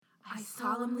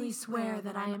solemnly swear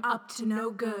that I am up to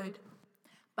no good.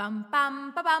 Bum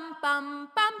bum ba bum bum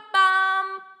bum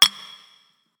bum.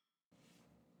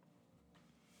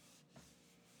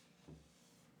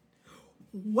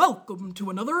 Welcome to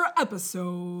another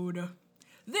episode.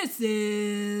 This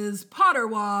is Potter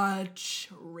Watch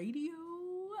Radio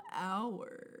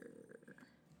Hour.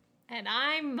 And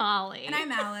I'm Molly. And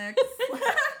I'm Alex.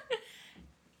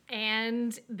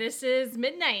 And this is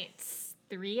Midnight's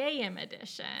 3 a.m.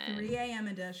 edition. 3 a.m.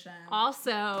 edition.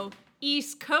 Also,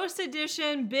 East Coast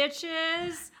edition,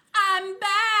 bitches. I'm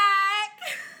back.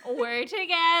 We're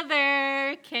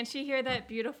together. Can't you hear that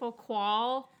beautiful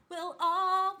qual? We'll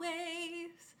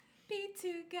always be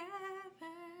together.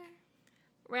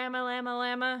 Rama lama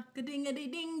lama.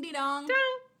 Ga-ding-a-ding-ding-dong.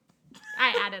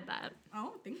 I added that.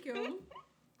 Oh, thank you.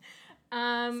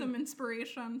 Some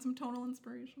inspiration, some tonal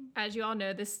inspiration. As you all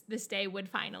know, this day would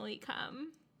finally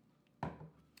come.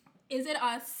 Is it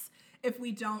us if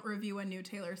we don't review a new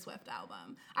Taylor Swift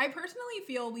album? I personally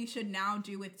feel we should now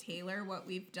do with Taylor what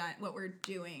we're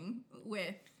doing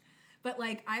with. But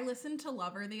like, I listened to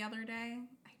Lover the other day.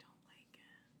 I don't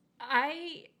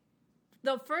like it.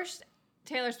 The first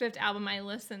Taylor Swift album I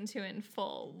listened to in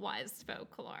full was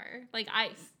Folklore. Like,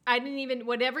 I didn't even,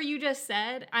 whatever you just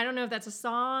said, I don't know if that's a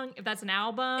song, if that's an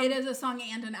album. It is a song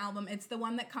and an album. It's the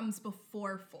one that comes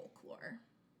before Folklore.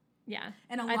 Yeah.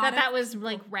 And I thought that was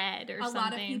like Red or something. A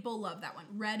lot of people love that one.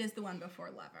 Red is the one before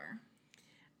Lover.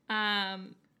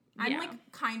 I'm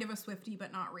like kind of a Swiftie,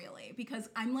 but not really, because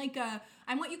I'm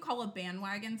what you call a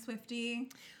bandwagon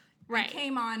Swiftie. Right. I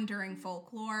came on during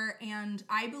Folklore, and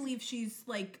I believe she's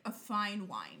like a fine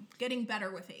wine, getting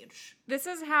better with age. This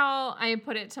is how I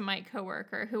put it to my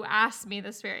coworker who asked me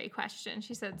this very question.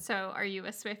 She said, "So, are you a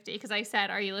Swiftie?" Because I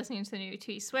said, "Are you listening to the new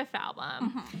T Swift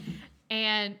album?" Mm-hmm.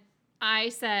 And I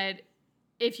said,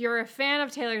 "If you're a fan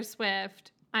of Taylor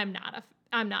Swift, I'm not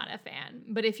a fan.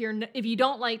 But if you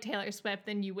don't like Taylor Swift,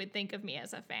 then you would think of me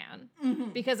as a fan,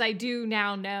 mm-hmm. because I do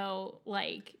now know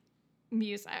like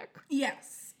music."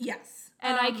 Yes.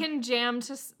 And I can jam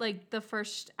to like the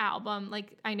first album.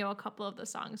 Like I know a couple of the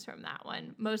songs from that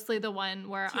one. Mostly the one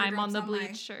where I'm on the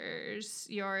bleachers.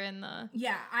 You're in the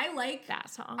I like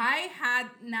that song. I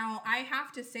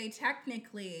have to say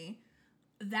technically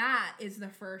that is the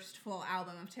first full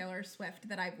album of Taylor Swift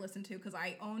that I've listened to because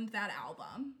I owned that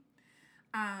album.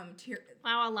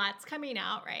 Wow, a lot's coming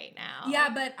out right now. Yeah,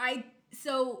 but I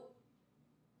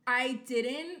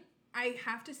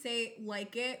have to say,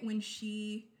 like it when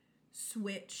she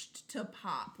switched to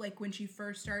pop, like when she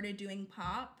first started doing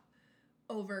pop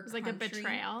over country. Like a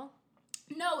betrayal?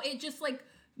 No, it just like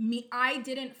me. I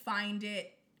didn't find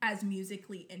it as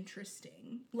musically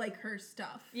interesting, like her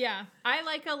stuff. Yeah, I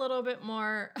like a little bit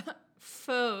more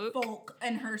folk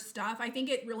and her stuff. I think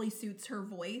it really suits her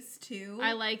voice too.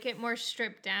 I like it more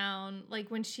stripped down, like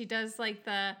when she does like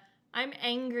the I'm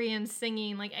angry and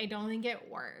singing, like I don't think it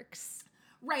works.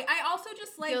 Right. I also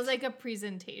just like feels like a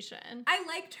presentation. I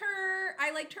liked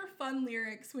her fun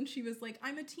lyrics when she was like,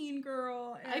 "I'm a teen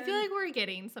girl." And I feel like we're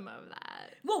getting some of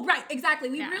that. Well, right,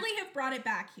 exactly. We really have brought it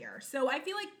back here. So I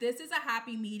feel like this is a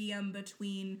happy medium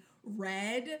between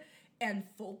Red and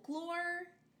Folklore.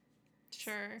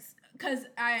 Sure. Because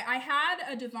I had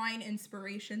a divine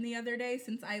inspiration the other day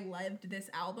since I loved this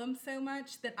album so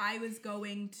much that I was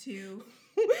going to...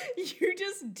 You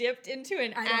just dipped into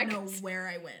an act. I don't know where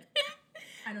I went.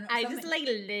 I don't know. I just like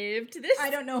lived this.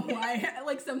 I don't know why.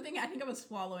 Like something, I think I was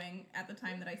swallowing at the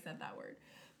time that I said that word.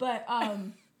 But,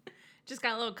 just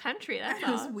got a little country, that's all.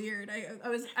 It was weird.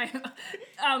 Sorry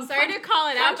to call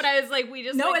it out, but I was like, we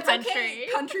just like country. Okay.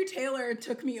 Country Taylor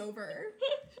took me over.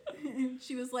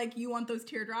 She was like, "You want those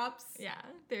teardrops?" Yeah,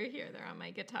 they're here. They're on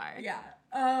my guitar. Yeah.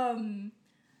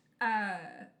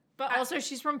 But also,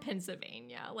 she's from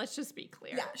Pennsylvania. Let's just be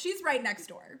clear. Yeah, she's right next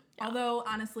door. Yeah. Although,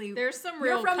 honestly, there's some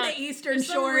real you're from the Eastern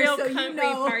Shore, so you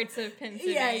know parts of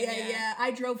Pennsylvania. Yeah.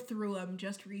 I drove through them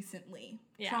just recently.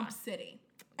 Yeah. Trump City.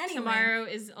 Anyway. Tomorrow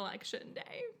is election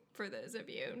day. For those of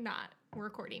you not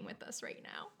recording with us right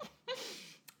now.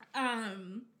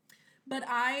 But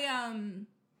I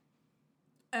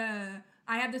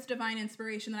had this divine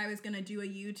inspiration that I was gonna do a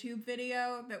YouTube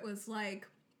video that was like,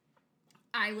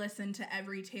 I listen to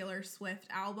every Taylor Swift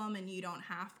album and you don't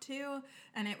have to.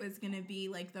 And it was going to be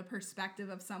like the perspective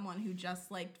of someone who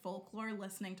just liked Folklore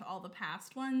listening to all the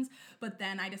past ones. But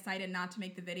then I decided not to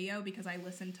make the video because I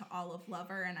listened to all of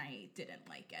Lover and I didn't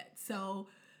like it. So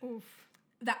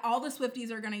that all the Swifties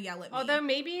are going to yell at me. Although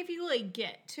maybe if you like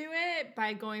get to it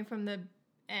by going from the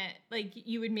like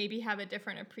you would maybe have a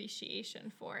different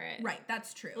appreciation for it. Right.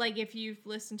 That's true. Like if you've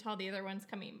listened to all the other ones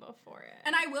coming before it.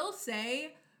 And I will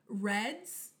say...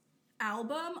 Red's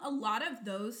album, a lot of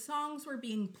those songs were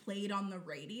being played on the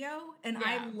radio, and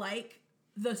I like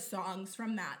the songs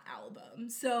from that album.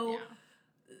 So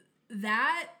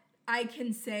that I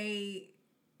can say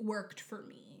worked for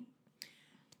me.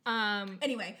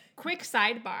 Anyway, quick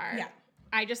sidebar. Yeah.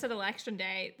 I just said election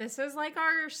day. This is like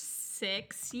our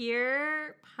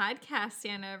 6-year podcast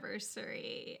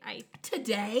anniversary.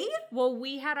 Today? Well,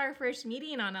 we had our first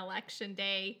meeting on election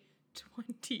day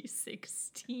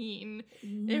 2016.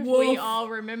 If we all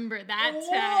remember that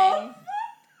time.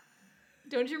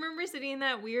 Don't you remember sitting in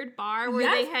that weird bar where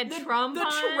they had Trump on?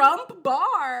 The Trump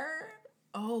bar.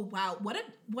 Oh, wow. What a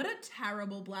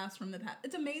terrible blast from the past.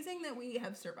 It's amazing that we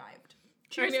have survived.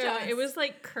 Cheers to us. It was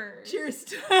like curved. Cheers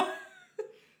to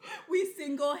We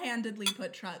single-handedly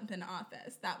put Trump in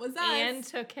office. That was us. And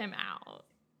took him out.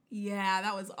 Yeah,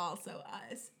 that was also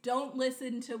us. Don't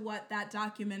listen to what that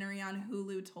documentary on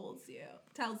Hulu tells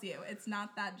you. It's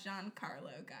not that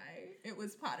Giancarlo guy. It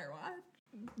was Potterwatch.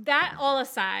 That all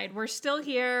aside, we're still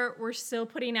here. We're still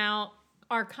putting out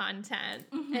our content.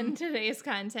 Mm-hmm. And today's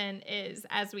content is,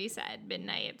 as we said,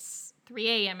 Midnight's 3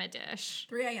 a.m. a dish.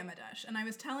 3 a.m. a dish. And I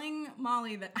was telling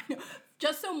Molly that,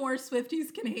 just so more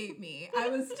Swifties can hate me, I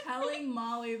was telling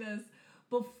Molly this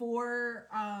before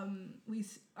we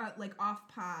off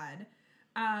pod.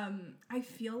 I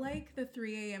feel like the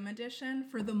 3 a.m. edition,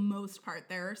 for the most part,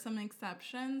 there are some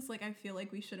exceptions. Like, I feel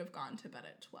like we should have gone to bed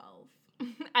at 12.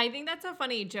 I think that's a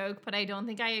funny joke, but I don't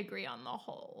think I agree on the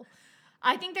whole.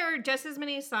 I think there are just as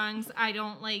many songs I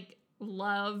don't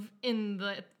love in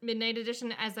the Midnight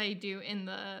edition as I do in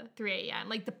the 3 a.m.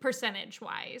 Like the percentage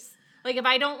wise. Like if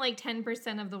I don't like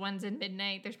 10% of the ones in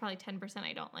Midnight, there's probably 10%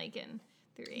 I don't like in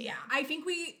 3 a.m. Yeah,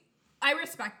 I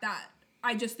respect that.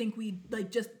 I just think we I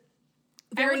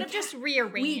would have just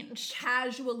rearranged. We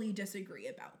casually disagree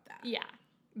about that. Yeah.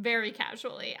 Very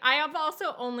casually. I have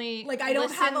also only I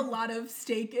don't have a lot of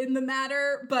stake in the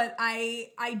matter, but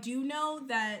I do know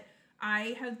that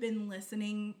I have been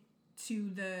listening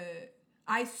to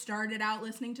I started out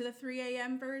listening to the 3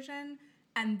 a.m. version,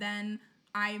 and then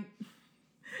I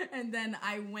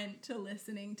went to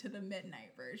listening to the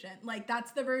midnight version. Like,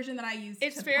 that's the version that I used.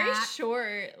 It's very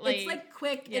short. It's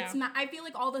quick. Yeah. It's not. I feel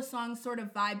like all the songs sort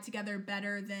of vibe together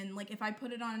better than if I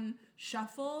put it on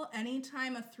shuffle.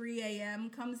 Anytime a 3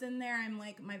 a.m. comes in there, I'm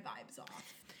like, my vibe's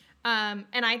off.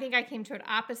 And I think I came to it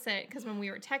opposite because when we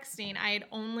were texting, I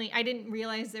didn't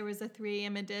realize there was a 3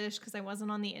 a.m. a dish because I wasn't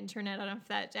on the internet enough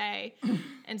that day.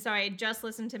 And so I had just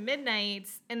listened to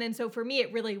Midnights. And then so for me,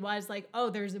 it really was like, oh,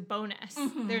 there's a bonus.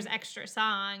 Mm-hmm. There's extra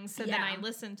songs. So then I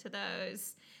listened to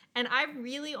those. And I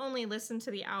really only listened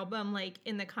to the album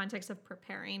in the context of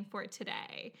preparing for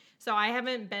today. So I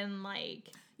haven't been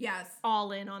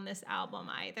all in on this album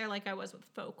either, like I was with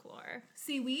Folklore.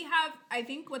 See, I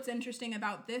think what's interesting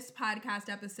about this podcast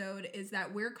episode is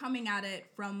that we're coming at it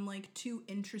from two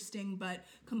interesting but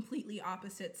completely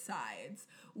opposite sides.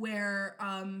 Where,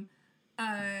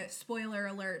 spoiler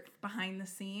alert, behind the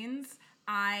scenes,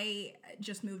 I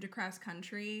just moved across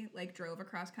country, drove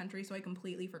across country, so I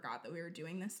completely forgot that we were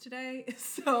doing this today.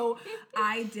 So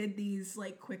I did these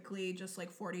quickly, just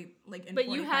 40 in 45 minutes. But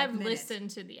you have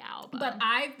listened to the album. But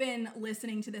I've been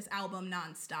listening to this album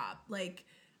nonstop.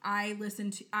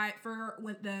 For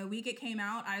the week it came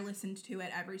out, I listened to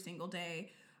it every single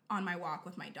day on my walk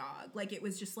with my dog. It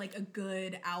was just a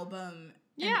good album.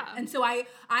 And so I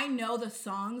know the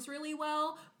songs really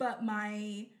well, but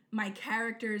my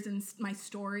characters and my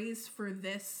stories for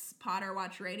this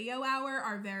Potterwatch Radio Hour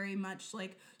are very much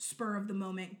spur of the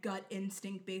moment, gut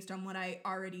instinct based on what I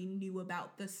already knew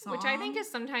about the song. Which I think is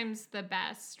sometimes the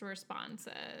best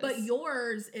responses. But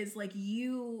yours is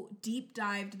you deep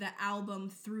dived the album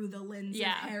through the lens of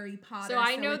Harry Potter. So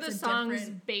I know the songs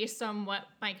based on what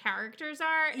my characters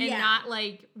are and not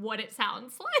what it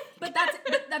sounds like. But that's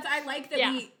I like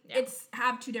that it's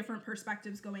have two different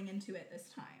perspectives going into it this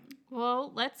time.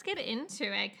 Well, let's get into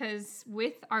it because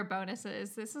with our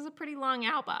bonuses, this is a pretty long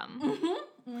album. Mm-hmm.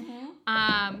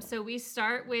 Mm-hmm. So we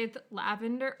start with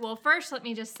Lavender. Well, first, let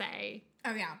me just say.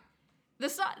 Oh, yeah. The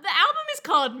album is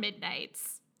called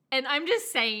Midnights. And I'm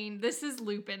just saying, this is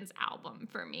Lupin's album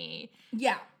for me.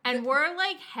 Yeah. And we're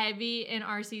heavy in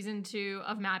our season 2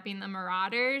 of Mapping the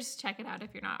Marauders. Check it out if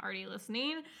you're not already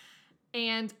listening.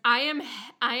 And I've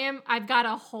got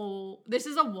this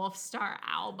is a Wolfstar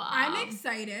album. I'm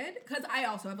excited because I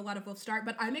also have a lot of Wolfstar,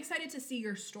 but I'm excited to see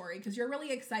your story because you're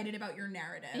really excited about your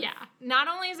narrative. Yeah. Not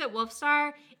only is it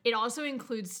Wolfstar, it also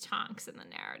includes Tonks in the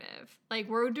narrative.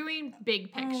 We're doing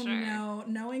big picture. Oh no.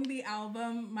 Knowing the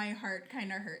album, my heart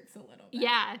kind of hurts a little bit.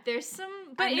 Yeah, there's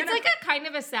some, but it's a kind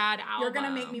of a sad album. You're going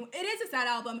to make me, it is a sad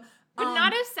album. But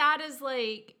not as sad as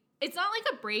it's not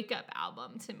like a breakup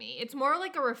album to me. It's more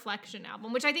like a reflection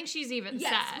album, which I think she's even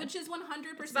Yes, said. which is 100%.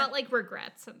 It's about like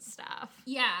regrets and stuff.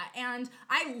 Yeah, and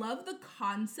I love the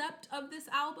concept of this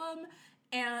album.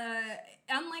 And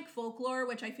unlike Folklore,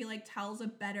 which I feel like tells a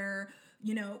better,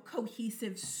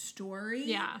 cohesive story.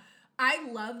 Yeah. I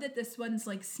love that this one's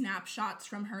like snapshots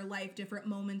from her life, different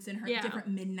moments in her, different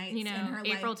midnights in her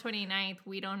life. April 29th,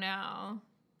 we don't know.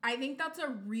 I think that's a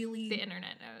really... The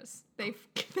internet knows. They've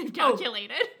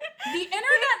calculated. The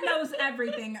internet knows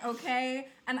everything, okay?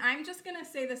 And I'm just going to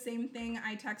say the same thing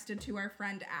I texted to our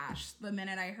friend Ash the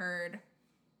minute I heard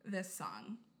this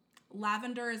song.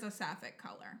 Lavender is a sapphic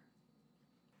color.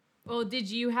 Well, did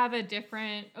you have a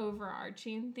different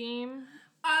overarching theme?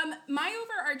 My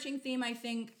overarching theme, I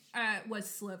think, was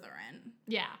Slytherin.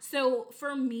 Yeah. So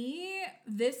for me,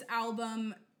 this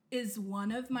album is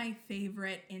one of my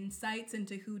favorite insights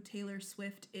into who Taylor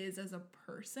Swift is as a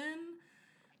person.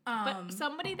 But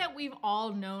somebody that we've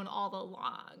all known all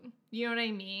along. You know what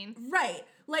I mean? Right.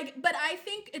 But I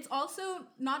think it's also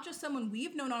not just someone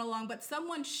we've known all along, but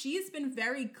someone she's been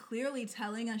very clearly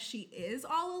telling us she is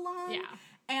all along. Yeah.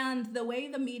 And the way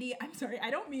the media, I'm sorry, I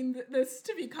don't mean this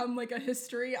to become like a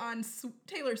history on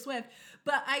Taylor Swift,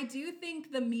 but I do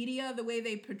think the media, the way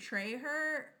they portray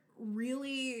her,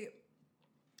 really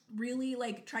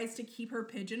like tries to keep her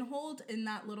pigeonholed in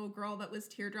that little girl that was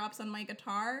Teardrops on My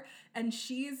Guitar. And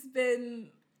she's been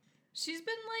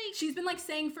like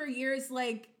saying for years,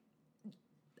 like,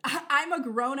 I'm a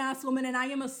grown-ass woman and I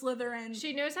am a Slytherin.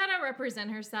 She knows how to represent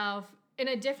herself in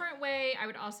a different way. I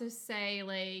would also say,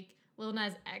 like, Lil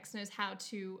Nas X knows how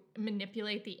to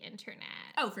manipulate the internet.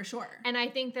 Oh, for sure. And I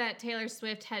think that Taylor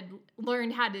Swift had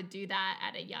learned how to do that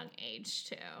at a young age,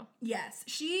 too. Yes.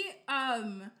 She,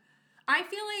 I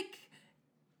feel like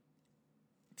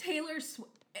Taylor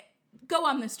Swift, go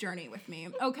on this journey with me,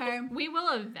 okay? We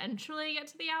will eventually get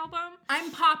to the album. I'm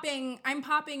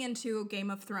popping into Game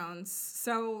of Thrones.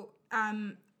 So,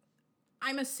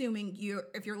 I'm assuming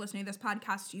if you're listening to this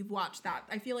podcast, you've watched that.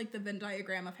 I feel like the Venn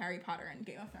diagram of Harry Potter and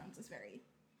Game of Thrones is very,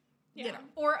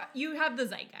 Or you have the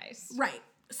zeitgeist. Right.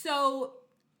 So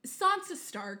Sansa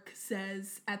Stark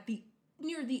says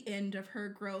near the end of her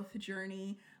growth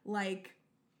journey, like,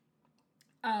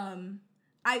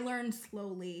 I learn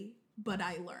slowly, but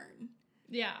I learn.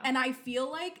 Yeah. And I feel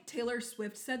like Taylor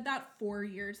Swift said that 4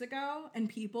 years ago and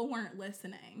people weren't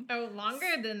listening. Oh, longer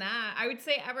than that. I would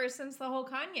say ever since the whole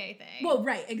Kanye thing. Well,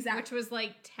 right, exactly. Which was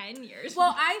like 10 years.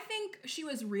 Well, I think she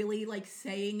was really like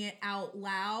saying it out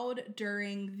loud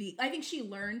I think she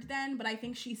learned then, but I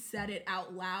think she said it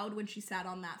out loud when she sat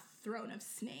on that throne of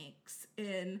snakes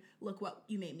in Look What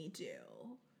You Made Me Do.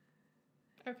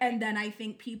 Okay. And then I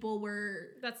think people were...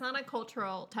 That's not a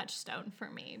cultural touchstone for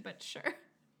me, but sure.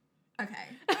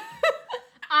 Okay.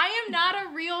 I am not a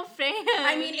real fan.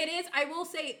 I mean, it is, I will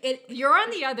say it. You're on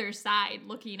the other side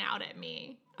looking out at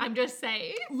me. I'm just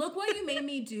saying. Look What You Made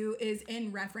Me Do is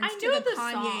in reference to the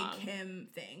Kanye song. Kim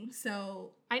thing.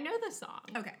 So. I know the song.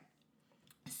 Okay.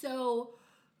 So,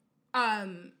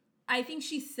 I think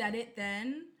she said it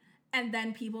then. And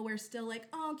then people were still like,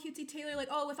 oh, cutesy Taylor, like,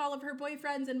 oh, with all of her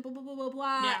boyfriends and blah, blah, blah, blah,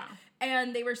 blah. Yeah.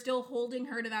 And they were still holding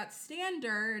her to that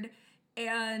standard.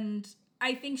 And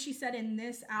I think she said in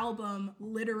this album,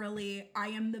 literally, I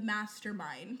am the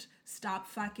mastermind. Stop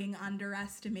fucking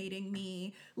underestimating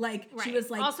me. Like, right. She was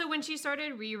like... Also, when she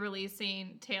started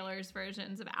re-releasing Taylor's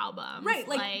versions of albums. Right,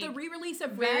 like the re-release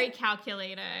of very Red,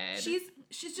 calculated. She's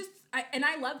just... and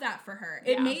I love that for her.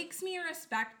 It makes me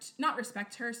not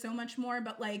respect her so much more,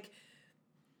 but like...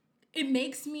 It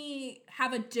makes me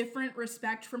have a different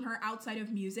respect from her outside of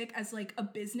music as like a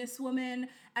businesswoman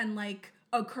and like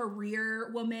a career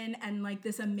woman and like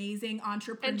this amazing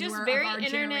entrepreneur and just very of our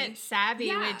internet generation.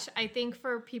 Savvy, which I think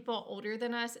for people older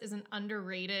than us is an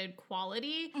underrated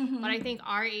quality. Mm-hmm. But I think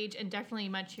our age and definitely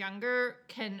much younger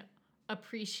can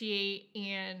appreciate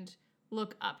and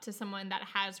look up to someone that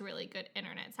has really good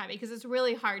internet savvy, because it's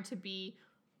really hard to be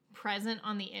present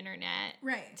on the internet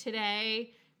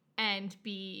today and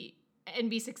be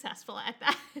successful at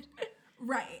that.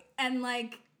 Right. And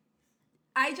like,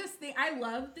 I just think I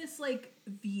love this like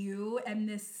view and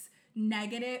this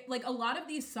negative, like a lot of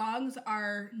these songs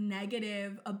are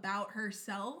negative about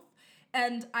herself,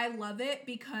 and I love it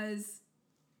because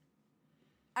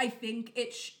I think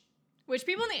which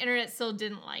people on the internet still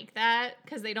didn't like that,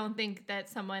 because they don't think that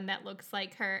someone that looks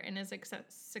like her and is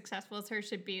successful as her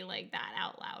should be like that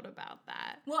out loud about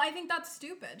that. Well, I think that's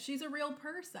stupid. She's a real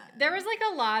person. There was like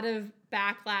a lot of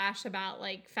backlash about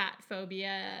like fat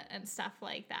phobia and stuff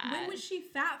like that. When was she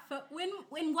fat?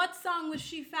 When what song was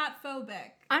she fat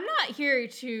phobic? I'm not here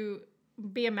to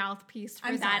be a mouthpiece for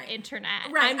I'm that sorry.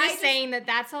 internet. Right, I'm just saying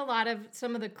that's a lot of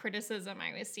some of the criticism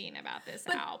I was seeing about this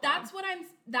album.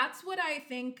 That's what I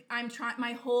think I'm trying.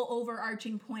 My whole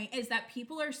overarching point is that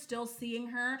people are still seeing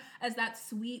her as that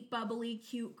sweet, bubbly,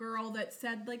 cute girl that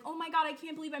said like, "Oh my God, I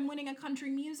can't believe I'm winning a country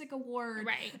music award."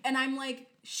 Right. And I'm like,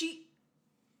 she's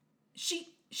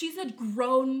a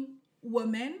grown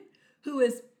woman who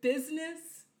is business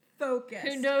focused.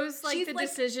 Who knows like She's the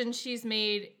decisions she's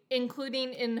made,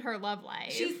 including in her love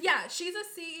life. She's a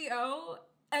CEO,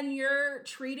 and you're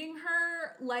treating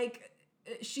her like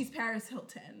she's Paris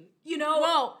Hilton. You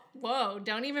know? Whoa,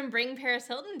 don't even bring Paris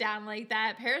Hilton down like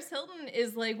that. Paris Hilton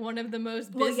is like one of the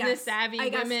most business savvy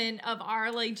women of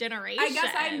our like generation.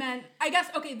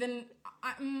 Okay, then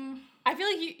I feel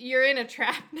like you're in a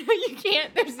trap. No, you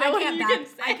can't. There's no way you can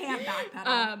say. I can't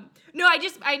backpedal. No,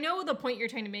 I know the point you're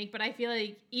trying to make, but I feel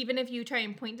like even if you try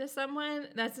and point to someone,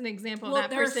 that's an example of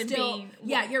that person being.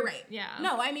 Yeah, you're right. Yeah.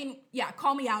 No, I mean, yeah,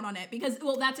 call me out on it because,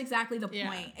 that's exactly the point.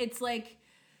 Yeah. It's like,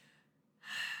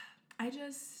 I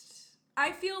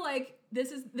feel like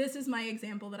this is my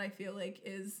example that I feel like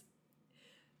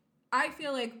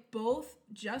both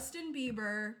Justin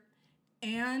Bieber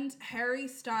and Harry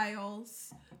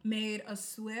Styles made a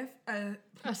Swift? Oh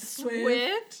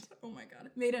my God.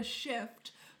 Made a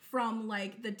shift from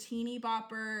like the teeny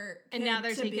bopper and now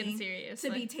they're taken seriously.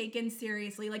 To be taken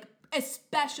seriously, like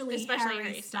especially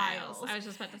Harry Styles. I was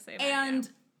just about to say that. And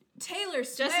Taylor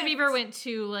Swift. Justin Bieber went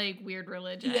to like weird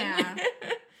religion. Yeah.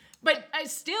 But I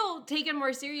still taken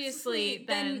more seriously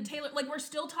than Taylor. Like we're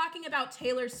still talking about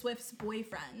Taylor Swift's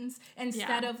boyfriends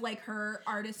instead of like her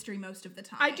artistry most of the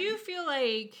time. I do feel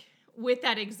like with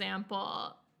that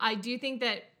example, I do think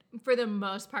that for the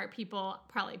most part, people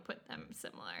probably put them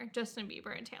similar. Justin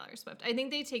Bieber and Taylor Swift. I think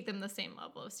they take them the same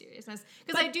level of seriousness.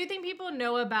 Because I do think people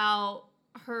know about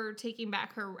her taking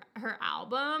back her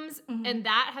albums, and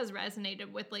that has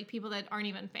resonated with like people that aren't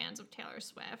even fans of Taylor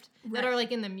Swift, that are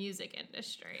like in the music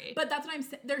industry. But that's what I'm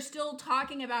saying. They're still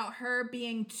talking about her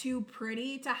being too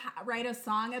pretty to write a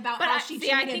song about how she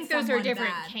treated I think those are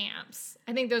different bad. camps.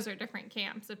 I think those are different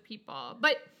camps of people.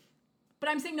 But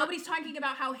I'm saying nobody's talking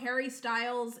about how Harry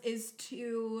Styles is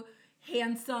too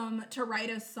handsome to write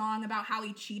a song about how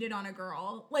he cheated on a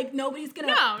girl. Like nobody's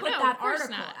gonna put that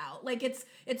article out. Like it's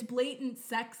blatant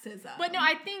sexism. But no,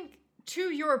 I think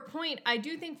to your point, I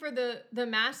do think for the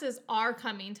masses are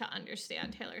coming to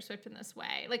understand Taylor Swift in this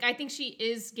way. Like I think she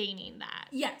is gaining that.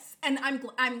 Yes, and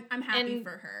I'm happy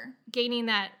for her. Gaining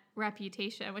that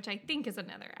reputation, which I think is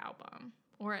another album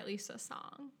or at least a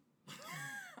song.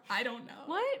 I don't know.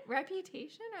 What?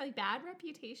 Reputation or like bad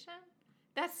reputation?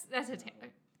 That's a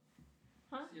Taylor.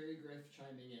 Huh? Siri Griff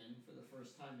chiming in for the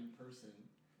first time in person.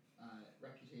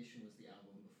 Reputation was the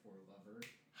album before Lover.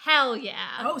 Hell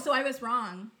yeah. Oh, so I was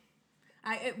wrong.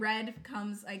 Red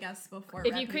comes, I guess, before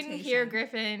If Reputation. you couldn't hear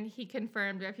Griffin, he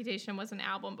confirmed Reputation was an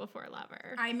album before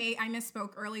Lover. I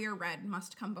misspoke earlier. Red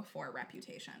must come before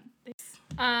Reputation.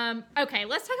 Okay,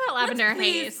 let's talk about Lavender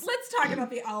Haze. Let's talk about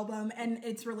the album and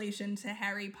its relation to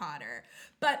Harry Potter.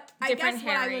 But I guess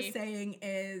what I was saying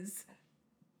is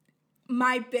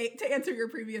to answer your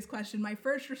previous question, my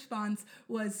first response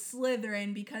was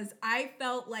Slytherin because I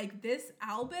felt like this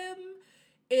album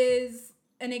is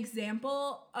an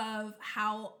example of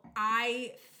how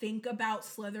I think about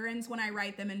Slytherins when I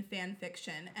write them in fan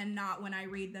fiction and not when I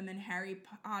read them in Harry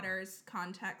Potter's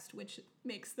context, which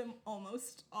makes them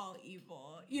almost all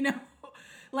evil, you know?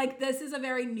 Like, this is a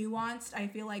very nuanced, I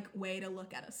feel like, way to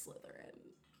look at a Slytherin.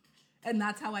 And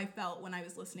that's how I felt when I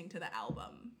was listening to the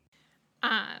album.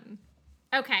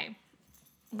 Okay.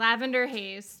 Lavender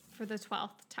Haze for the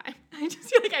 12th time. I just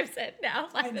feel like I've said now.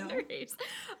 Lavender Haze.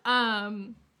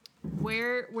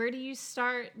 Where do you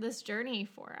start this journey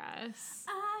for us?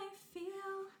 I feel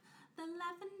the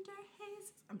lavender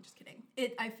haze. I'm just kidding.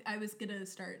 I was gonna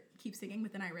keep singing,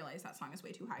 but then I realized that song is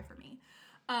way too high for me.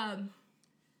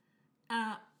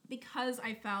 Because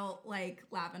I felt like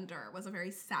lavender was a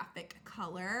very sapphic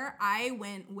color, I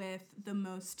went with the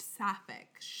most sapphic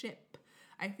ship,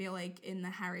 I feel like, in the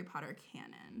Harry Potter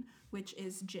canon, which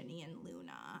is Ginny and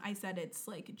Luna. I said it's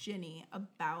like Ginny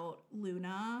about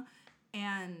Luna,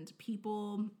 and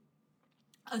people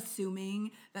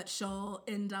assuming that she'll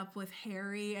end up with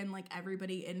Harry and like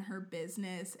everybody in her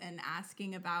business and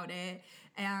asking about it,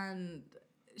 and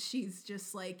she's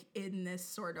just like in this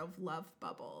sort of love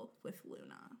bubble with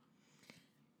Luna.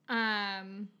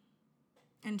 And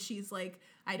she's like,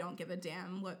 I don't give a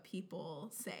damn what people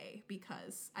say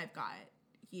because I've got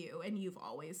you, and you've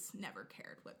always never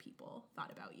cared what people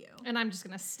thought about you. And I'm just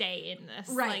gonna stay in this.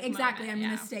 Right, like, exactly. moment.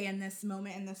 I'm gonna stay in this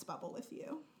moment, in this bubble with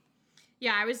you.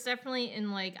 Yeah, I was definitely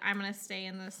in like, I'm going to stay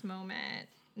in this moment,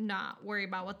 not worry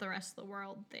about what the rest of the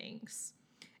world thinks.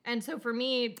 And so for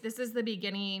me, this is the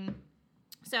beginning.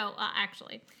 So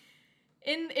actually,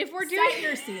 if we're doing Set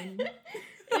your scene.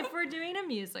 if we're doing a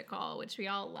musical, which we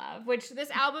all love, which this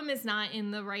album is not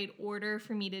in the right order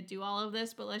for me to do all of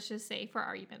this, but let's just say for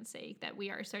argument's sake that we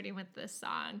are starting with this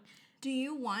song. Do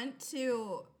you want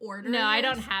to order? No, I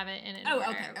this? don't have it in an Oh, order.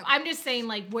 okay. I'm just saying,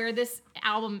 like, where this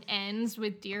album ends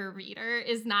with Dear Reader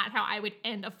is not how I would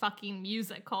end a fucking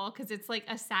musical, because it's, like,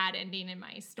 a sad ending in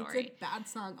my story. It's a bad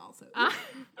song also.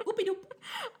 Whoopie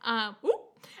doop.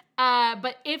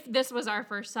 But if this was our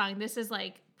first song, this is,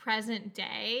 like, present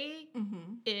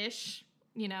day-ish.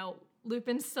 You know,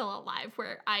 Lupin's still alive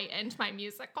where I end my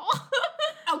musical.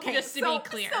 Okay, just to be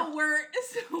clear. So we're...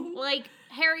 like,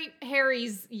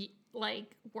 Harry's...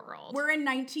 like world. We're in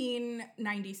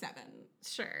 1997.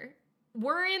 Sure.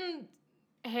 We're in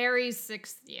Harry's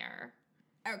 6th year.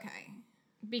 Okay.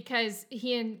 Because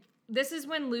this is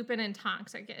when Lupin and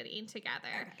Tonks are getting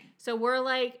together. Okay. So we're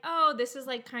like, oh, this is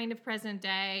like kind of present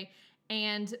day.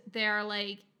 And they're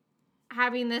like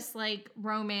having this like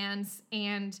romance.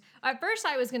 And at first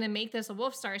I was going to make this a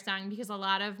Wolfstar song because a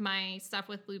lot of my stuff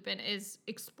with Lupin is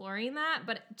exploring that.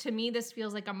 But to me, this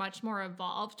feels like a much more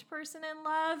evolved person in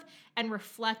love and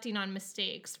reflecting on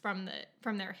mistakes from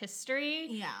their history.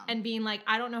 Yeah. And being like,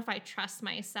 I don't know if I trust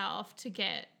myself to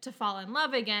fall in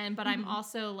love again, but I'm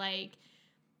also like,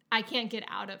 I can't get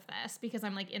out of this because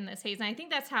I'm like in this haze. And I think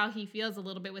that's how he feels a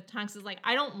little bit with Tonks is like,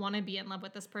 I don't want to be in love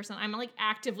with this person. I'm like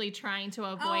actively trying to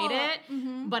avoid it,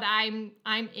 but I'm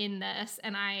in this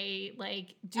and I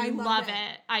like do love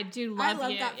it. I do love you. I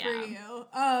love that for you.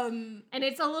 And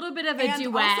it's a little bit of a and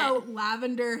duet. Also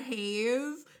lavender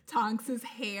haze, Tonks's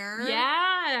hair.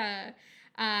 Yeah.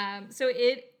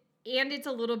 It's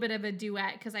a little bit of a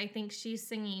duet because I think she's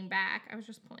singing back. I was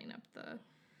just pulling up the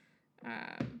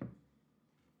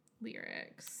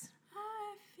lyrics.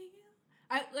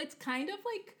 It's kind of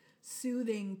like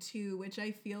soothing too, which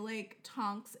I feel like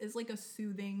Tonks is like a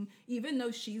soothing, even though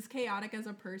she's chaotic as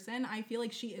a person, I feel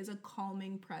like she is a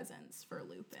calming presence for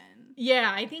Lupin.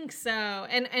 Yeah, I think so.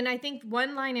 And I think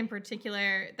one line in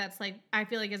particular that's like, I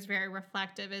feel like is very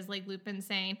reflective is like Lupin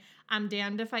saying, I'm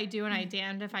damned if I do and I'm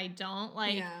damned if I don't.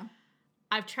 Like, yeah.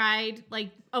 I've tried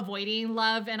like avoiding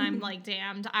love and I'm like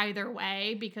damned either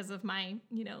way because of my,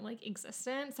 like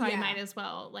existence. So I might as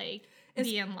well like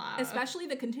be in love. Especially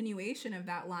the continuation of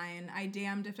that line. I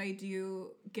damned if I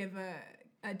do give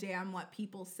a damn what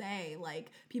people say.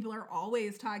 Like people are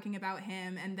always talking about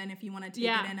him. And then if you want to take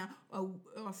it in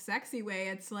a sexy way,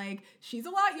 it's like she's a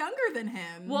lot younger than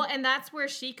him. Well, and that's where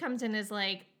she comes in is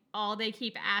like, all they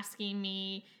keep asking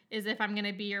me is if I'm going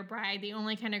to be your bride. The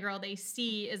only kind of girl they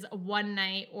see is a one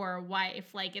night or a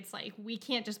wife. Like, it's like, we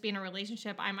can't just be in a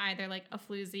relationship. I'm either like a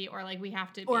floozy or like we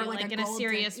have to be like in a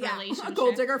serious relationship. A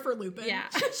gold digger for Lupin. Yeah.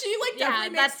 She like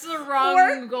definitely that's the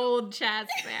wrong gold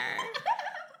chest there.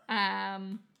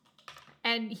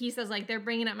 And he says like, they're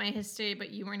bringing up my history, but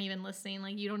you weren't even listening.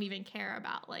 Like, you don't even care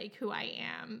about like who I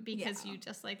am because you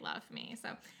just like love me. So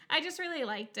I just really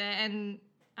liked it. And,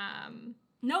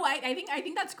 no, I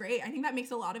think that's great. I think that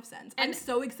makes a lot of sense. I'm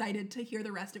so excited to hear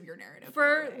the rest of your narrative.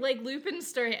 For like Lupin's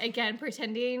story, again,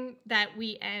 pretending that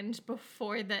we end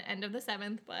before the end of the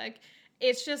 7th book,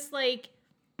 it's just like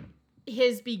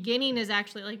his beginning is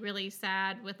actually like really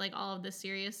sad with like all of the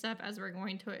serious stuff as we're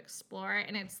going to explore.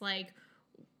 And it's like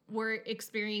we're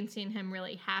experiencing him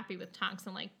really happy with Tonks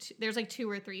and like there's like 2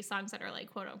 or 3 songs that are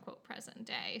like quote unquote present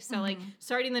day. So like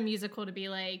starting the musical to be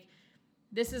like,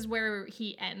 this is where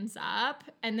he ends up.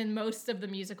 And then most of the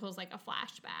musical is like a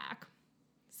flashback.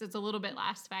 So it's a little bit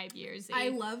last 5 years. I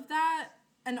love that.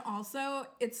 And also,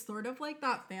 it's sort of like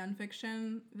that fan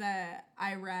fiction that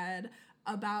I read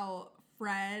about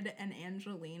Fred and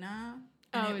Angelina.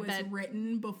 And it was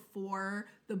written before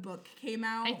the book came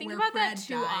out. I think where about Fred that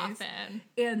too dies. often.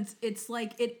 And it's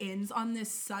like it ends on this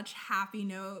such happy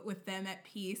note with them at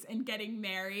peace and getting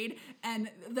married. And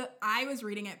I was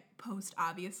reading it post,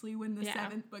 obviously, when the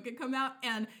 7th book had come out.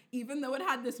 And even though it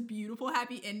had this beautiful,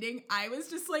 happy ending, I was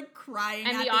just like crying.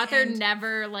 And at the author end.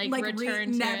 never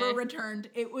returned. Never returned.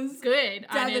 It was good.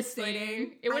 Devastating.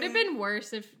 Honestly. It would have been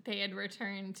worse if they had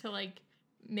returned to like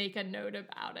make a note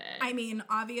about it. I mean,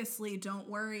 obviously, don't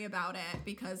worry about it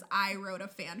because I wrote a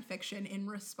fan fiction in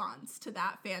response to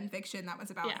that fan fiction that was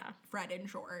about Fred and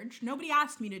George. Nobody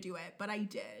asked me to do it, but I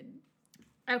did.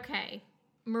 Okay.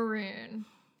 Maroon,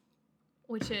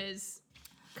 which is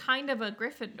kind of a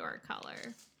Gryffindor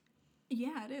color.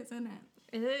 Yeah, it is, isn't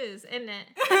it? It is, isn't it?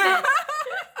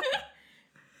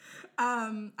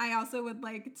 I also would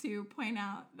like to point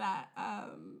out that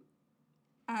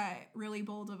really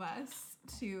bold of us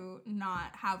to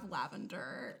not have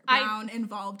Lavender Brown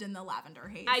involved in the Lavender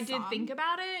Haze I did song. think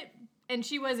about it, and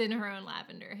she was in her own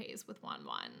Lavender Haze with Wan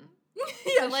Wan. Yeah,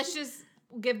 So let's just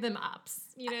give them ups,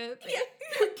 you know? yeah.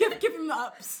 give him the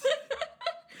ups.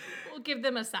 We'll give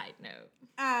them a side note.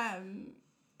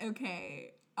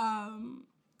 Okay.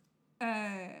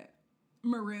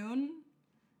 Maroon.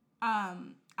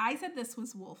 I said this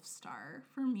was Wolfstar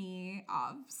for me,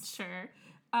 Ovs. Sure.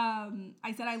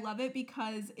 I said I love it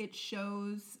because it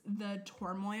shows the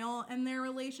turmoil in their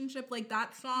relationship. Like,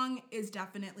 that song is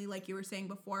definitely, like you were saying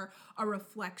before, a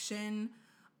reflection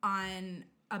on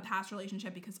a past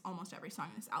relationship, because almost every song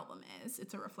in this album is.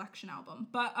 It's a reflection album.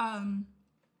 But,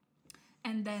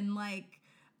 and then, like,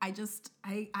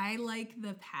 I like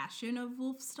the passion of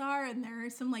Wolfstar, and there are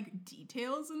some, like,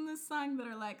 details in this song that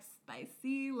are, like,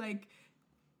 spicy, like,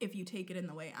 if you take it in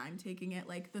the way I'm taking it,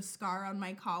 like the scar on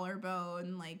my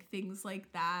collarbone, like things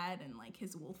like that, and like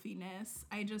his wolfiness.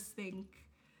 I just think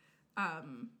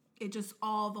it just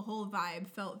all, the whole vibe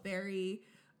felt very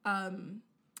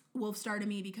Wolfstar to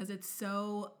me, because it's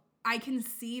so, I can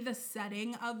see the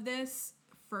setting of this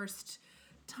first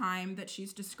time that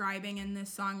she's describing in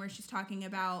this song, where she's talking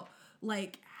about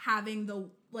like having the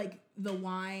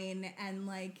wine and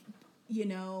like, you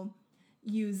know,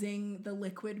 using the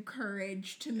liquid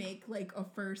courage to make like a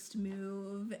first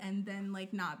move, and then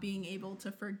like not being able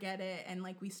to forget it, and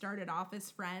like we started off as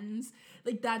friends.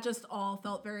 Like, that just all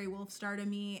felt very Wolfstar to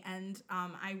me. And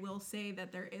I will say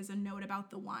that there is a note about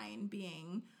the wine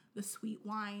being, the sweet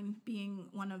wine being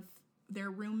one of their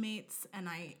roommates, and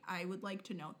I would like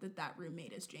to note that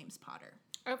roommate is James Potter.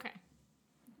 Okay.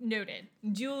 Noted.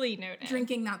 Duly noted.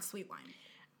 Drinking that sweet wine.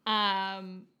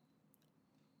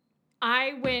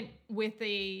 I went with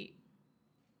in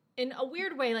a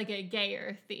weird way, like a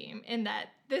gayer theme, in that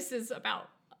this is about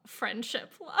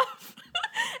friendship love.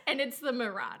 And it's the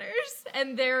Marauders,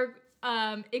 and they're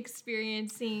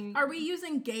experiencing... Are we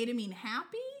using gay to mean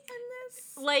happy in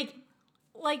this?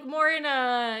 Like more in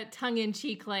a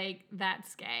tongue-in-cheek, like,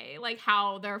 that's gay. Like,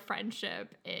 how their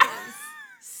friendship is...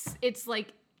 It's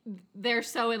like they're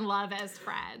so in love as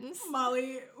friends.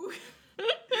 Molly...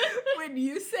 When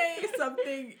you say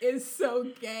something is so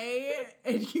gay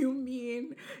and you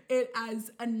mean it as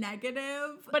a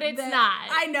negative, but it's not.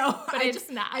 I know, but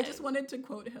it's not. I just wanted to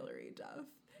quote Hilary Duff.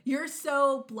 You're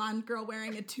so blonde girl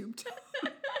wearing a tube top.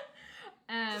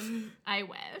 I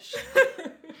wish.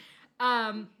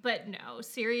 But no,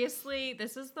 seriously,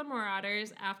 this is the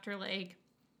Marauders after like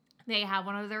they have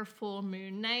one of their full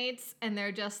moon nights, and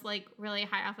they're just like really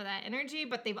high off of that energy,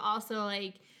 but they've also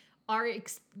like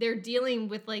they're dealing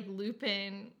with like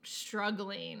Lupin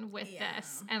struggling with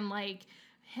this, and like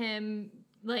him,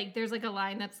 like there's like a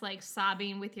line that's like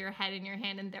sobbing with your head in your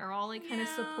hand, and they're all like kind of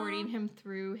supporting him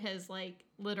through his like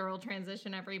literal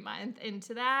transition every month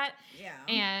into that.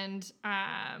 And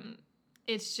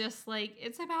it's just like,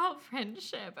 it's about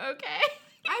friendship, okay?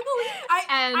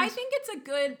 I think it's a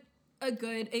good,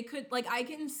 it could, like, I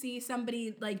can see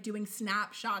somebody, like, doing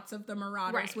snapshots of the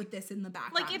Marauders with this in the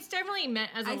background. Like, it's definitely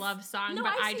meant as a love song,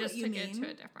 but I just took it to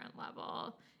a different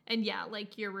level. And yeah,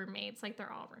 like, your roommates, like,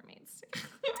 they're all roommates.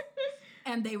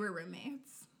 And they were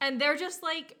roommates. And they're just,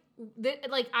 like,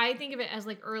 I think of it as,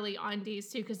 like, early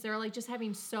undies, too, because they're, like, just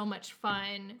having so much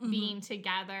fun being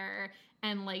together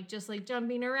and, like, just, like,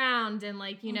 jumping around and,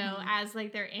 like, you know, as,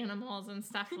 like, they're animals and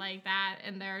stuff like that.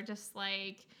 And they're just,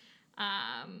 like...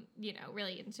 you know,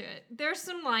 really into it. There's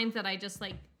some lines that I just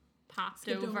like popped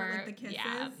over. Like the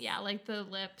kisses. Yeah, like the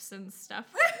lips and stuff.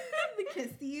 The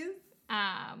kissies.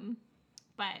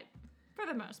 But for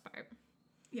the most part.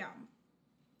 Yeah.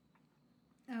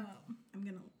 Oh, I'm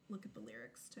gonna look at the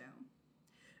lyrics too.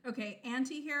 Okay,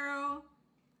 Antihero.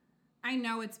 I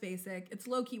know it's basic. It's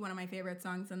low-key one of my favorite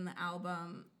songs in the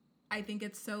album. I think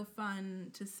it's so fun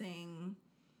to sing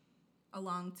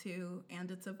along to,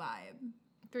 and it's a vibe.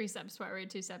 3 steps forward,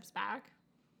 2 steps back.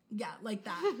 Yeah, like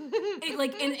that.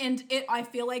 I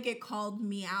feel like it called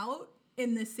me out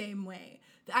in the same way.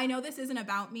 I know this isn't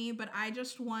about me, but I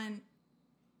just want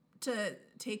to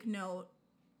take note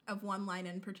of one line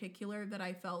in particular that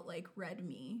I felt like read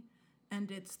me.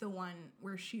 And it's the one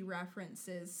where she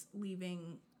references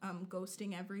leaving,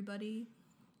 ghosting everybody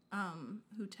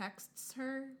who texts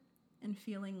her and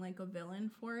feeling like a villain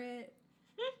for it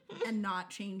and not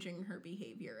changing her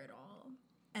behavior at all.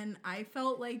 And I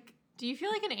felt like... Do you feel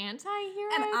like an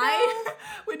anti-hero? And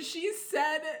when she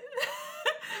said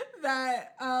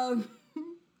that,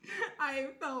 I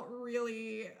felt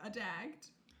really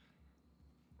attacked.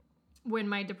 When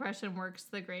my depression works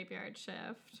the graveyard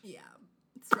shift. Yeah,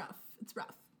 it's rough.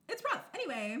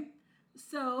 Anyway,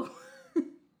 so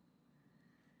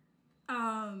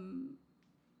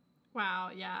Wow,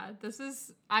 yeah.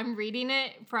 I'm reading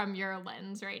it from your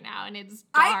lens right now, and it's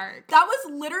dark. That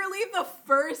was literally the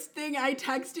first thing I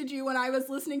texted you when I was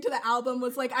listening to the album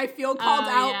was like, I feel called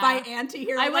out by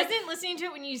Antihero. I wasn't listening to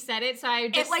it when you said it, so I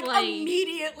just it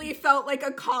immediately felt like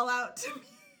a call out to me.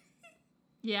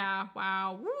 Yeah,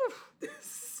 wow. Woo.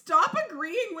 Stop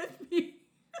agreeing with me.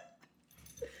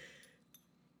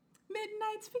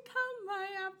 Midnights become my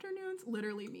afternoons.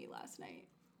 Literally me last night.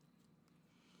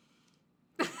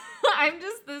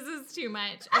 This is too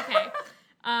much. Okay.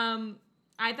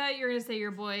 I thought you were gonna say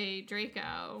your boy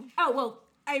Draco. Oh, well,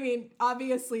 I mean,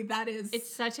 obviously that is...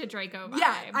 It's such a Draco vibe.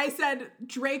 Yeah, I said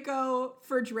Draco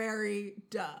for Drary,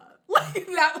 duh. Like,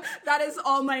 that is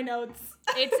all my notes.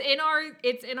 It's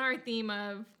in our theme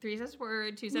of 3 steps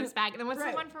forward, 2 steps back. And then what's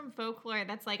the one from Folklore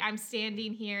that's like, I'm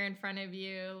standing here in front of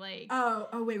you, like... Oh,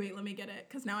 wait, let me get it,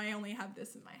 because now I only have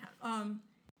this in my head.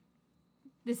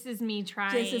 This is me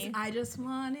trying. I just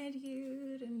wanted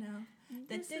you to know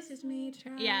that this is me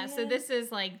trying. Yeah, so this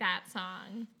is like that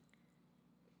song.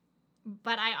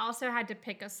 But I also had to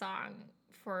pick a song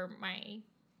for my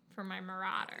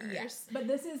Marauders. Yes. But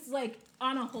this is like,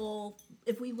 on a whole,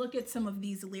 if we look at some of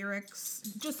these lyrics,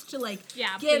 just to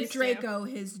give Draco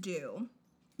his due.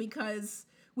 Because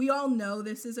we all know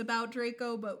this is about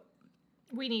Draco, but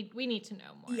we need to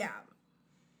know more. Yeah.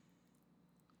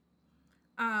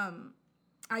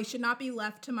 I should not be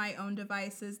left to my own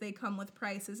devices. They come with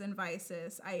prices and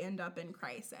vices. I end up in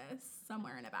crisis,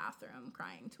 somewhere in a bathroom,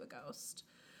 crying to a ghost.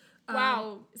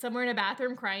 Wow, somewhere in a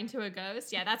bathroom crying to a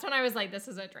ghost? Yeah, that's when I was like, this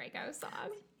is a Draco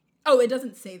song. Oh, it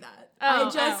doesn't say that.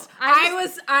 But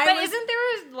isn't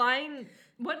there a line?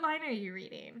 What line are you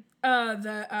reading?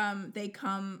 They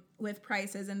come with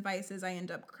prices and vices. I end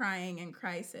up crying in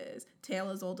crisis. Tale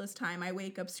as old as time. I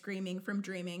wake up screaming from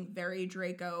dreaming. Very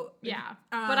Draco. Yeah.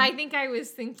 But I think I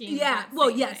was thinking. Yeah. Well,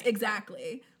 yes,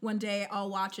 exactly. One day I'll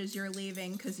watch as you're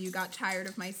leaving because you got tired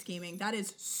of my scheming. That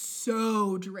is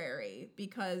so dreary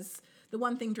because the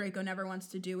one thing Draco never wants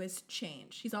to do is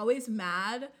change. He's always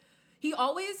mad. He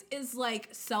always is like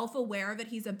self-aware that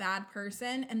he's a bad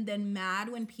person and then mad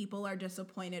when people are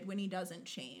disappointed when he doesn't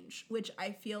change, which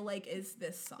I feel like is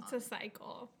this song. It's a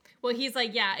cycle. Well, he's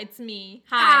like, yeah, it's me.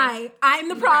 Hi, I'm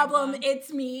the problem.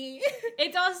 It's me.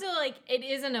 It's also like, it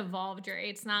is an evolved Dre.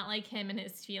 It's not like him and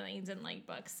his feelings in like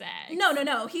book 6.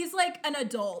 No. He's like an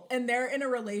adult and they're in a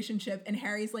relationship and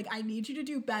Harry's like, I need you to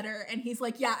do better. And he's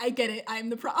like, yeah, I get it. I'm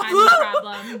the problem. I'm the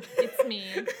problem. It's me.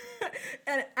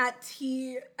 And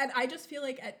I just feel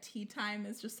like at tea time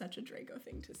is just such a Draco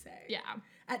thing to say. Yeah.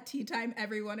 At tea time,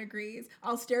 everyone agrees.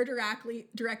 I'll stare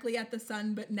directly at the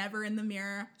sun, but never in the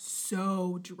mirror.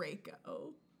 So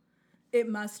Draco. It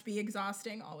must be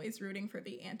exhausting, always rooting for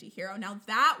the anti-hero. Now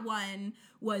that one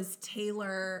was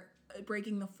Taylor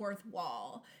breaking the fourth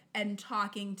wall and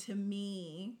talking to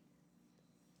me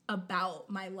about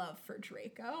my love for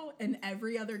Draco, and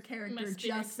every other character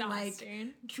just like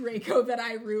Draco that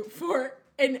I root for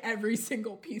in every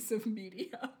single piece of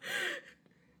media.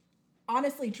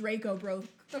 Honestly, Draco broke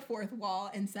the fourth wall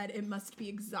and said it must be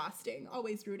exhausting,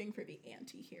 always rooting for the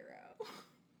anti-hero.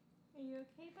 Are you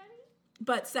okay, buddy?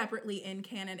 But separately in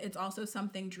canon, it's also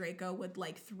something Draco would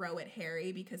like throw at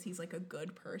Harry because he's like a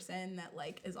good person that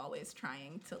like is always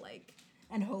trying to like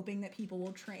and hoping that people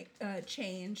will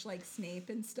change, like Snape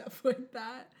and stuff like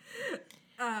that.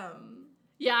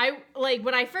 Yeah, I like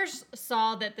when I first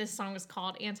saw that this song was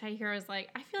called Anti-Hero, I was like,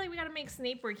 I feel like we gotta make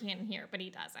Snape work in here, but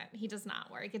he doesn't. He does not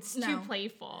work. It's too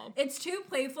playful. It's too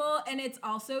playful, and it's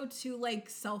also too like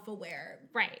self-aware.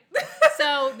 Right.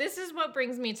 So this is what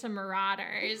brings me to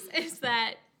Marauders, is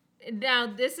that now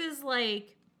this is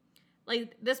like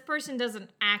this person doesn't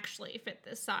actually fit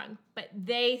this song, but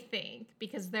they think,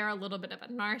 because they're a little bit of a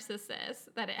narcissist,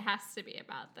 that it has to be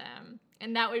about them.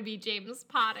 And that would be James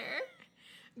Potter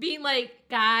being like,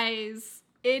 guys,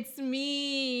 it's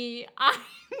me. I'm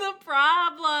the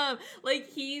problem. Like,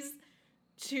 he's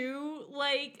too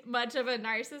like much of a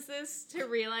narcissist to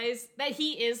realize that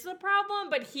he is the problem,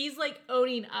 but he's like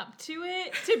owning up to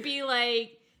it to be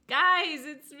like, guys,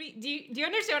 it's me. Do you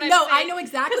understand what I'm saying? No, I know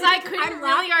exactly. Because I couldn't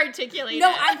really articulate it.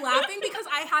 No, I'm laughing because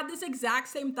I had this exact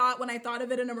same thought when I thought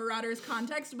of it in a Marauders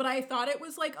context, but I thought it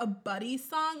was like a buddy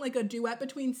song, like a duet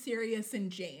between Sirius and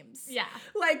James. Yeah.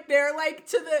 Like they're like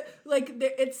to the, like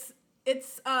it's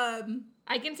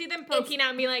I can see them poking out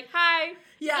and be like, hi,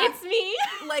 yeah, it's me.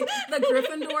 Like the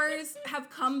Gryffindors have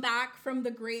come back from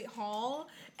the Great Hall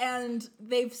and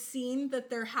they've seen that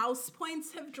their house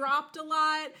points have dropped a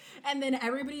lot. And then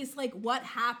everybody's like, what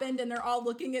happened? And they're all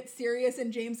looking at Sirius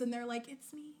and James and they're like,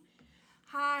 it's me.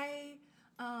 Hi.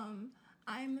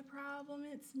 I'm the problem,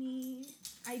 it's me.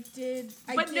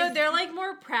 But no, they're like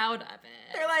more proud of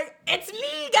it. They're like, it's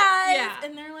me, guys! Yeah.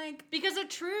 And they're like, Because a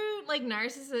true like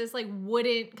narcissist like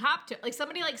wouldn't cop to it. Like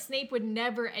somebody like Snape would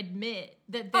never admit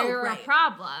that they're right. a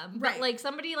problem. Right. But like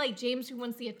somebody like James who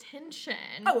wants the attention.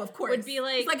 Oh, of course. Would be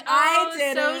like, It's like, oh, I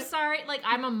did so it. sorry. Like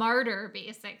I'm a martyr,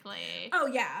 basically. oh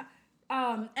yeah.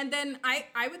 And then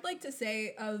I would like to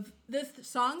say of the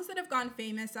songs that have gone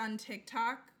famous on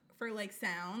TikTok for like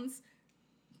sounds,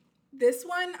 this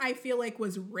one I feel like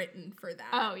was written for that.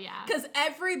 Oh yeah. Because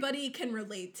everybody can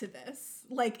relate to this.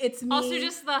 Like, it's me. Also,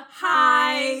 just the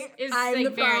hi, is I'm like the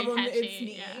very problem, catchy. it's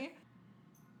me.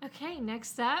 Yeah. Okay,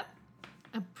 next up,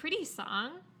 a pretty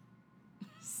song,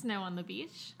 "Snow on the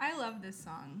Beach." I love this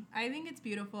song. I think it's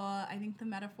beautiful. I think the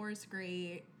metaphor is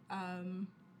great.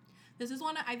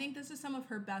 I think this is some of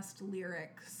her best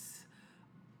lyrics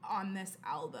on this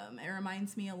album. It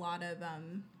reminds me a lot of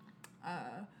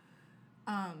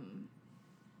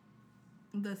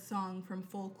the song from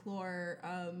Folklore.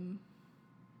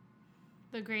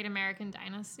 The Great American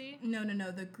Dynasty. No,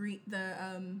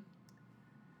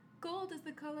 gold is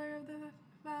the color of the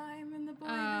vine and the boy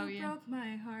who broke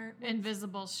my heart.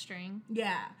 Invisible String.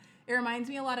 Yeah. It reminds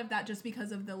me a lot of that just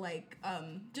because of the like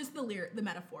just the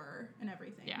metaphor and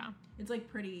everything. Yeah. It's like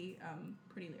pretty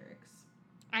lyrics.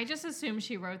 I just assume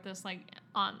she wrote this like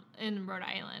in Rhode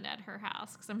Island at her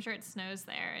house because I'm sure it snows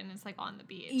there and it's like on the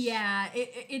beach. Yeah,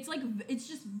 it's like it's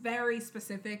just very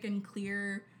specific and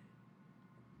clear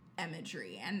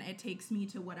imagery, and it takes me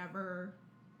to whatever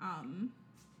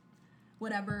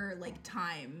like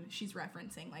time she's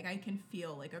referencing. Like I can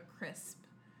feel like a crisp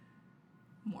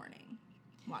morning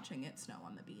watching it snow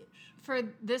on the beach. For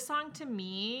this song, to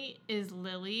me, is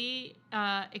Lily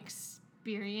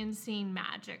experiencing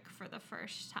magic for the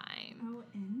first time. Oh,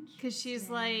 interesting. Because she's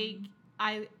like,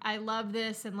 I love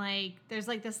this, and like there's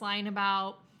like this line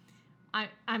about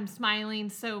I'm smiling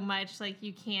so much like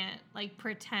you can't like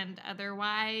pretend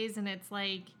otherwise, and it's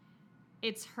like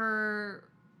it's her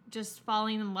just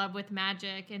falling in love with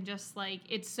magic, and just like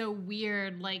it's so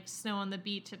weird, like snow on the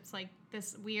beach, it's like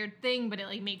this weird thing, but it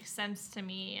like makes sense to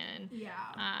me, and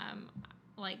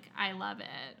like I love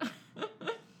it.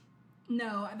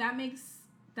 No, that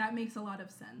makes a lot of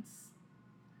sense.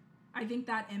 I think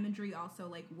that imagery also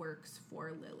like works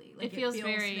for Lily. Like it feels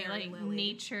very like Lily.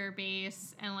 nature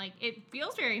based, and like it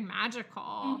feels very magical.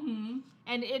 Mm-hmm.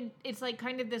 And it's like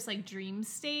kind of this like dream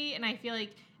state, and I feel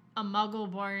like a muggle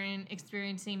born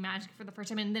experiencing magic for the first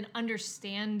time and then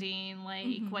understanding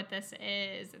like what this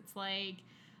is. It's like,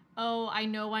 oh, I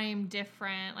know I am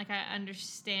different. Like I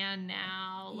understand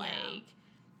now. Yeah. Like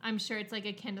I'm sure it's like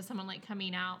akin to someone like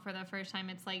coming out for the first time.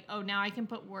 It's like, oh, now I can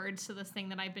put words to this thing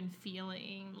that I've been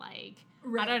feeling. Like,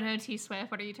 Right. I don't know, T Swift,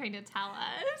 what are you trying to tell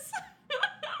us?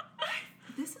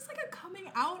 This is like a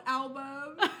coming out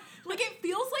album. Like it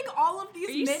feels like all of these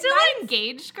Are you midnights. still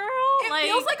engaged, girl? It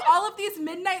feels like all of these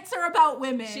midnights are about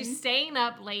women. she's staying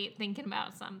up late thinking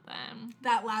about something.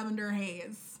 That lavender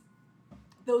haze.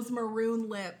 Those maroon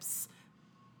lips.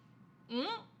 Mm?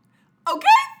 Okay.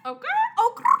 Okay.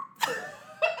 Okay.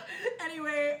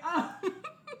 Anyway,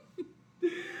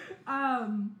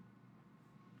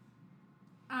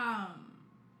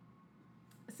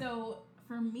 so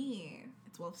for me,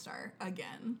 it's Wolfstar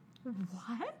again.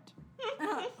 What?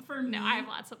 For me, No, I have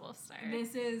lots of Wolfstar.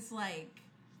 this is like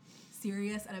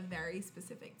serious at a very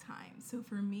specific time. So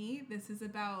for me, this is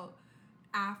about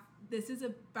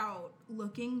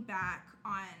looking back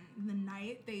on the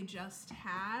night they just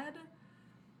had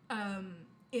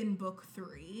in book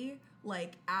 3,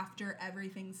 like after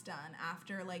everything's done,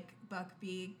 after like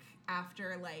Buckbeak,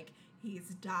 after like he's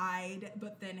died,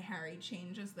 but then Harry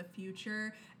changes the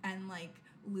future and like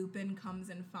Lupin comes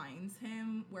and finds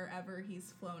him wherever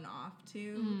he's flown off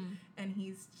to, and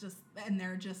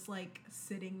they're just like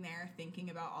sitting there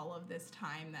thinking about all of this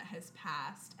time that has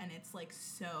passed, and it's like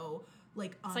so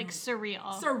like It's like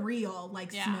surreal,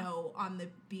 like Yeah. snow on the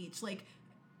beach. Like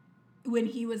when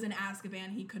he was in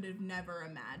Azkaban, he could have never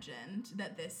imagined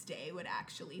that this day would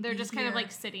actually They're be just kind of here.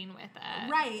 like sitting with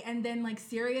it. Right, and then like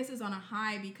Sirius is on a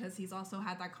high because he's also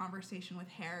had that conversation with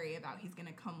Harry about he's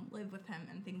gonna come live with him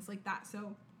and things like that.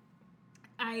 So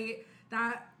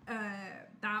that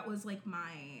was like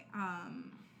my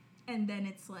and then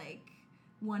it's like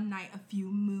one night a few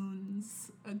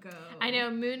moons ago. I know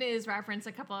Moon is referenced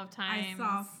a couple of times. I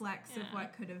saw flecks of Yeah.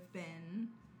 what could have been.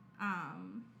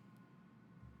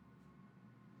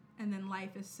 And then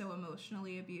life is so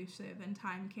emotionally abusive and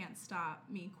time can't stop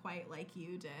me quite like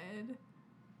you did.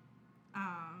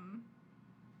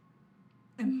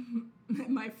 And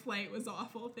my flight was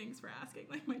awful. Thanks for asking.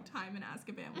 Like my time in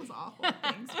Azkaban was awful.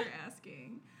 Thanks for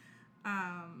asking.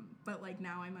 But like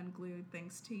now I'm unglued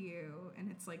thanks to you, and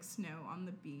it's like snow on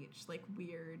the beach, like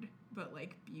weird but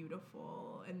like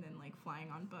beautiful, and then like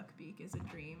flying on Buckbeak is a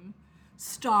dream.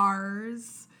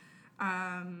 Stars,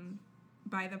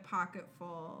 by the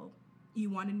Pocketful. You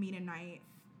wanting me tonight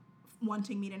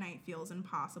feels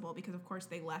impossible, because of course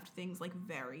they left things like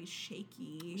very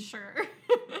shaky. Sure.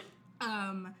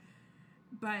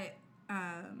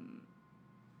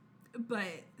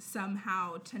 But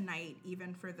somehow tonight,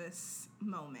 even for this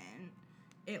moment,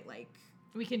 it like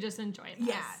We can just enjoy this.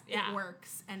 yeah, it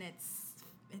works, and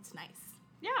it's nice.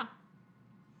 Yeah.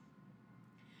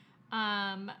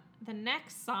 The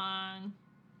next song,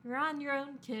 You're on Your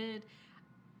Own, Kid.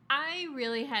 I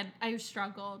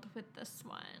struggled with this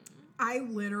one. I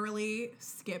literally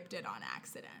skipped it on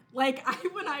accident. Like,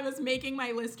 when I was making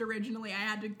my list originally, I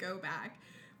had to go back.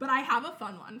 But I have a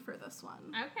fun one for this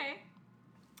one. Okay.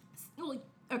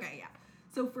 Okay, yeah.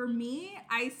 So for me,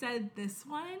 I said this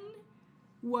one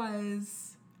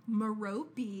was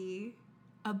Merope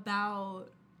about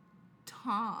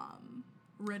Tom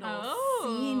Riddle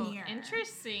Sr.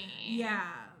 Interesting. Yeah.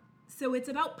 So it's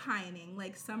about pining,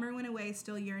 like summer went away,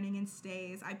 still yearning and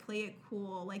stays. I play it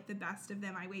cool, like the best of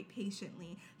them. I wait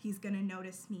patiently. He's gonna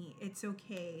notice me. It's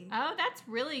okay. Oh, that's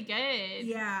really good.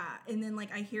 Yeah. And then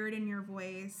like I hear it in your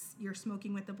voice. You're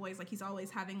smoking with the boys. Like he's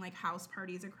always having like house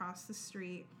parties across the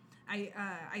street.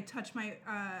 I touch my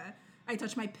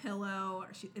pillow.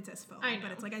 It says phone,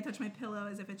 but it's like I touch my pillow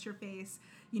as if it's your face.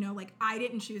 You know, like I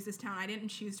didn't choose this town. I didn't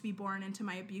choose to be born into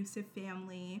my abusive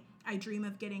family. I dream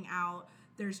of getting out.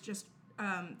 There's just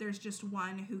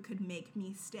one who could make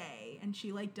me stay, and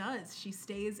she like does. She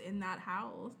stays in that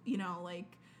house, you know,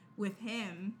 like with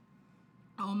him.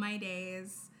 All my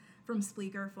days, from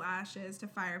Spleeker flashes to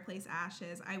fireplace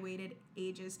ashes, I waited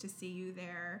ages to see you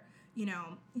there. You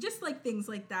know, just like things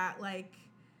like that. Like,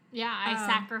 yeah, I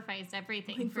sacrificed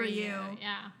everything for you.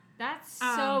 Yeah, that's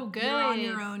so good. You're on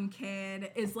your own,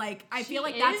 kid. Is like I feel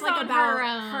like She that's is like on about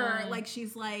her her. Like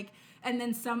she's like. And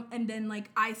then like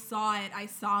I saw it. I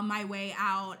saw my way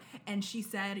out, and she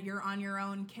said, "You're on your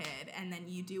own, kid." And then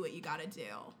you do what you gotta do.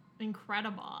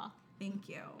 Incredible. Thank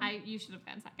you. You should have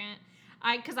been second.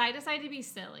 Because I decided to be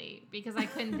silly because I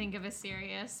couldn't think of a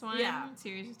serious one. Yeah.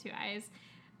 Serious with two eyes.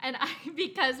 And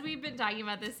because we've been talking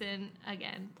about this in,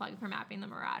 again, plug for Mapping the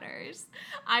Marauders,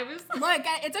 I was Look,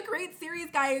 it's a great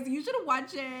series, guys. You should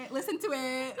watch it. Listen to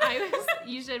it.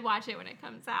 You should watch it when it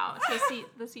comes out. So see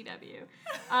the CW.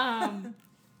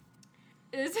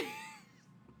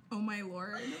 Oh my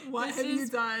Lord. What have you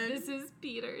done? This is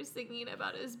Peter singing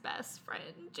about his best friend,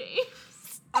 James.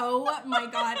 Oh my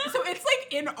God. So it's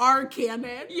like in our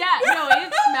canon. Yeah, no,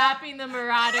 it's Mapping the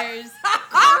Marauders.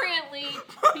 Currently,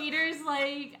 Peter's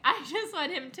like, I just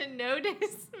want him to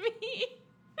notice me.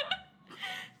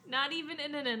 Not even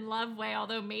in an in love way,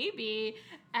 although maybe.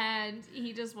 And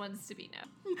he just wants to be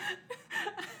known.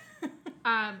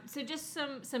 So just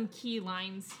some key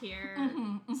lines here.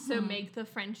 So make the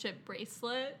friendship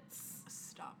bracelets.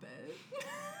 Stop it.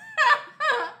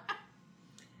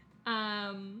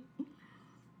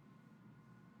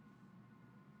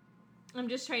 I'm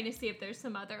just trying to see if there's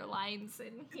some other lines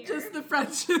in here. Just the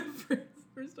friendship.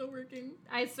 We're still working.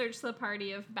 I searched the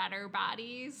party of better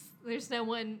bodies. There's no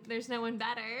one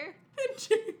better. And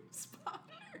James Potter.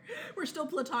 We're still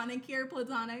platonic here,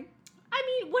 platonic.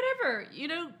 I mean, whatever. You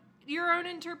know, your own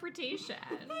interpretation.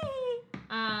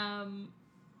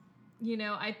 You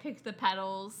know, I picked the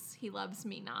petals. He loves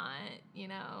me not, you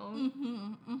know.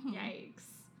 Yikes.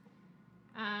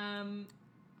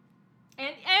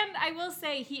 And I will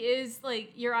say he is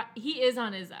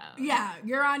on his own. Yeah,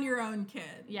 you're on your own, kid.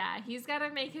 Yeah, he's got to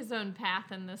make his own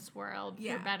path in this world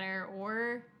for better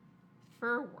or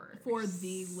for worse. For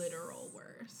the literal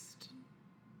worst.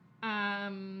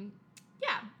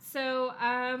 Yeah. So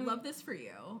love this for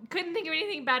you. Couldn't think of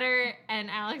anything better,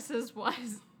 and Alex's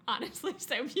was honestly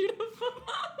so beautiful.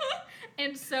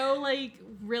 And so like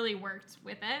really worked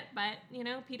with it, but you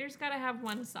know, Peter's got to have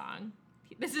one song.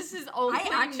 This is his only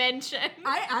mention.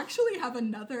 I actually have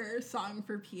another song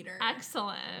for Peter.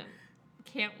 Excellent.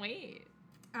 Can't wait.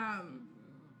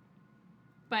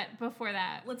 But before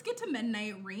that, let's get to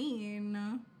Midnight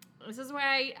Rain. This is where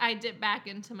I dip back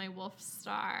into my Wolf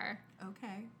Star.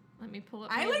 Okay. Let me pull up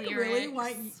my lyrics. Really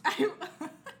want.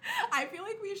 I feel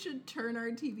like we should turn our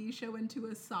TV show into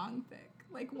a song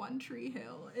fic, like One Tree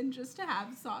Hill, and just to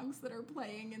have songs that are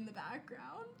playing in the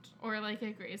background. Or like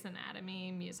a Grey's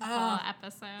Anatomy musical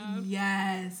episode.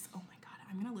 Yes. Oh my God,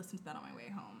 I'm gonna listen to that on my way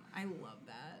home. I love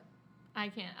that. I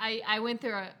can't. I went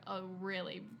through a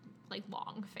really like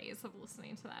long phase of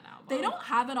listening to that album. They don't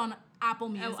have it on Apple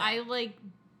Music. Oh, I like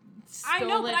stole I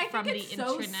know, but it I from think it's the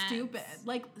so internet. stupid.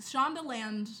 Like,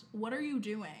 Shondaland, what are you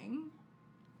doing?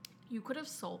 You could have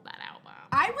sold that album.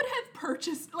 I would have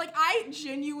purchased, like, I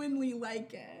genuinely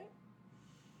like it.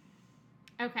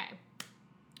 Okay.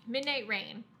 Midnight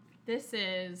Rain. This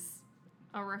is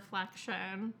a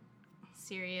reflection.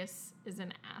 Sirius is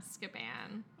in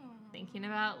Azkaban. Thinking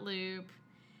about Loop.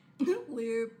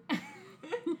 Loop.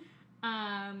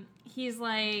 He's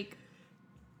like,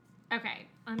 okay,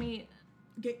 let me...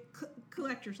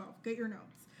 Collect yourself. Get your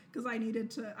notes. Because I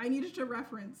needed to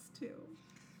reference, too.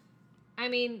 I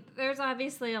mean, there's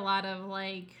obviously a lot of,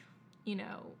 like, you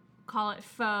know, call it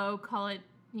faux, call it,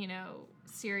 you know,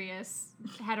 serious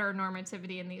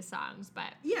heteronormativity in these songs,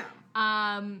 but Yeah.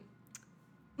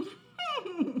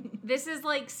 this is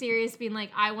like Sirius being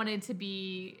like, I wanted to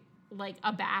be like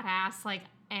a badass, like,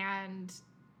 and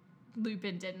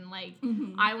Lupin didn't. Like,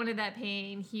 I wanted that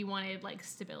pain, he wanted like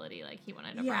stability, like he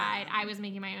wanted a bride. I was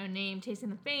making my own name, chasing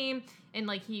the fame, and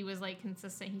like he was like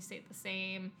consistent, he stayed the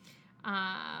same.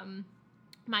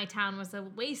 My town was a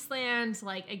wasteland,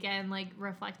 like, again, like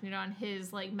reflecting on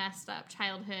his like messed up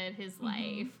childhood, his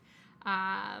life.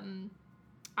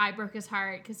 I broke his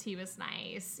heart because he was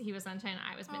nice. He was sunshine,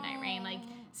 I was midnight rain. Like,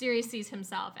 Sirius sees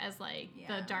himself as like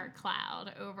the dark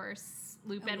cloud over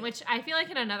Lupin, which I feel like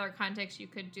in another context you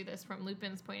could do this from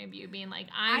Lupin's point of view, being like,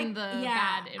 I'm the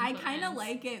bad influence. I kind of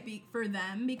like it for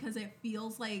them because it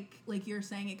feels like you're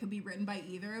saying it could be written by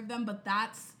either of them, but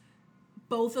that's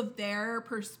both of their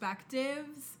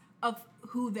perspectives of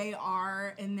who they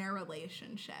are in their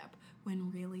relationship,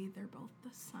 when really they're both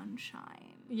the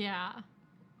sunshine. Yeah.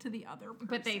 To the other person.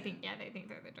 But they think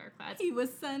they're the dark clouds. He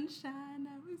was sunshine,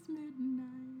 I was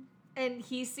midnight. And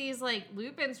he sees like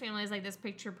Lupin's family is like this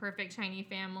picture perfect shiny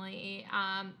family.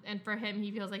 And for him,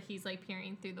 he feels like he's like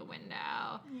peering through the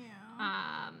window.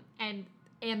 Yeah.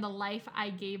 And the life I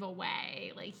gave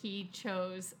away, like he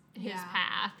chose his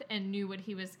path and knew what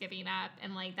he was giving up,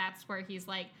 and like that's where he's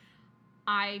like,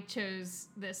 I chose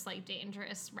this like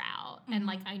dangerous route, and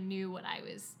like I knew what I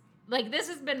was like. This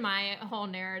has been my whole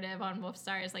narrative on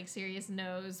Wolfstar, is like Sirius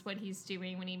knows what he's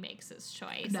doing when he makes his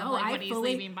choice, of like what he's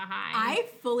leaving behind. I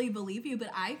fully believe you, but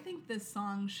I think this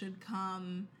song should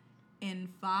come in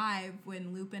 5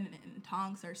 when Lupin and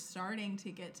Tonks are starting to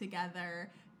get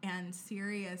together. And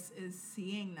Sirius is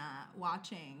seeing that,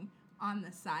 watching on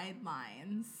the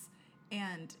sidelines.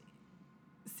 And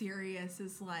Sirius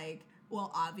is like,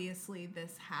 well, obviously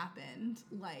this happened,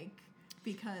 like,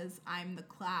 because I'm the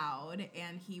cloud,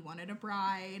 and he wanted a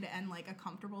bride and, like, a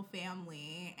comfortable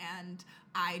family, and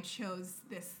I chose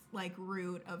this, like,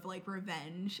 route of, like,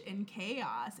 revenge and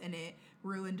chaos, and it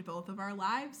ruined both of our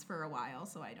lives for a while,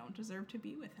 so I don't deserve to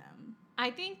be with him.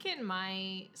 I think in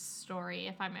my story,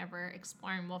 if I'm ever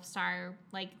exploring Wolfstar,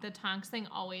 like, the Tonks thing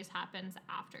always happens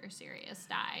after Sirius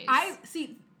dies.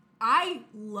 I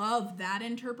love that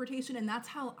interpretation, and that's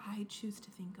how I choose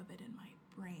to think of it in my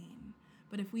brain.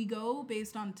 But if we go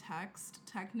based on text,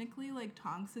 technically, like,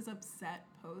 Tonks is upset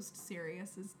post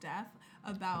Sirius's death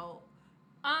about...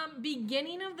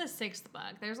 Beginning of the 6th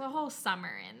book, there's a whole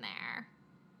summer in there.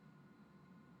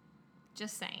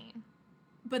 Just saying.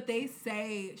 But they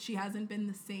say she hasn't been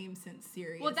the same since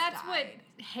Sirius Well, that's died.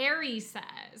 what Harry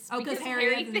says. Oh, because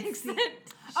Harry thinks that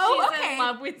she's in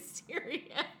love with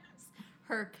Sirius,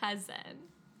 her cousin.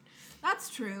 That's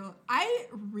true.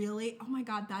 Oh my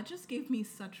God, that just gave me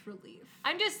such relief.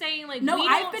 I'm just saying, like, no, we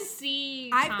I've don't been,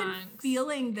 see I've Tonks. been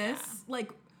feeling this,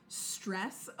 like,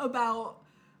 stress about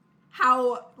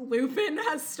how Lupin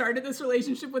has started this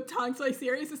relationship with Tonks while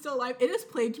Sirius is still alive. It has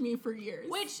plagued me for years.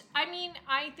 Which, I mean,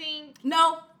 I think...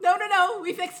 No,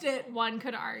 we fixed it. One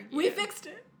could argue. We fixed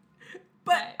it.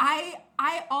 But I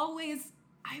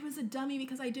was a dummy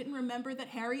because I didn't remember that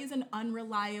Harry is an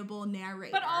unreliable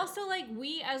narrator. But also, like,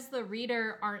 we as the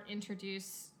reader aren't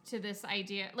introduced to this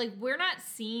idea. Like, we're not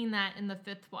seeing that in the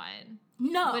 5th one.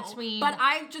 No. But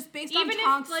I just based on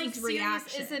Tonks' reaction.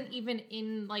 Sirius isn't even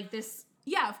in, like, this...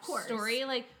 Yeah, of course. Story,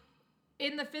 like,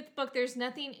 in the 5th book, there's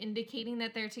nothing indicating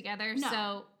that they're together. No.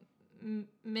 So,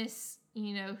 Miss,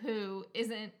 you know who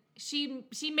isn't. She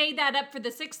made that up for the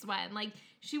 6th one. Like,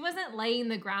 she wasn't laying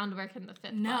the groundwork in the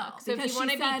 5th book. So if you want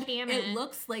to be canon, it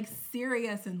looks like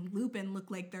Sirius and Lupin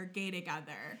look like they're gay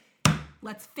together.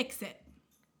 Let's fix it.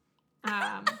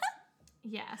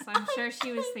 Yes, I'm sure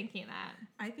she was thinking that.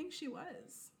 I think she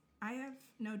was. I have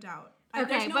no doubt.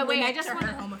 Okay, but wait, I just want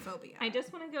her homophobia. I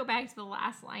just want to go back to the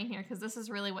last line here, because this is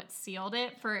really what sealed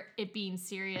it for it being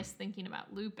Sirius thinking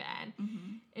about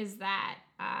Lupin. Is that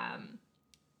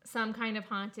some kind of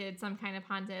haunted.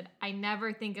 I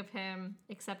never think of him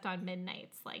except on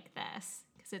midnights like this,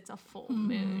 because it's a full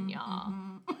moon, y'all.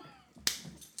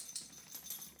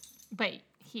 but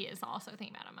he is also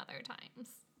thinking about him other times.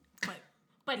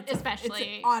 But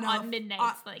especially on on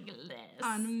midnights like this.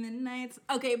 On midnights.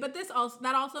 Okay, but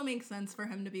that also makes sense for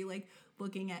him to be like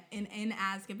looking at in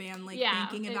Azkaban, like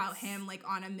thinking about him like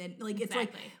on a it's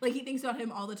like he thinks about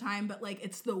him all the time, but like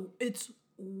it's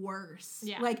worse.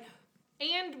 Yeah. Like,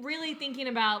 and really thinking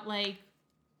about like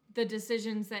the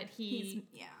decisions that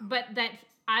but that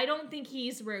I don't think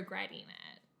he's regretting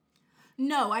it.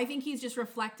 No, I think he's just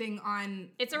reflecting on.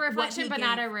 It's a reflection, but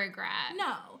not a regret.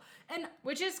 No. And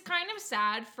which is kind of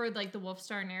sad for like the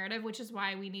Wolfstar narrative, which is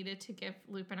why we needed to give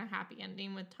Lupin a happy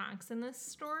ending with Tonks in this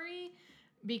story,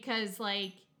 because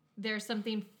like there's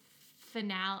something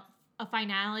a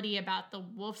finality about the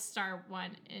Wolfstar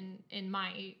one in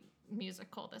my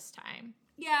musical this time.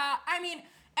 Yeah, I mean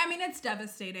it's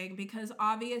devastating because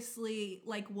obviously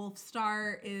like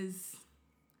Wolfstar is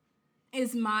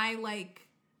my like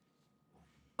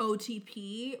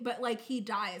OTP, but like he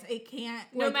dies. It can't.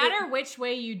 No matter which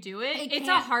way you do it, it's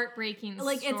a heartbreaking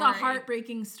story. Like it's a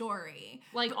heartbreaking story.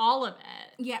 Like all of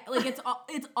it. Yeah, like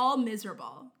it's all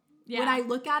miserable. Yeah. When I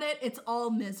look at it, it's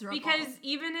all miserable. Because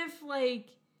even if like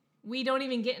we don't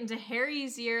even get into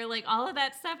Harry's year, like all of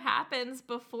that stuff happens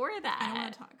before that. I don't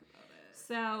want to talk about it.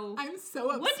 So I'm so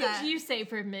upset. What did you say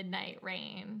for Midnight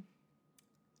Rain?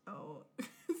 Oh.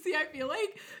 See, I feel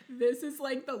like this is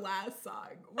like the last song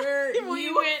where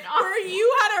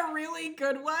you had a really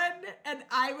good one and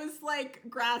I was like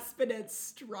grasping at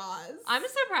straws. I'm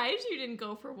surprised you didn't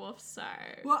go for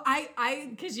Wolfstar. Well, I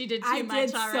because you did too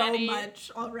much already. So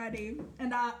much already,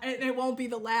 and it won't be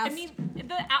the last. I mean,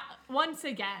 once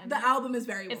again, the album is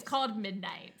very. It's called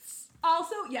Midnights.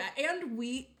 Also,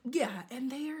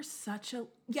 and they are such a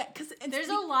because there's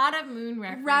a lot of moon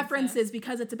references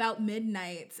because it's about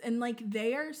midnights and like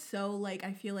they are so like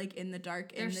I feel like in the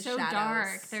dark, in the shadows. They're so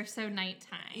dark. They're so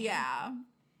nighttime. Yeah,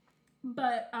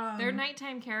 but they're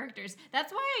nighttime characters.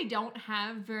 That's why I don't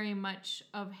have very much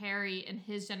of Harry and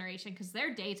his generation because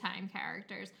they're daytime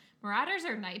characters. Marauders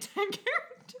are nighttime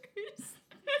characters.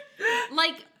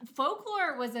 Like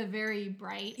Folklore was a very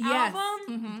bright album.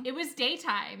 Mm-hmm. It was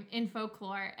daytime in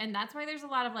Folklore, and that's why there's a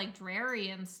lot of like dreary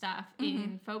and stuff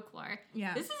in Folklore.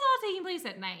 Yeah, this is all taking place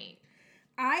at night.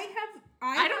 I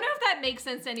don't know if that makes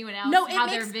sense to anyone else. No,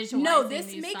 they're visualizing. No, this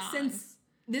these makes songs. sense.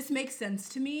 This makes sense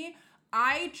to me.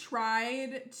 I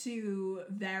tried to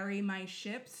vary my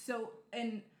ships, so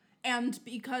and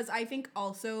because I think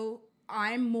also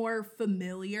I'm more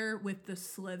familiar with the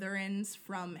Slytherins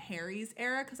from Harry's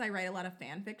era because I write a lot of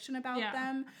fan fiction about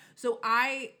them. So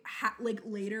I like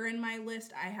later in my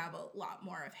list, I have a lot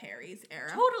more of Harry's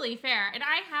era. Totally fair. And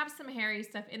I have some Harry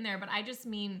stuff in there, but I just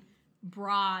mean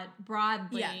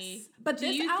broadly. Yes. But do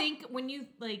you think when you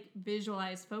like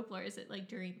visualize Folklore, is it like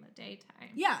during the daytime?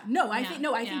 Yeah. No, I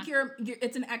think you're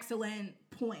it's an excellent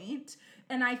point.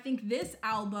 And I think this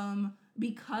album,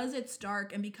 because it's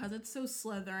dark and because it's so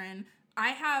Slytherin,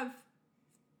 I have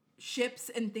ships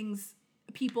and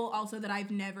people also that I've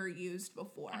never used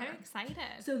before. I'm excited.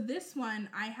 So this one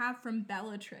I have from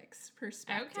Bellatrix's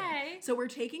perspective. Okay. So we're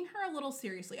taking her a little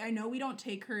seriously. I know we don't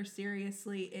take her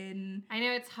seriously in... I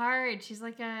know, it's hard. She's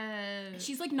like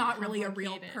not really a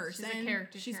real person. She's a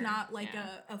character. She's not like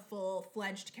a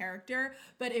full-fledged character.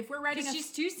 But if we're writing...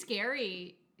 she's too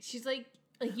scary. She's like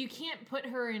you can't put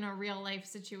her in a real life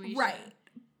situation. Right.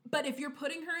 But if you're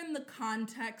putting her in the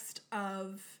context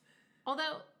of...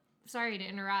 Although, sorry to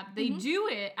interrupt, they do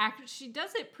it, she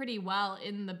does it pretty well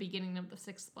in the beginning of the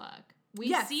 6th book.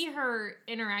 We see her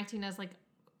interacting as like,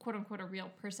 quote unquote, a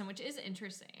real person, which is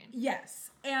interesting.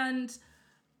 Yes. And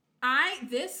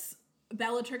this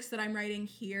Bellatrix that I'm writing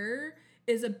here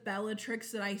is a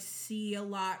Bellatrix that I see a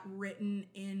lot written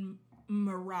in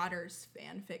Marauders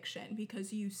fan fiction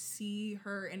because you see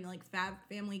her in like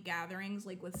family gatherings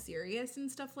like with Sirius and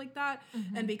stuff like that,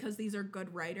 and because these are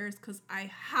good writers, because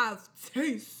I have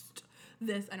taste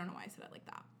this, I don't know why I said it like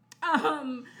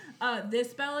that.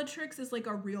 This Bellatrix is like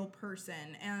a real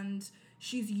person, and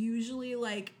she's usually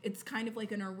like, it's kind of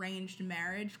like an arranged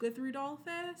marriage with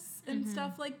Rudolphus and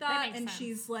stuff like that and sense.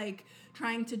 She's like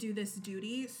trying to do this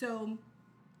duty. So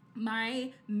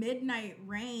my Midnight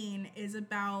Rain is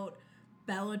about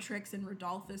Bellatrix and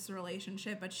Rudolphus'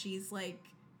 relationship, but she's like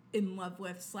in love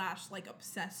with / like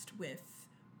obsessed with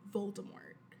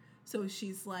Voldemort. So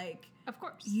she's like, of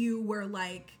course, you were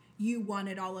like, you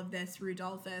wanted all of this,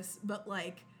 Rudolphus, but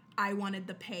like I wanted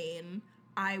the pain.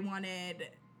 I'm a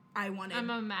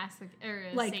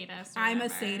sadist. I'm a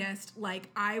sadist. Like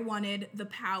I wanted the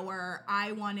power.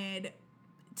 I wanted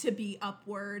to be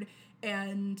upward,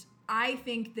 and I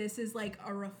think this is like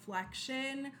a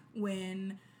reflection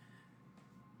when...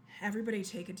 Everybody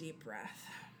take a deep breath.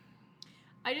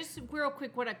 I just real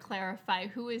quick want to clarify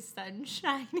who is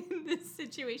Sunshine in this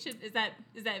situation. Is that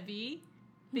V?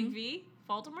 Big V?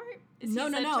 Voldemort? Is he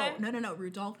Sunshine? No.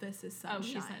 Rudolphus is Sunshine. Oh,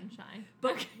 he's Sunshine.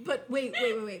 But wait,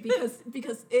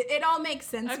 because it all makes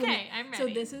sense. Okay, I'm ready. So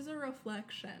this is a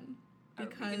reflection. Are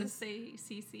we gonna say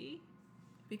CC?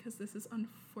 Because this is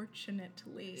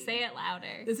unfortunately. Say it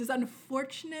louder. This is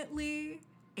unfortunately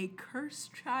a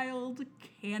Cursed Child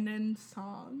canon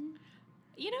song.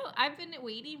 You know, I've been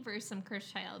waiting for some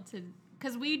Cursed Child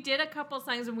because we did a couple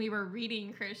songs when we were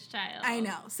reading Cursed Child. I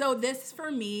know. So this for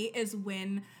me is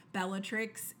when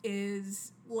Bellatrix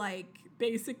is like,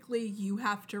 basically you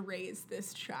have to raise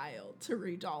this child to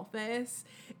Rudolphus,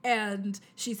 and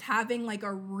she's having like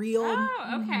a real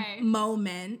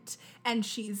moment, and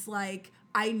she's like,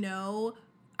 I know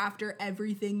after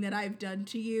everything that I've done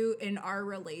to you in our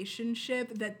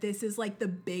relationship that this is like the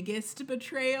biggest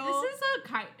betrayal.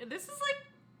 This is like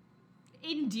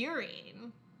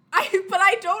endearing. But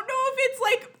I don't know if it's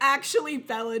like actually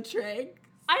Bellatrix.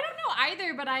 I don't know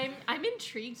either, but I'm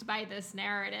intrigued by this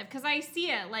narrative because I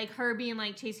see it like her being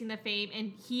like chasing the fame,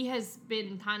 and he has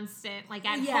been constant like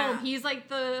at home. He's like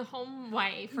the home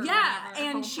wife or whatever,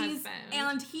 and husband.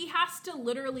 And he has to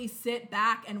literally sit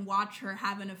back and watch her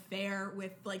have an affair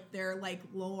with like their like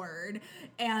lord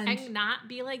and not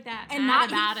be like that and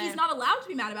he's not allowed to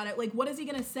be mad about it. Like, what is he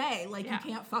gonna say? Like, you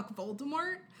can't fuck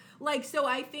Voldemort? Like, so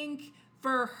I think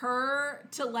for her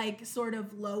to like sort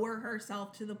of lower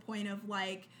herself to the point of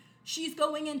like, she's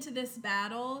going into this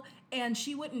battle and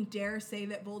she wouldn't dare say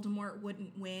that Voldemort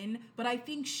wouldn't win, but I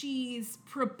think she's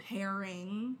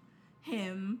preparing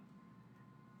him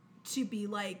to be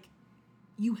like,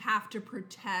 you have to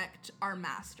protect our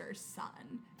master's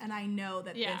son. And I know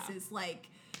that this is like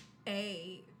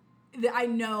I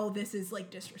know this is like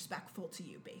disrespectful to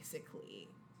you basically,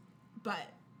 but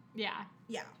yeah.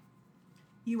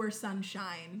 You were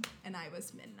Sunshine, and I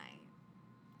was Midnight.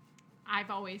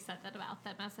 I've always said that about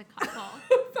them as a couple.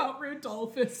 About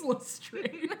Rudolphus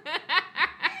Lestrange.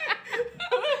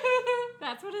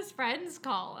 That's what his friends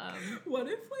call him. What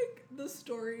if, like, the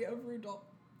story of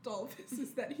Rudolphus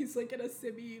is that he's, like, in a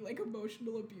like,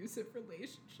 emotional abusive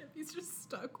relationship? He's just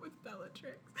stuck with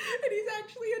Bellatrix, and he's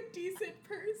actually a decent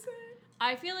person.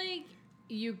 I feel like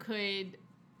you could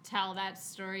tell that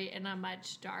story in a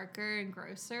much darker and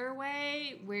grosser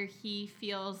way where he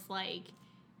feels like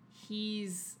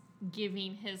he's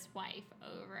giving his wife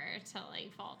over to like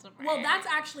Voldemort. Well, that's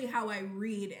actually how I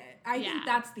read it. I think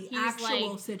that's the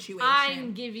actual situation.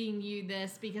 I'm giving you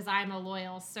this because I'm a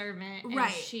loyal servant and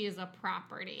she is a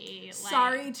property.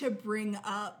 Sorry to bring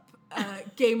up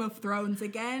Game of Thrones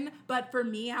again, but for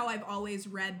me, how I've always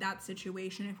read that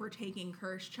situation, if we're taking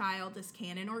Cursed Child as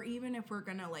canon, or even if we're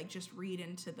gonna like just read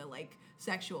into the like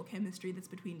sexual chemistry that's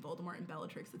between Voldemort and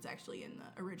Bellatrix that's actually in the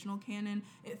original canon,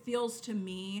 it feels to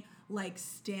me like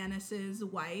Stannis's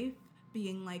wife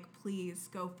being like, please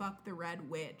go fuck the Red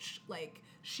Witch, like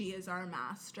she is our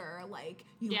master, like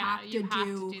you have to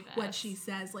do what she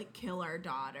says, like kill our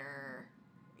daughter.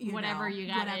 Whatever you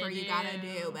gotta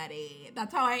do, Betty.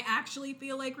 That's how I actually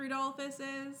feel like Rudolphus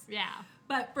is. Yeah.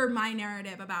 But for my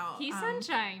narrative about he's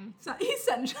Sunshine. He's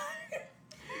Sunshine.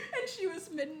 And she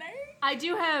was Midnight. I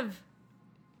do have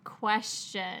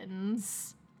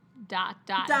questions. ...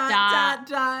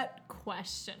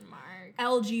 Question mark.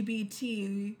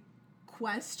 LGBT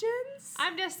questions?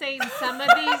 I'm just saying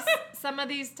some of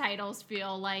these titles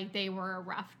feel like they were a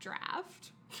rough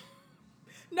draft.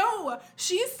 No,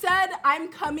 she said, I'm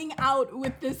coming out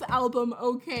with this album,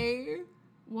 okay?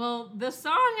 Well, the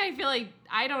song, I feel like,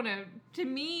 I don't know. To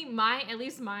me, my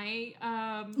pairing.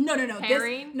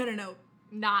 No.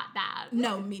 Not that.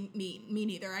 No, me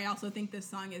neither. I also think this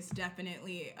song is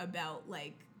definitely about,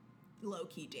 like,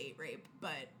 low-key date rape,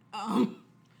 but,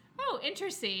 Oh,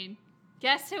 interesting.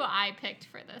 Guess who I picked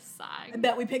for this song? I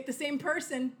bet we picked the same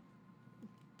person.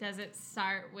 Does it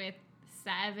start with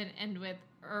Sev and end with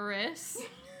Uris?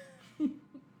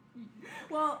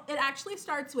 Well, it actually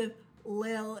starts with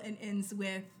Lil and ends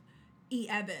with E.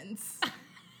 Evans.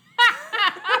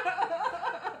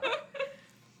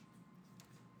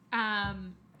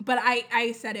 But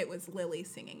I said it was Lily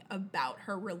singing about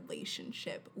her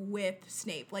relationship with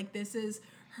Snape. Like, this is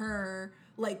her,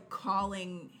 like,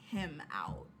 calling him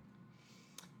out.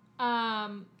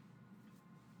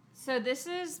 So this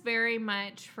is very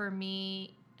much, for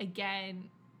me, again,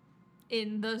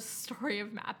 in the story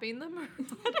of mapping them.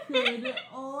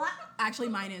 Actually,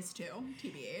 mine is too,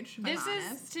 TBH. This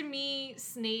is, to me,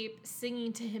 Snape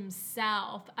singing to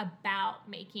himself about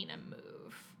making a move.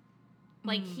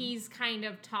 Like, he's kind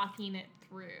of talking it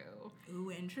through. Ooh,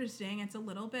 interesting. It's a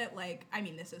little bit like, I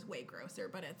mean, this is way grosser,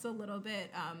 but it's a little bit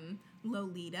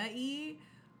Lolita-y,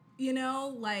 you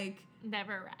know, like.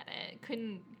 Never read it.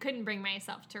 Couldn't bring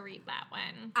myself to read that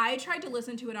one. I tried to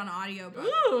listen to it on audiobook.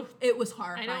 Ooh, it was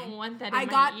horrifying. I don't want that in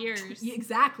my ears.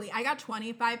 Exactly. I got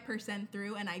 25%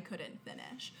 through and I couldn't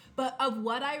finish. But of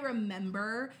what I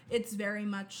remember, it's very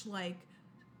much like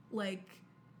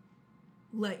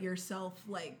let yourself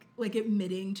like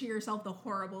admitting to yourself the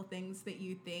horrible things that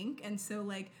you think. And so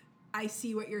like I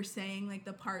see what you're saying, like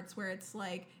the parts where it's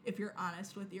like, if you're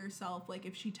honest with yourself, like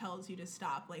if she tells you to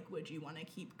stop, like, would you want to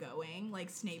keep going? Like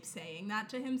Snape saying that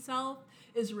to himself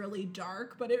is really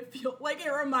dark, but it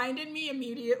reminded me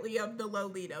immediately of the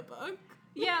Lolita book.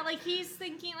 Yeah, like he's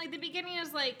thinking, like the beginning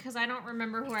is like, because I don't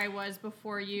remember who I was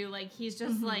before you, like he's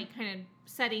just like kind of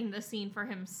setting the scene for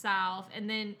himself. And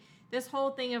then this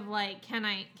whole thing of like, can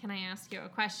I ask you a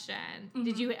question? Mm-hmm.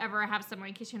 Did you ever have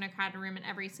someone kiss you in a crowded room and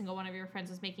every single one of your friends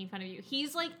was making fun of you?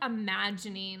 He's like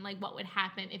imagining like what would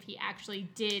happen if he actually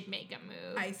did make a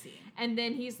move. I see. And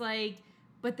then he's like,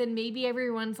 but then maybe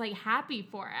everyone's like happy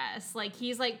for us. Like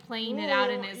he's like playing it out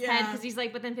in his head because he's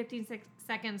like, but then 15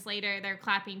 seconds later they're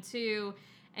clapping too.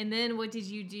 And then what did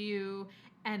you do?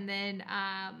 And then,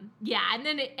 and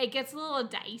then it gets a little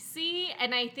dicey.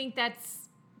 And I think that's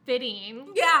fitting.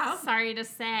 Yeah. Sorry to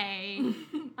say.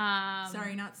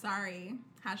 Sorry, not sorry.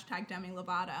 Hashtag Demi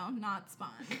Lovato, not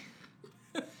Spawn.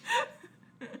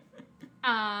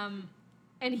 And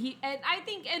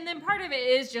then part of it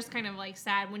is just kind of like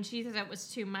sad when she says it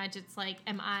was too much. It's like,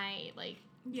 am I like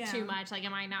too much? Like,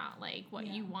 am I not like what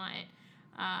you want?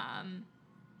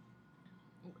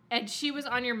 And she was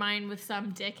on your mind with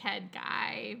some dickhead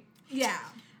guy. Yeah.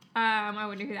 I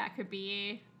wonder who that could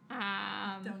be.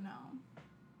 Don't know.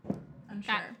 I'm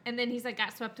sure. And then he's like,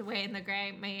 got swept away in the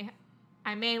gray.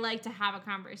 I may like to have a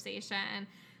conversation,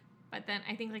 but then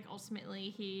I think like ultimately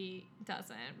he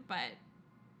doesn't. But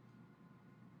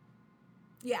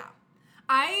yeah,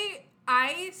 I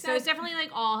said, so it's definitely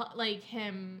like all like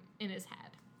him in his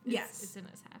head. Yes, it's in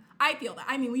his head. I feel that.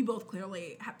 I mean, we both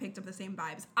clearly have picked up the same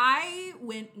vibes. I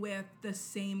went with the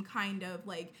same kind of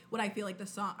like what I feel like the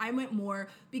song. I went more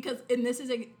because, and this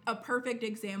is a perfect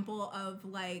example of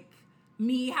like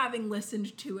me having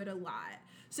listened to it a lot.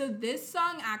 So this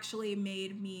song actually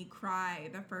made me cry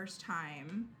the first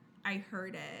time I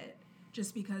heard it,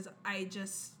 just because I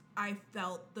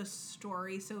felt the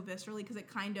story so viscerally, because it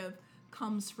kind of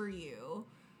comes for you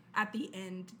at the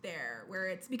end there, where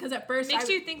it's because at first makes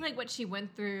you think like what she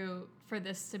went through for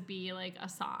this to be like a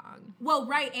song. Well,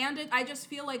 right, and I just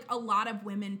feel like a lot of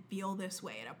women feel this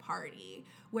way at a party,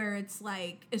 where it's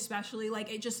like, especially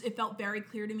like it felt very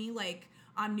clear to me like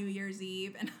on New Year's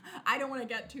Eve, and I don't want to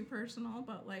get too personal,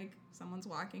 but like someone's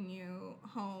walking you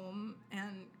home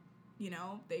and you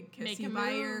know they kiss you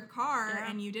by your car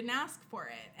and you didn't ask for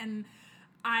it, and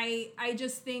I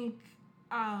just think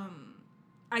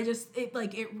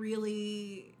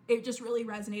it just really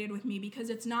resonated with me, because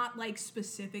it's not like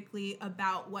specifically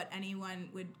about what anyone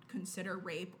would consider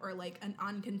rape or like an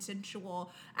unconsensual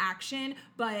action,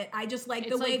 but I just like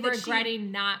the way like that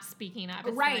regretting not speaking up.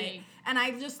 It's right. Like, and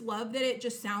I just love that it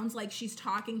just sounds like she's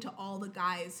talking to all the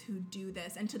guys who do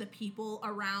this and to the people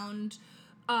around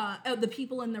the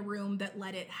people in the room that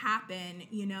let it happen,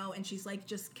 you know, and she's like,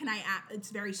 just, it's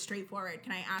very straightforward.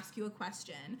 Can I ask you a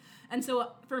question? And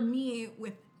so for me,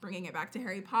 with bringing it back to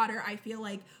Harry Potter, I feel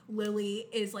like Lily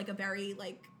is like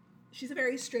she's a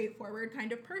very straightforward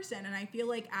kind of person. And I feel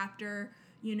like after,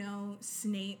 you know,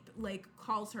 Snape like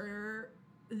calls her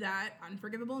that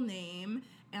unforgivable name,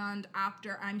 and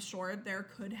after, I'm sure there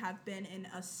could have been in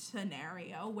a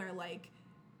scenario where like,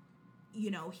 you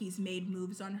know, he's made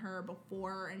moves on her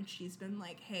before and she's been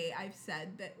like, hey, I've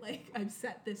said that, like, I've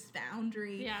set this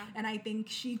boundary. Yeah. And I think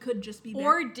she could just be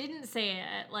or didn't say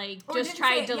it, like, just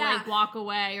tried to like walk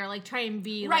away or like try and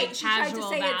be like she tried to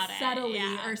say it about subtly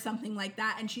yeah. or something like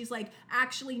that. And she's like,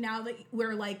 actually, now that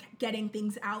we're like getting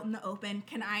things out in the open,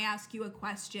 can I ask you a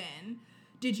question?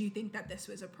 Did you think that this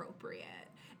was appropriate?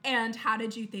 And how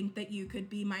did you think that you could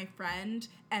be my friend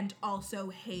and also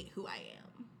hate who I am?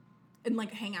 And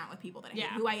like hang out with people that I hate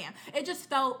who I am. It just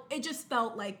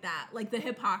felt like that. Like the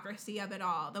hypocrisy of it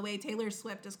all. The way Taylor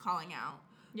Swift is calling out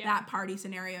that party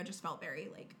scenario just felt very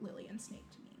like Lily and Snape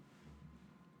to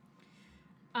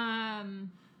me.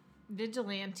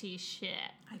 Vigilante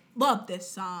shit. I love this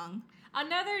song.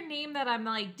 Another name that I'm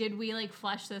like, did we like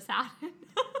flesh this out enough?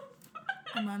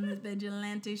 I'm on the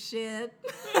vigilante shit.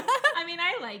 I mean,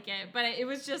 I like it, but it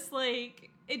was just like,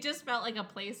 it just felt like a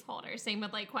placeholder. Same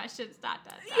with like questions, ...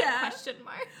 question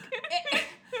mark.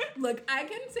 Look, I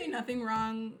can say nothing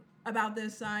wrong about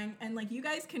this song, and like you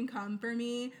guys can come for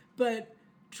me, but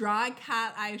draw a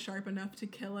cat eye sharp enough to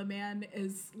kill a man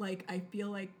is like, I feel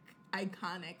like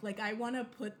iconic. Like I want to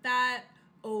put that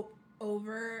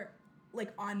over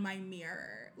like on my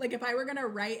mirror. Like if I were gonna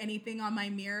write anything on my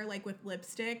mirror like with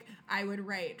lipstick, I would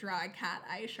write draw a cat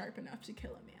eye sharp enough to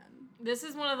kill a man. This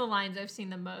is one of the lines I've seen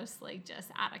the most, like just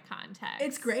out of context.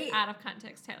 It's great. Out of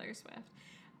context, Taylor Swift.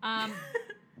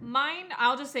 Mine,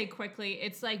 I'll just say quickly,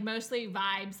 it's like mostly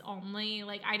vibes only.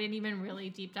 Like I didn't even really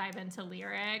deep dive into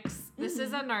lyrics. This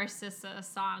is a Narcissa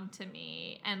song to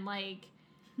me, and like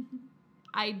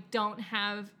I don't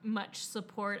have much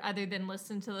support other than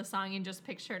listen to the song and just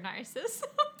picture Narcissa.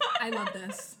 I love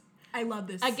this. I love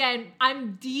this. Again,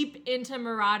 I'm deep into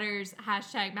Marauders,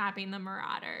 hashtag mapping the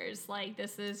Marauders. Like,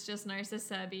 this is just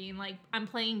Narcissa being like, I'm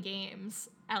playing games,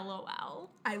 LOL.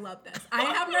 I love this. I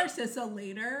have Narcissa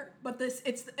later, but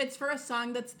it's for a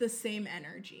song that's the same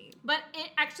energy. But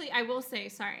actually, I will say,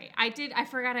 sorry, I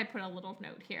forgot I put a little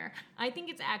note here. I think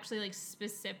it's actually like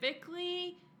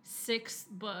specifically 6th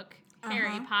book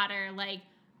Harry Potter. Like,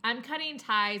 I'm cutting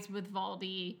ties with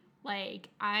Voldy. Like,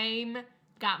 I'm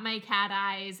got my cat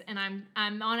eyes and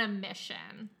I'm on a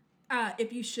mission.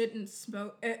 If you shouldn't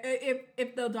smoke,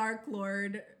 if the Dark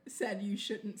Lord said you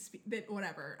shouldn't speak,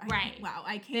 whatever. Right.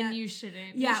 I can't. Then you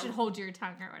shouldn't. Yeah. You should hold your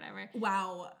tongue or whatever.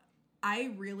 Wow.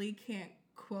 I really can't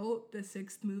quote the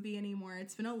 6th movie anymore.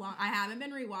 It's been I haven't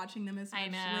been rewatching them as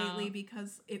much lately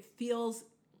because it feels.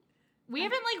 We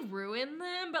haven't like ruined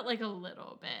them, but like a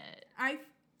little bit.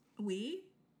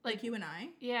 Like you and I?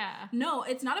 Yeah. No,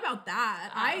 it's not about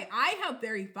that. I have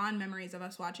very fond memories of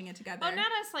us watching it together. Oh, not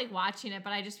us like watching it,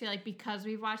 but I just feel like because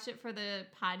we've watched it for the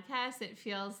podcast, it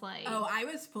feels like. Oh, I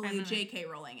was fully JK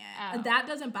rolling it. Oh. That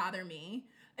doesn't bother me.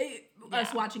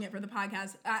 Us watching it for the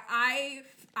podcast. I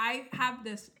have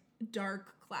this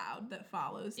dark cloud that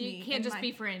follows me. It can't just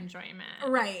be for enjoyment.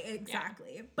 Right,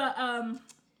 exactly. Yeah.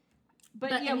 But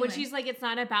yeah, anyway. When she's like,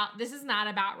 this is not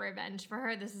about revenge for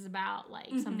her. This is about like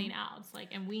something else. Like,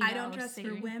 and we know. I don't dress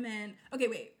for women. Okay,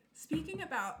 wait. Speaking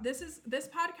about this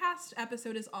podcast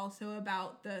episode is also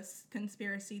about this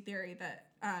conspiracy theory that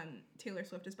Taylor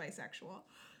Swift is bisexual.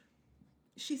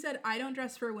 She said, I don't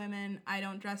dress for women. I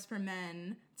don't dress for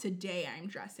men. Today I'm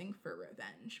dressing for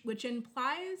revenge, which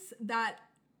implies that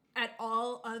at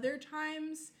all other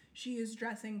times she is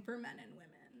dressing for men and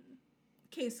women.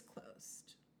 Case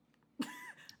closed.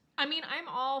 I mean, I'm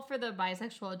all for the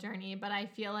bisexual journey, but I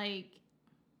feel like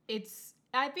it's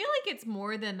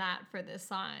more than that for this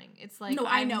song. It's like, no,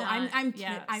 I know. Not, I'm kidding.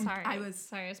 Yeah, I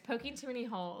was poking too many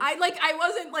holes. I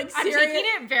wasn't like serious. I'm taking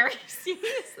it very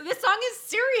serious. This song is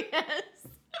serious.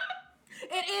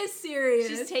 It is serious.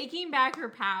 She's taking back her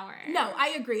power. No, I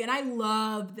agree, and I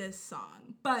love this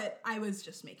song, but I was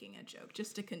just making a joke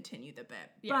just to continue the bit.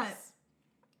 Yes.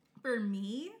 But for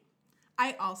me,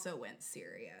 I also went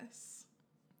serious.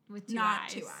 With two Not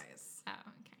eyes. 2 eyes. Oh,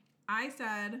 okay. I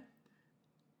said,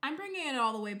 I'm bringing it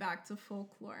all the way back to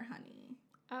folklore, honey.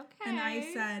 Okay. And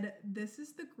I said, this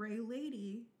is the Grey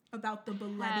Lady about the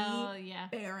bloody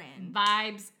Baron.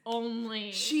 Vibes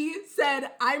only. She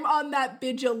said, I'm on that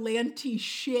vigilante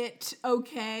shit,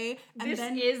 okay? And this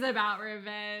is about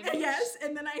revenge. Yes,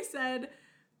 and then I said,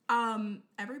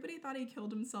 everybody thought he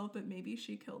killed himself, but maybe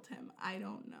she killed him. I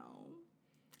don't know.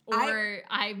 Or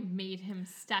I made him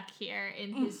stuck here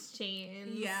in his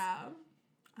chains. Yeah.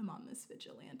 I'm on this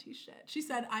vigilante shit. She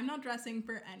said, I'm not dressing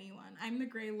for anyone. I'm the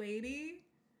Grey Lady.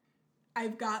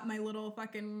 I've got my little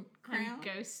fucking crown.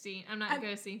 I'm not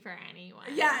ghosting for anyone.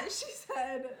 Yeah, she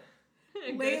said,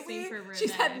 lately, for revenge. She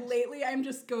said, lately I'm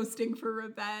just ghosting for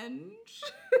revenge.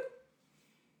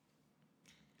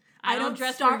 I don't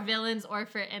dress for villains or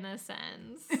for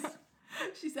innocence.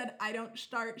 She said, I don't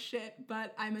start shit,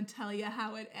 but I'm going to tell you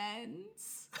how it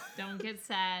ends. Don't get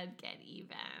sad, get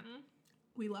even.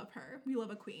 We love her. We love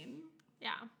a queen.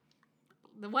 Yeah.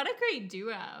 What a great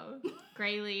duo.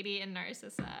 Grey Lady and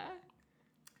Narcissa.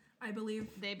 I believe.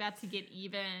 They about to get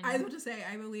even. I was about to say,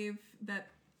 I believe that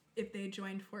if they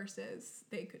joined forces,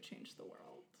 they could change the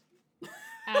world.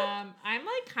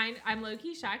 I'm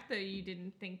low-key shocked though you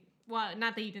didn't think, well,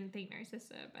 not that you didn't think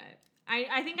Narcissa, but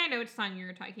I think I know which song you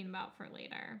were talking about for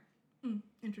later.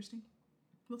 Interesting.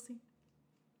 We'll see.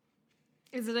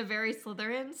 Is it a very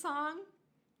Slytherin song?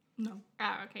 No.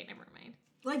 Oh, okay, never mind.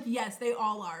 Like, yes, they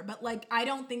all are, but like, I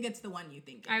don't think it's the one you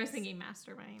think it I was is. thinking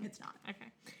Mastermind. It's not.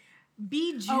 Okay.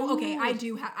 Bejeweled. Oh, okay.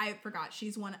 I forgot.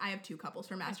 She's one. I have 2 couples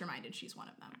for Mastermind, and she's one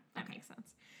of them. That makes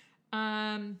sense.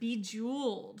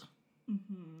 Bejeweled.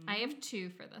 Mm-hmm. I have 2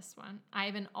 for this one. I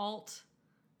have an alt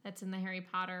that's in the Harry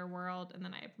Potter world, and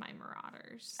then I have my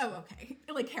Marauders. Oh, okay.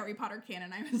 Like Harry Potter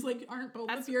canon. I was like, aren't both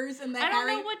of yours in the I don't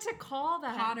Harry know what to call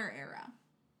that. Potter era?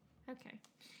 Okay.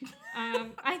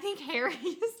 I think Harry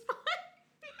is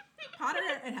Potter,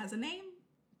 it has a name.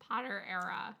 Potter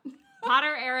era.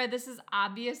 Potter era, this is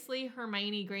obviously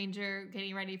Hermione Granger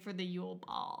getting ready for the Yule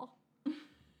Ball.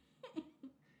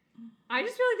 I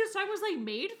just feel like this song was like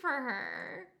made for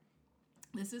her.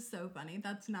 This is so funny.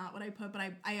 That's not what I put, but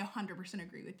I 100%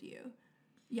 agree with you.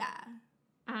 Yeah.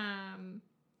 I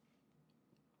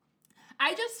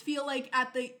just feel like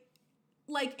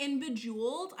in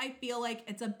Bejeweled, I feel like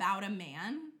it's about a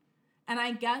man. And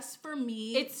I guess for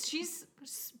me... She's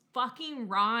fucking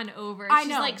Ron over. I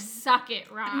She's know. like, suck it,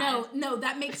 Ron. No,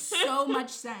 that makes so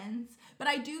much sense. But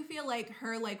I do feel like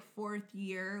her, like, 4th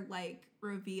year, like,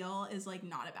 reveal is, like,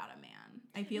 not about a man.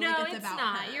 I feel like it's about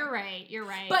not. her. You're right.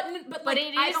 But like,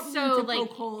 it is I don't so, mean to like,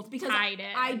 poke holes because tied in.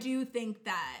 I do think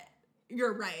that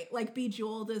you're right. Like,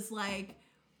 Bejeweled is like,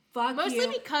 fuck Mostly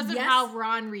you. because of Yes, how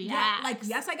Ron reacts. Yeah, like,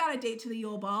 yes, I got a date to the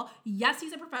Yule Ball. Yes,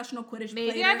 he's a professional Quidditch player.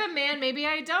 Maybe I have a man, maybe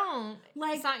I don't.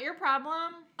 Like, it's not your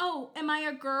problem. Oh, am I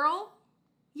a girl?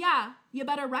 Yeah, you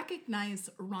better recognize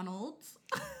Ronald.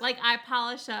 Like, I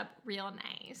polish up real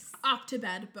nice. Off to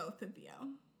bed, both of you.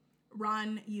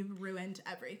 Ron, you've ruined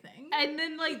everything. And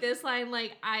then, like, this line,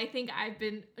 like, I think I've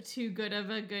been too good of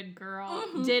a good girl.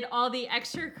 Did all the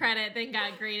extra credit, then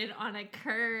got graded on a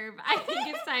curve. I think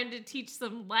it's time to teach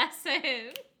some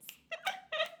lessons.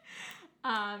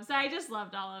 So I just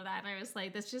loved all of that. And I was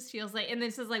like, this just feels like, and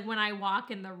this is like, when I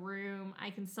walk in the room, I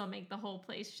can still make the whole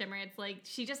place shimmer. It's like,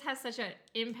 she just has such an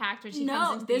impact when she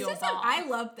comes into the Yule Ball. I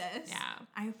love this. Yeah.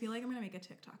 I feel like I'm going to make a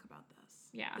TikTok about this.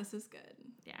 Yeah. This is good.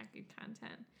 Yeah, good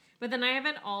content. But then I have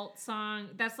an alt song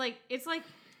that's like, it's like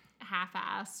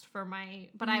half-assed for my,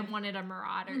 but I wanted a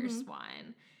Marauders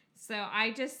one. So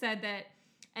I just said that,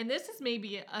 and this is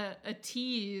maybe a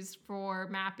tease for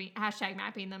mapping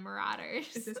the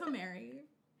Marauders. Is this a Mary?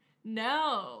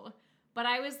 No. But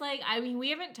I was like, I mean,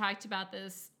 we haven't talked about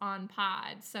this on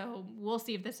pod, so we'll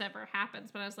see if this ever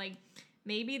happens. But I was like,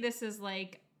 maybe this is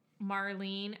like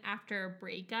Marlene after a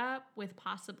breakup with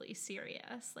possibly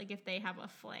Sirius, like if they have a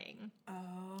fling.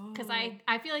 Oh. Because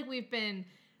I feel like we've been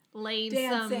laying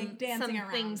dancing some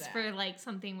around things it. for like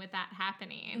something with that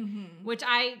happening, which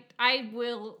I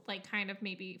will like kind of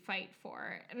maybe fight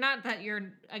for. Not that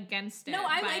you're against it. No,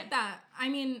 I like that. I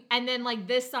mean, and then like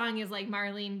this song is like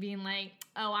Marlene being like,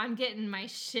 oh, I'm getting my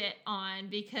shit on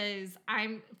because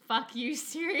I'm fuck you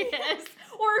Sirius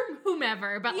or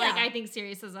whomever. But like, Yeah. I think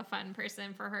Sirius is a fun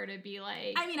person for her to be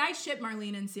like. I mean, I ship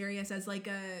Marlene and Sirius as like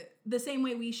the same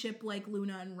way we ship like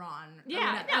Luna and Ron.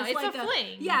 Yeah, no, as it's like a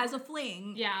fling. Yeah, as a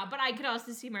fling. Yeah, but I could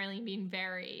also see Marlene being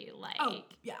very like. Oh,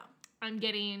 yeah. I'm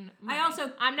getting.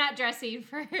 I'm not dressing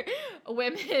for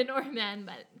women or men,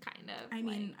 but kind of. I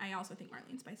mean, I also think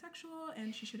Marlene's bisexual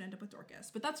and she should end up with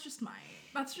Dorcas. But that's just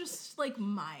like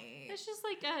my. It's just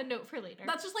like a note for later.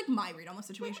 That's just like my read on the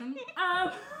situation.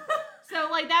 So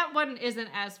like that one isn't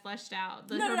as fleshed out.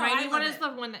 The No, Hermione I one love is it. the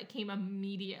one that came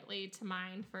immediately to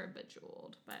mind for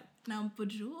Bejeweled, but. Now,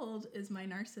 Bejeweled is my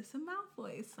Narcissa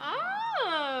Malfoy song.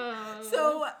 Oh.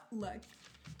 So, look.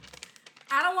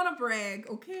 I don't want to brag,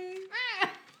 okay?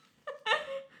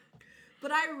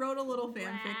 But I wrote a little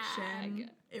fan fiction. Brag.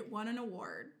 It won an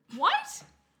award. What?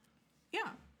 Yeah,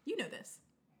 you know this.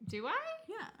 Do I?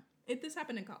 Yeah, this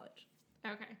happened in college.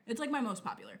 Okay. It's like my most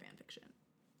popular fan fiction.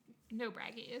 No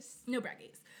braggies. No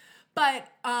braggies. But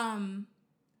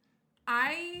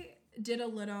I did a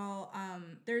little,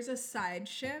 there's a side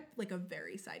ship, like a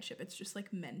very side ship. It's just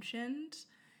like mentioned.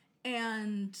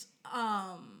 And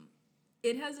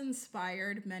it has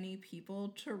inspired many people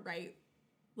to write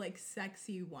like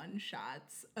sexy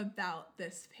one-shots about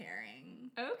this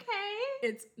pairing. Okay.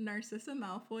 It's Narcissa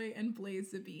Malfoy and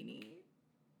Blaise Zabini.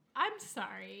 I'm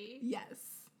sorry. Yes.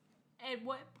 At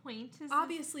what point is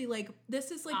Obviously, like,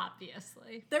 this is like,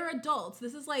 obviously they're adults.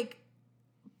 This is like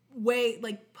way,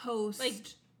 like, post. like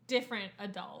different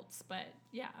adults, but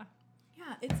yeah.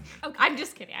 Yeah, it's okay. I'm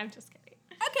just kidding.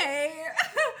 Okay.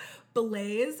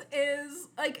 Blaise is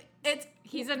like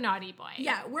He's a naughty boy.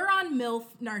 yeah, we're on MILF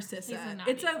Narcissa. He's a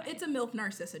naughty boy. It's a MILF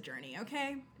Narcissa journey,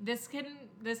 okay? This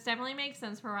definitely makes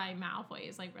sense for why Malfoy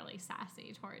is like really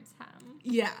sassy towards him.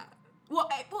 Yeah. Well,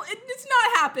 it's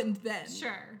not happened then.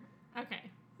 Sure. Okay.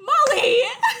 Molly.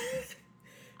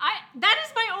 That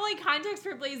is my only context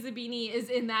for Blaise Zabini is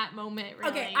in that moment,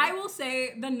 really. Okay, I will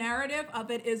say the narrative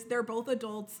of it is they're both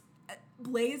adults.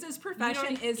 Blaise's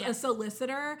profession is a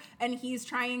solicitor, and he's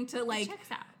trying to like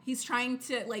checks out. He's trying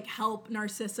to like help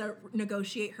Narcissa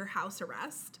negotiate her house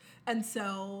arrest, and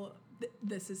so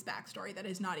this is backstory that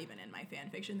is not even in my fan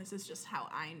fiction. This is just how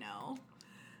I know.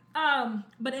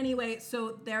 But anyway,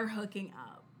 so they're hooking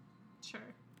up. Sure.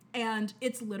 And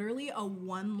it's literally a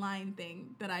one-line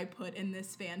thing that I put in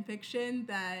this fan fiction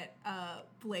that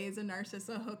Blaze and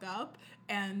Narcissa hook up,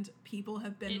 and people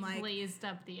have been It like, blazed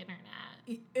up the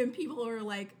internet. and people are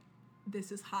like,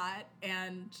 this is hot,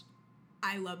 and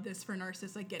I love this for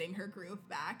Narcissa getting her groove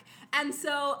back. And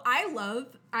so I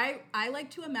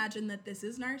like to imagine that this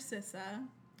is Narcissa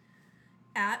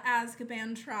at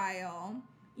Azkaban trial,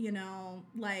 you know,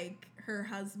 like her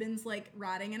husband's like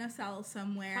rotting in a cell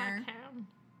somewhere. Fuck him.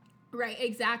 Right,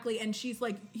 exactly. And he's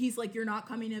like, you're not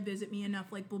coming to visit me enough,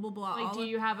 like blah, blah, blah. Like, do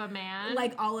you have a man?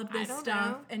 Like all of this I don't stuff.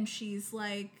 know. And she's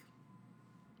like,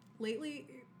 lately,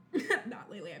 not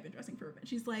lately, I've been dressing for revenge.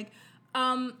 She's like,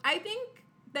 I think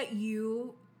that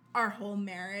our whole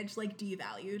marriage, like,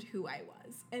 devalued who I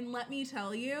was. And let me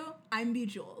tell you, I'm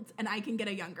bejeweled and I can get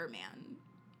a younger man.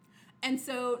 And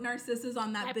so Narcissa's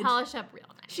on that. I polish up real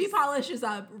nice. She polishes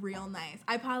up real nice.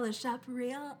 I polish up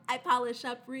real.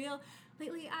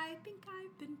 Lately, I think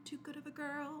I've been too good of a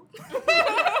girl.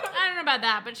 I don't know about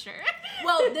that, but sure.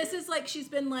 Well, this is like, she's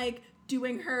been like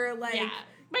doing her like. Yeah.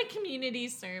 My community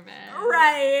service.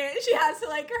 Right. She has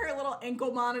like her little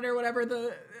ankle monitor, whatever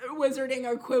the wizarding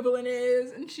equivalent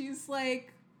is. And she's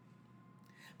like,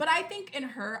 but I think in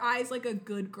her eyes, like a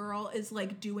good girl is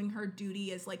like doing her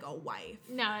duty as like a wife.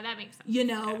 No, that makes sense. You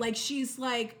know, Yeah. like she's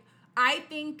like, I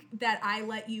think that I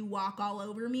let you walk all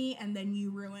over me and then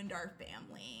you ruined our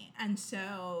family. And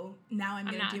so now I'm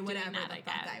going to do whatever the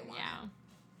fuck I want. Yeah.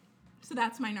 So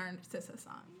that's my Narcissa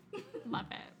song. Love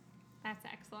it. That's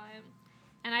excellent.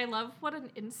 And I love what an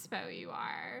inspo you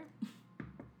are.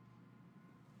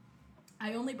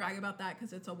 I only brag about that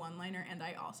because it's a one-liner and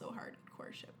I also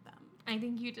hardcore ship them. I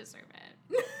think you deserve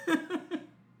it.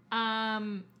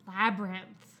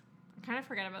 Labyrinth. I kind of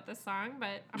forgot about this song,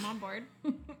 but I'm on board.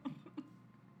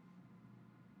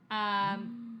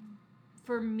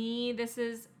 For me, this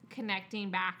is connecting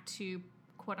back to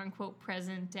quote unquote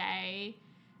present day.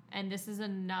 And this is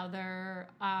another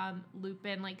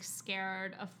Lupin like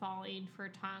scared of falling for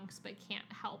Tonks but can't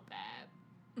help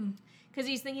it. Because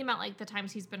he's thinking about like the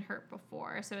times he's been hurt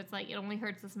before. So it's like it only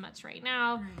hurts this much right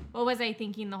now. Right. What was I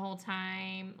thinking the whole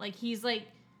time? Like he's like,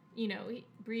 you know,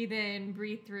 breathe in,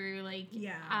 breathe through. Like,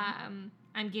 Yeah.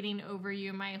 I'm getting over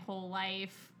you my whole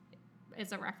life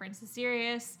is a reference to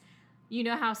Sirius. You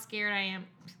know how scared I am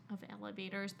of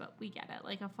elevators, but we get it,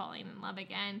 like of falling in love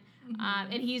again.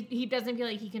 And he doesn't feel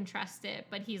like he can trust it,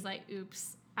 but he's like,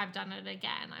 oops, I've done it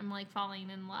again. I'm like falling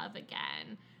in love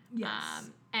again. Yes.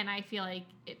 And I feel like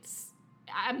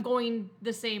I'm going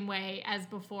the same way as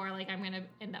before. Like I'm going to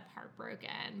end up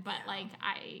heartbroken, but like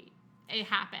it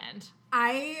happened.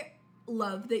 I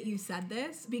love that you said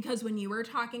this because when you were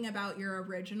talking about your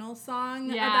original song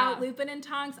Yeah. about Lupin and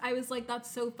Tonks, I was like, that's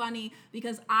so funny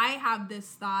because I have this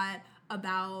thought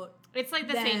about It's like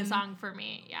the them. same song for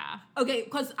me. Yeah. Okay,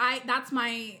 because that's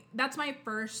my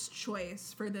first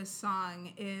choice for this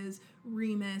song is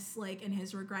Remus, like, and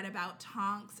his regret about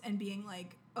Tonks and being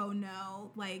like, oh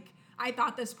no, like, I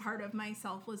thought this part of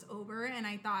myself was over and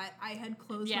I thought I had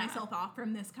closed Yeah. myself off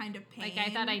from this kind of pain. Like I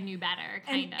thought I knew better,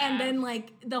 kind of. And then,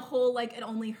 like, the whole, like, it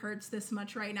only hurts this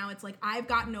much right now. It's like, I've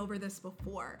gotten over this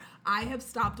before. I have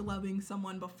stopped loving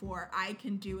someone before. I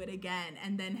can do it again.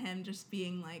 And then him just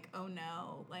being like, oh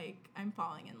no, like, I'm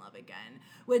falling in love again.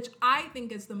 Which I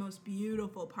think is the most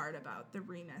beautiful part about the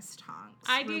Remus-Tonks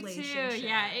I do relationship. too.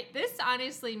 Yeah, this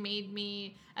honestly made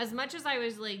me, as much as I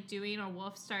was like doing a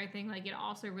Wolfstar thing, like it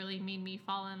also really made me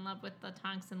fall in love with the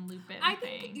Tonks and Lupin I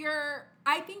thing.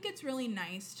 think it's really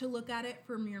nice to look at it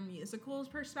from your musical's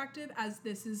perspective as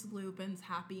this is Lupin's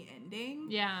happy ending.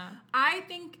 Yeah. I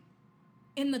think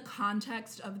in the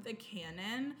context of the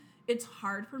canon, it's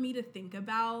hard for me to think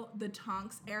about the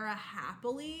Tonks era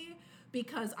happily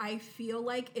because I feel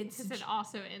like Because it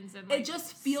also ends in like it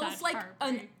just feels such like an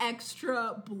heartbreak.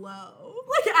 extra blow.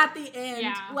 Like at the end.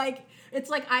 Yeah. Like it's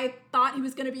like I thought he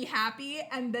was gonna be happy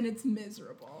and then it's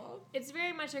miserable. It's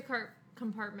very much a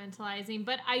compartmentalizing,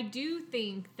 but I do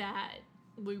think that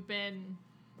Lupin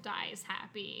dies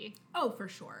happy. Oh, for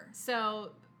sure.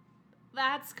 So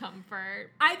that's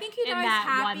comfort. I think he In dies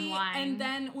that one happy, line. and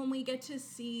then when we get to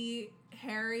see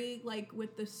Harry like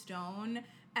with the stone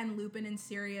and Lupin and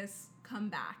Sirius come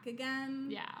back again,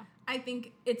 Yeah. I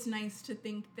think it's nice to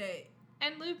think that.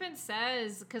 And Lupin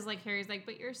says, because like Harry's like,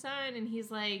 but your son, and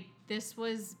he's like, this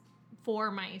was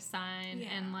for my son, Yeah.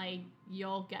 and like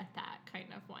you'll get that kind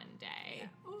of one day.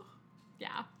 Ooh.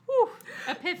 Yeah. Whew.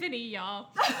 Epiphany, y'all.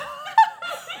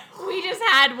 We just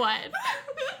had one.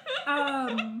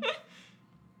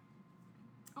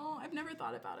 Oh, I've never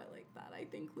thought about it like that. I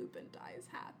think Lupin dies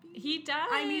happy. He does.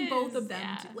 I mean, both of them,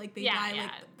 Yeah. do, like, they Yeah, die, yeah.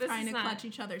 like, This trying is to not- clutch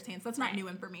each other's hands. That's not Right. new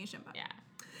information, but. Yeah.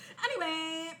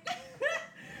 Anyway.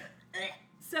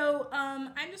 So,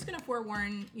 I'm just gonna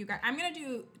forewarn you guys. I'm gonna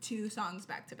do 2 songs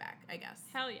back to back, I guess.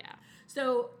 Hell yeah.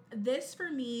 So, this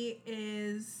for me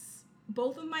is,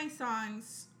 both of my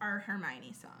songs are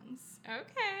Hermione songs.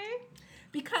 Okay.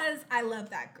 Because I love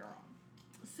that girl.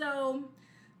 So,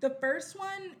 the first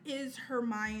one is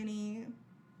Hermione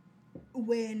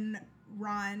when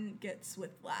Ron gets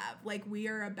with Lab. Like, we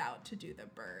are about to do the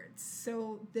birds.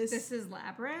 So, This is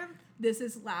Labyrinth? this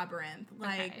is Labyrinth.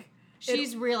 Like, Okay.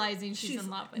 She's realizing she's in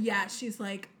love with yeah, him. she's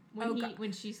like,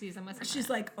 When she sees him with someone she's else.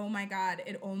 like, oh my god,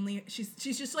 it only, she's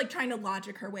just like trying to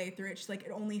logic her way through it. She's like,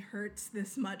 it only hurts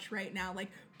this much right now.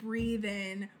 Like, breathe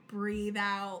in, breathe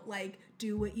out, like,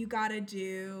 do what you gotta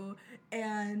do.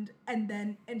 And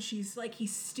she's like,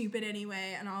 he's stupid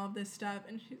anyway, and all of this stuff.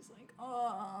 And she's like,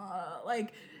 oh,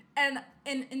 like, and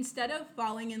instead of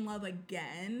falling in love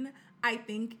again, I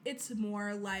think it's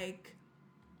more like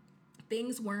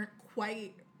things weren't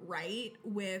quite right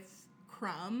with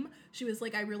Crumb. She was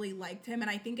like, I really liked him, and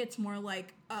I think it's more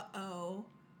like, uh-oh,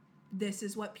 this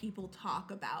is what people talk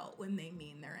about when they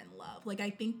mean they're in love. Like, I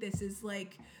think this is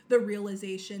like the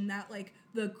realization that like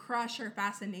the crush or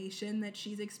fascination that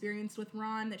she's experienced with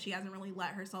Ron, that she hasn't really let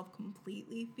herself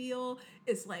completely feel,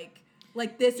 is like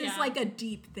this is Yeah. like a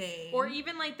deep thing. Or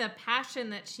even like the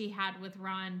passion that she had with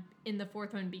Ron in the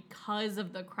 4th one because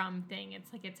of the Crumb thing.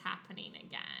 It's like it's happening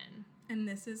again. And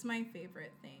this is my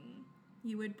favorite thing.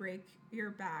 You would break your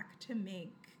back to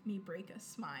make me break a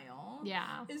smile.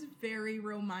 Yeah. Is very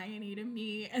Hermione to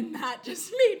me, and that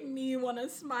just made me want to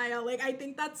smile. Like, I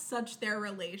think that's such their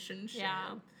relationship.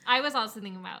 Yeah. I was also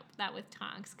thinking about that with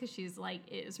Tonks because she's like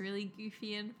is really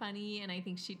goofy and funny, and I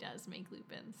think she does make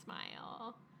Lupin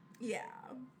smile. Yeah.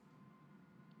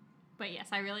 But yes,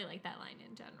 I really like that line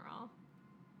in general.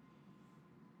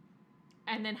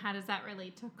 And then how does that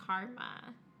relate to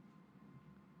Karma?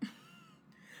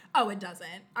 Oh, it doesn't.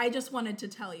 I just wanted to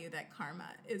tell you that Karma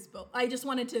is both. I just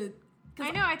wanted to.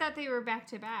 I know, I thought they were back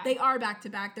to back. They are back to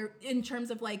back. They're in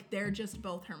terms of like they're just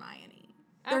both Hermione.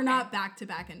 They're Okay. not back to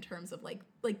back in terms of like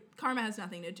Karma has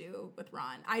nothing to do with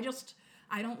Ron. I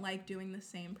don't like doing the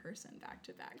same person back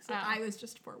to back. So Oh. I was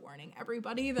just forewarning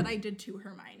everybody that I did 2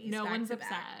 Hermiones. No back one's to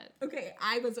back. upset. Okay,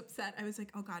 I was upset. I was like,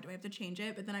 oh god, do I have to change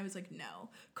it? But then I was like, no.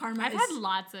 Karma I've is had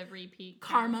lots of repeat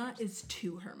Karma characters. is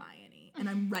 2 Hermione, and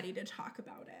I'm ready to talk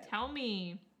about it. Tell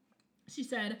me. She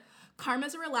said,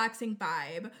 Karma's a relaxing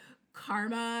vibe.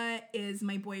 Karma is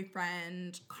my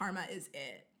boyfriend. Karma is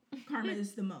it. Karma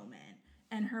is the moment.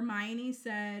 And Hermione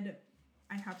said,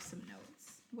 I have some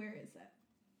notes. Where is it?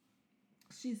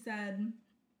 She said,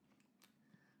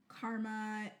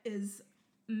 Karma is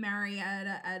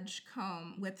Marietta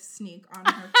Edgecombe with Sneak on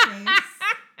her face.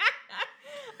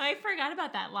 I forgot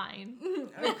about that line.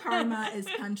 Karma is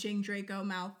punching Draco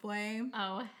Malfoy.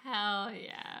 Oh, hell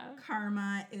yeah.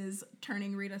 Karma is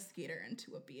turning Rita Skeeter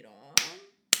into a beetle.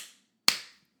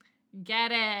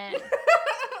 Get it.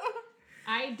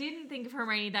 I didn't think of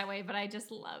Hermione that way, but I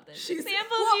just love those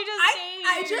examples you just gave.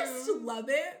 I just love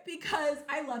it because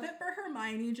I love it for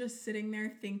Hermione just sitting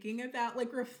there thinking about,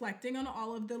 like, reflecting on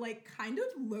all of the, like, kind of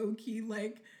low-key,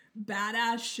 like,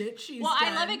 badass shit she's Well,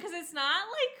 done. I love it because it's not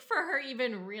like for her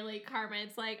even really Karma.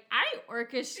 It's like I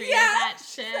orchestrated Yeah, that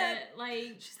she shit. said-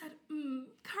 Like She said,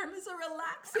 Karma's a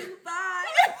relaxing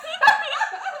vibe.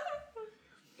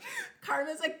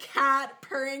 Karma's a cat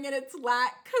purring in its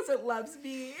lap because it loves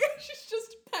me. She's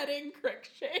just petting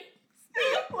Crookshanks.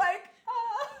 Like,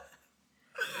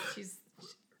 she's,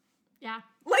 yeah.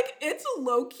 like, it's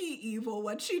low-key evil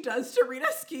what she does to Rita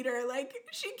Skeeter. Like,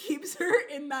 she keeps her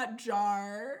in that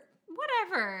jar.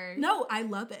 Whatever. No, I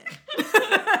love it.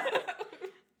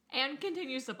 And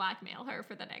continues to blackmail her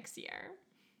for the next year.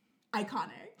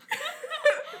 Iconic.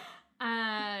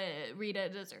 Rita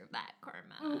deserved that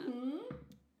Karma. Mm-hmm.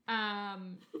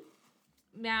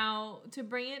 Now to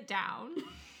bring it down,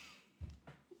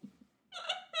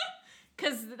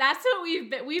 because that's what we've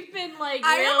been like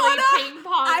really ping ponging.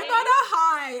 I'm on a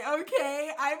high,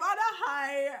 okay? I'm on a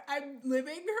high. I'm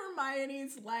living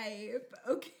Hermione's life,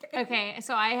 okay? Okay,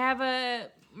 so I have a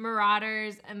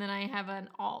Marauders and then I have an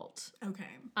alt. Okay.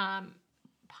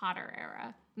 Potter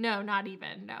era. No, not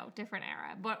even. No, different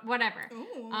era. But whatever.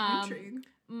 Oh, intrigue.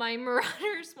 My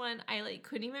Marauders one, I like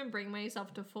couldn't even bring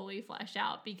myself to fully flesh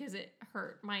out because it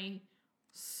hurt my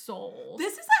soul.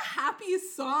 This is a happy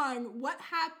song. What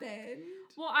happened?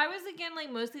 Well, I was again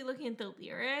like mostly looking at the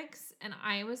lyrics and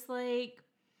I was like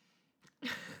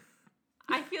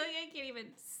I feel like I can't even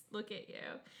look at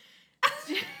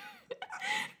you.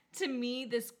 To me,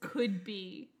 this could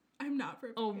be I'm not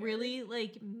prepared. a really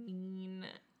like mean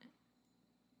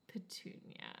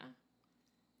Petunia,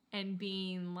 and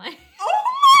being like, Oh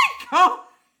my god!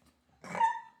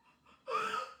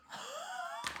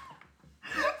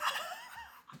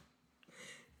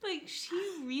 like she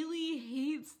really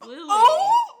hates Lily.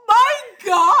 Oh my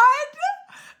god!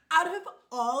 Out of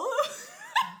all of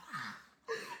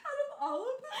the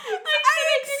things I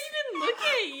didn't even look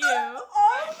at you.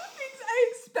 all of the things I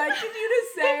expected you to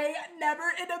say, never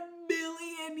in a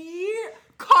million years.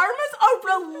 Karma's a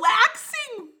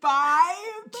relaxing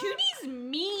vibe. Tootie's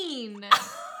mean.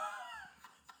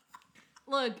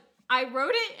 Look, I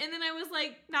wrote it and then I was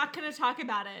like, not gonna talk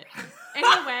about it.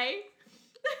 Anyway,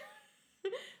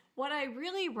 what I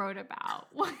really wrote about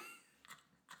was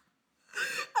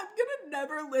I'm gonna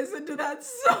never listen to that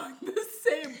song the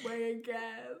same way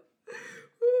again.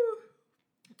 Whew.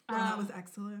 Wow, that was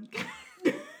excellent.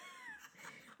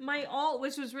 my alt,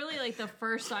 which was really like the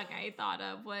first song I thought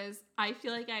of, was I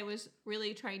feel like I was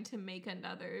really trying to make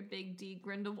another Big D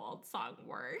Grindelwald song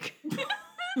work.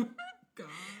 God.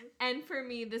 And for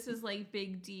me, this is like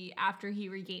Big D after he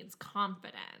regains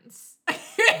confidence.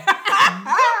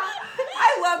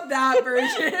 I love that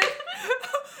version.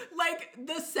 Like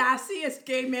the sassiest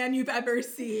gay man you've ever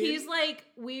seen. He's like,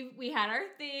 we had our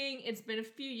thing. It's been a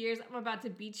few years. I'm about to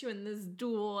beat you in this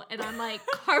duel. And I'm like,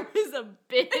 Karma's a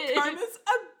bitch. Karma's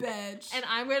a bitch. And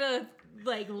I'm gonna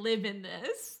like live in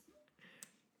this.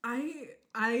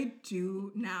 I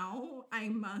do now. I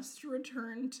must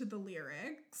return to the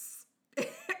lyrics.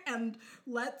 And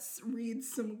let's read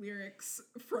some lyrics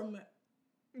from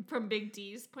Big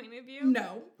D's point of view.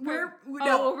 No. Are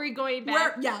we going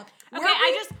back? Yeah. Okay,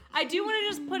 I do want to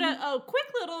just put a quick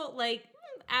little like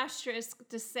asterisk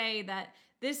to say that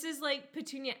this is like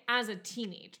Petunia as a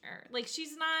teenager. Like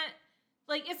she's not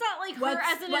like it's not like her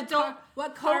as an adult.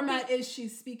 What karma is she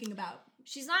speaking about?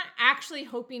 She's not actually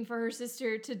hoping for her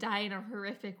sister to die in a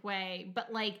horrific way,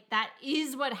 but like that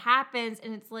is what happens,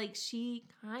 and it's like she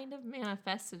kind of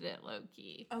manifested it,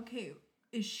 low-key. Okay,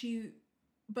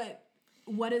 but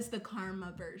what is the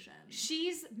karma version?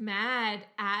 She's mad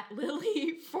at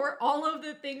Lily for all of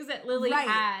the things that Lily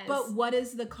has. But what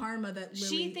is the karma that Lily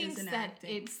she thinks is that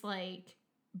enacting? it's like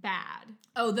bad.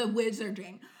 Oh, the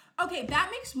wizarding. Okay,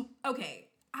 that makes... Okay,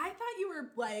 I thought you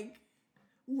were like...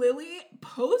 Lily,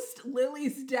 post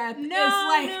Lily's death is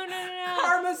like... No.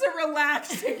 Karma's a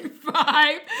relaxing vibe.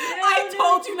 I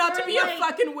told you not to be a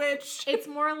fucking witch. It's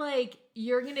more like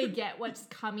you're gonna get what's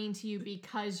coming to you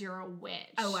because you're a witch.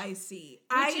 Oh, I see.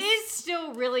 Which is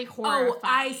still really horrifying. Oh,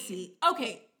 I see.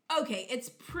 Okay, it's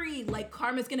like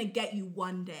karma's gonna get you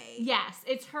one day. Yes,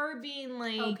 it's her being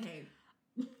like, okay,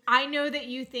 I know that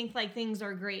you think like things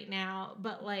are great now,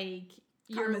 but like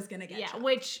karma's gonna get you. Yeah,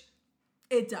 which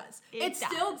it does. It's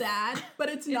still bad, but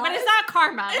it's not. But it's not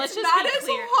karma. Let's just not be as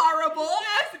clear. horrible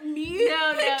as me.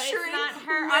 No, it's picturing not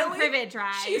her Lily. on Privet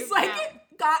Drive. She's like,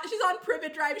 she's on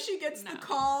Privet Drive. She gets the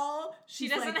call. She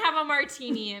doesn't have a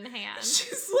martini in hand.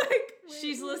 She's like,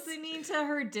 she's listening to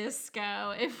her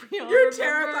disco. If we all You're remember.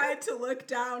 terrified to look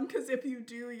down because if you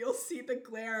do, you'll see the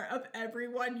glare of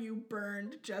everyone you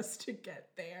burned just to get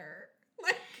there.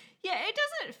 Like, yeah, it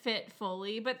doesn't fit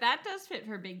fully, but that does fit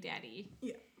for Big Daddy.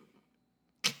 Yeah.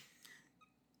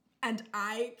 And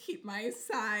I keep my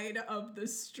side of the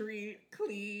street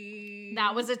clean.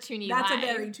 That was a Toonie line. That's a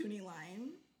very Toonie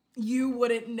line. You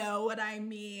wouldn't know what I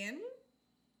mean.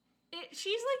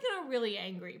 She's like in a really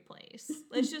angry place.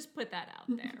 Let's just put that out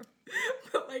there.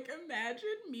 But like, imagine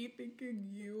me thinking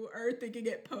you are thinking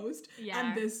it post,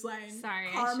 and this line. Sorry,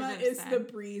 karma is the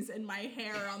breeze in my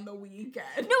hair on the weekend.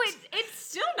 No, it's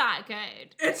still not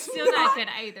good. It's still not good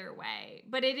either way.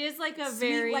 But it is like a Sweet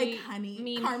very like honey.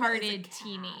 mean-hearted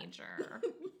teenager.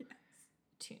 Yes.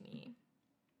 Toonie.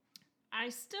 I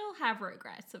still have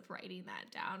regrets of writing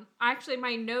that down. Actually,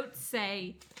 my notes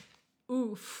say,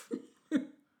 oof.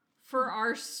 For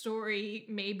our story,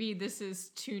 maybe this is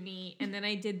Toonie. And then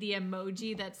I did the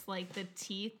emoji that's like the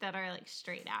teeth that are like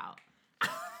straight out.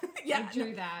 Yeah, I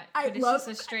drew that. I but love it's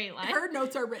just a straight line. Her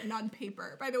notes are written on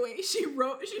paper. By the way, she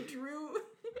drew I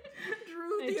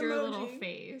the drew emoji. a little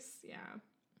face. Yeah.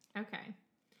 Okay.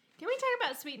 Can we talk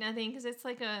about Sweet Nothing? Because it's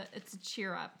like it's a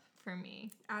cheer up for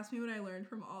me. Ask me what I learned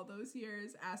from all those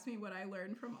years. Ask me what I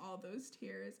learned from all those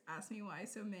tears. Ask me why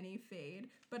so many fade,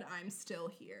 but I'm still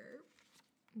here.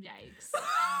 Yikes.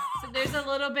 So there's a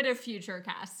little bit of future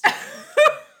casting.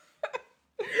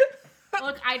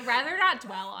 Look, I'd rather not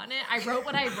dwell on it. I wrote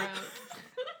what I wrote.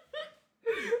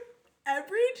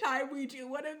 Every time we do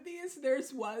one of these,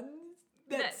 there's ones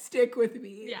that stick with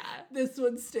me. Yeah. This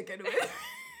one's sticking with me.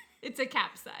 It's a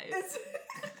capsize.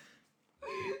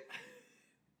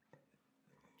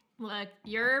 Look,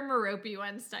 your Merope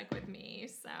one stuck with me,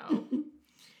 so.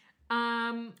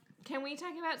 Can we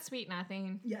talk about Sweet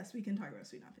Nothing? Yes, we can talk about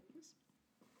Sweet Nothings.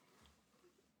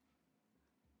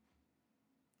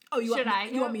 Oh, you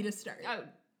want me to start? Oh,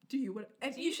 do you want?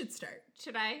 You should start.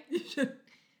 should I? You should.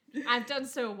 I've done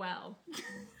so well.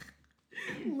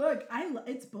 Look,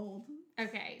 it's bold.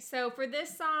 Okay, so for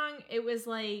this song, it was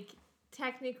like,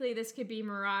 technically this could be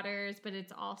Marauders, but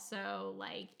it's also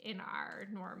like in our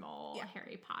normal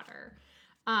Harry Potter.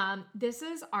 This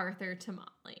is Arthur to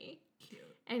Molly. Cute.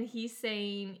 And he's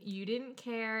saying, you didn't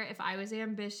care if I was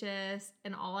ambitious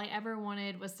and all I ever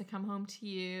wanted was to come home to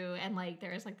you. And like,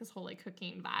 there's like this whole like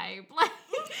cooking vibe. Like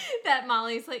that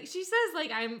Molly's like, she says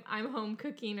like, I'm home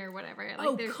cooking or whatever.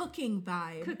 Like, there's cooking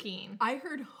vibe. cooking. I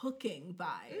heard hooking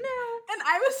vibe. No. And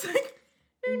I was like,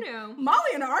 No.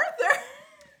 Molly and Arthur.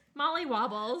 Molly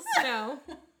wobbles. No.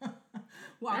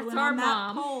 Wobbling That's our on that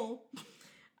mom. pole.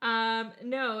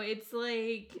 No, it's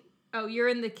like, oh, you're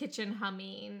in the kitchen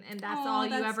humming, and that's all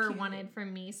you ever cute. wanted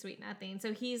from me, Sweet Nothing.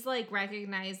 So he's like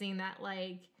recognizing that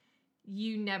like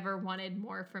you never wanted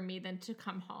more from me than to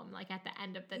come home like at the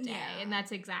end of the day. Yeah. And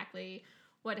that's exactly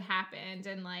what happened.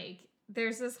 And like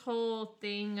there's this whole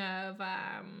thing of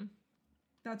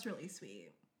That's really sweet.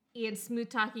 Ian smooth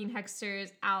talking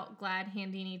Hexters out glad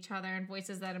handing each other and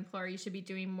voices that implore you should be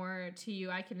doing more to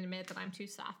you. I can admit that I'm too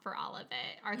soft for all of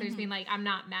it. Arthur's being like, I'm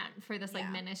not meant for this like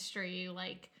ministry,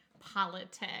 like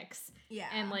politics. Yeah.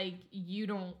 And like you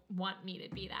don't want me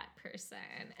to be that person.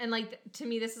 And like to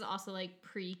me this is also like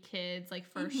pre-kids, like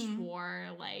first war,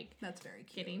 like That's very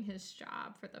cute. getting his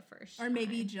job for the first Or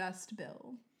maybe time. just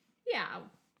Bill. Yeah.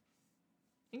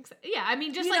 Yeah, I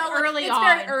mean just You like know, early it's on.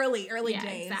 very early Yeah,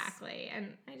 days. exactly.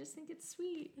 And I just think it's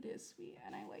sweet. It is sweet,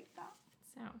 and I like that.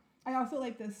 So I also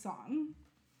like this song.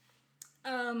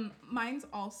 Mine's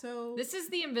also this is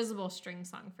the Invisible String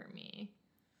song for me.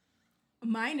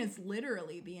 mine is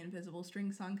literally the Invisible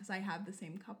String song because I have the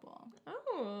same couple,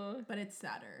 Oh. but it's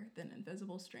sadder than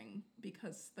Invisible String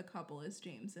because the couple is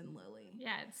James and Lily.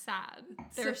 Yeah, it's sad.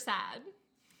 They're sad.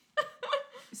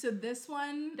 So this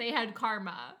one, They had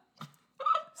karma.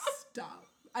 stop.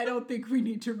 I don't think we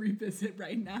need to revisit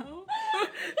right now.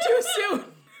 Too soon.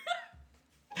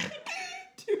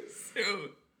 Too soon.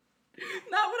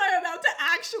 Not when I'm about to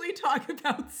actually talk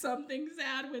about something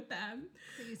sad with them.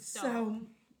 Please don't.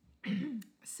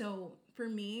 So for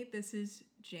me, this is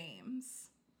James,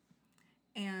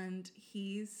 and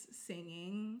he's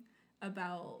singing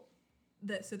about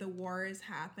so the war is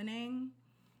happening,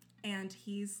 and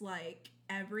he's like,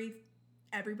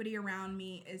 everybody around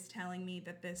me is telling me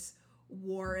that this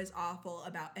war is awful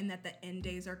and that the end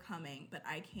days are coming, but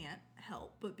I can't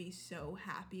help but be so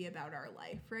happy about our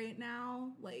life right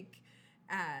now, like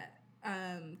at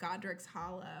Godric's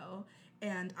Hollow.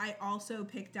 And I also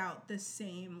picked out the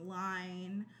same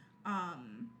line,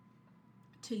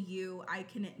 to you, I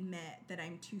can admit that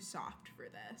I'm too soft for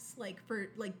this.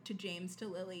 To James, to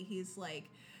Lily, he's like,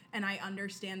 and I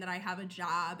understand that I have a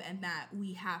job and that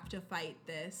we have to fight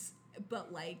this,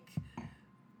 but like,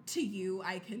 to you,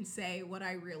 I can say what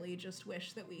I really just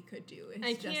wish that we could do is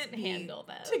I just can't be handle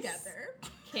this. together.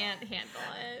 Can't handle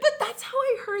it. But that's how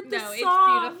I heard the no, song.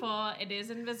 it's beautiful. It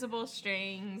is Invisible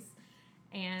Strings.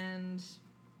 And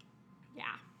yeah.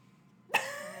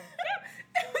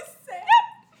 It was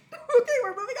sad. Okay, we're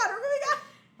moving on.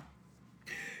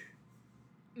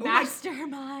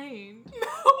 Mastermind.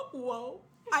 Whoa.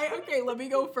 Okay, let me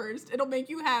go first. It'll make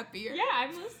you happier. Yeah,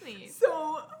 I'm listening.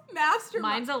 So,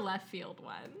 Mastermind. Mine's a left field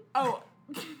one. Oh.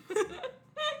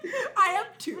 I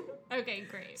have two. Okay,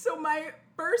 great. So my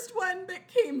first one that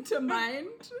came to mind,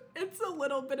 it's a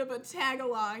little bit of a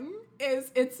tag-along,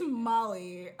 it's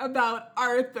Molly about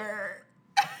Arthur.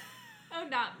 Oh,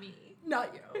 not me.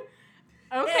 Not you.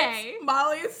 Okay. It's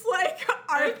Molly's like,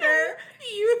 Arthur,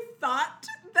 you thought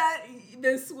that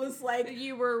this was like...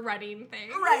 You were running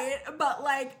things. Right, but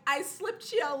like, I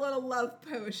slipped you a little love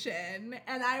potion,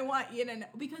 and I want you to know,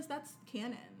 because that's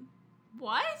canon.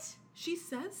 What? She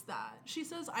says that. She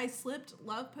says, I slipped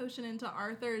love potion into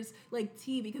Arthur's, like,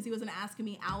 tea because he wasn't asking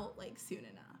me out, like, soon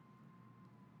enough.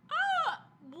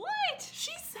 What?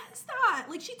 She says that.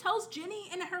 Like, she tells Ginny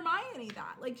and Hermione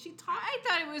that. Like, she talks... I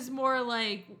thought it was more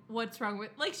like, what's wrong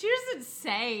with... Like, she doesn't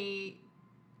say...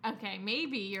 Okay,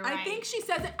 maybe you're right. I think she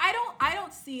says it. I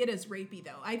don't see it as rapey,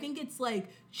 though. I think it's, like,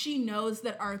 she knows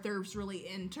that Arthur's really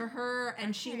into her,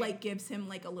 and she, like, gives him,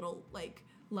 like, a little, like,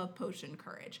 love potion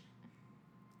courage.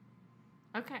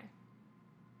 Okay.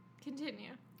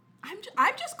 Continue.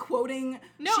 I'm just quoting.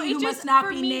 No, she it who just must not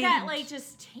for be me named. that like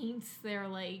just taints their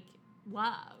like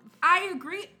love. I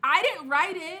agree. I didn't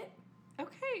write it.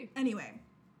 Okay. Anyway,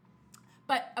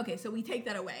 But, okay, so we take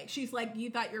that away. She's like, you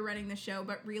thought you were running the show,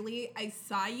 but really, I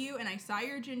saw you, and I saw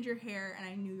your ginger hair, and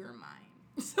I knew you were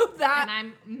mine. So that... And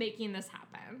I'm making this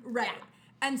happen. Right. Yeah.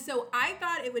 And so I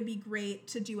thought it would be great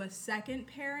to do a second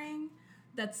pairing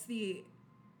that's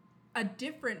a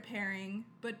different pairing,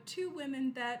 but two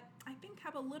women that I think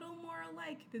have a little more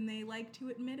alike than they like to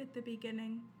admit at the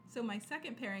beginning. So my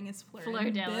second pairing is Fleur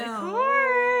and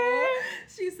Bill.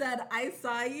 She said, I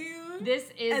saw you.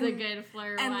 This is a good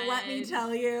Fleur And one. let me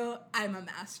tell you, I'm a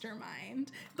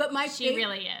mastermind. But She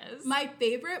really is. My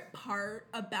favorite part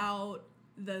about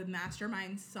the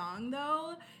Mastermind song,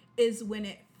 though, is when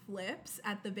it flips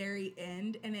at the very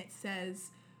end and it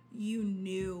says, you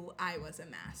knew I was a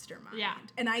mastermind. Yeah.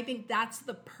 And I think that's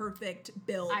the perfect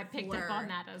Bill I picked Fleur. up on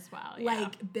that as well. Yeah.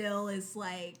 Like, Bill is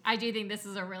like... I do think this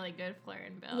is a really good Fleur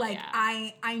and Bill. Like,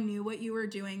 yeah. I knew what you were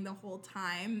doing the whole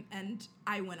time, and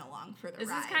I went along for the ride.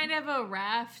 This is kind of a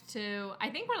ref to, I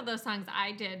think one of those songs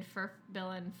I did for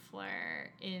Bill and Fleur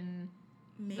in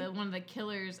one of the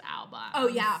Killers albums. Oh,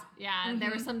 yeah. Yeah,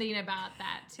 there was something about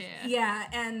that, too. Yeah,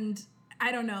 and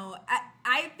I don't know.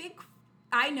 I think...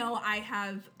 I know I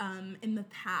have, in the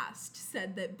past,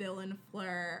 said that Bill and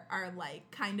Fleur are, like,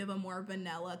 kind of a more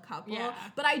vanilla couple. Yeah.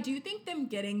 But I do think them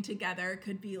getting together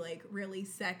could be, like, really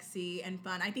sexy and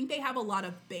fun. I think they have a lot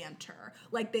of banter.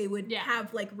 Like, they would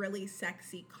have, like, really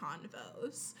sexy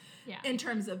convos. Yeah. In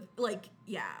terms of, like,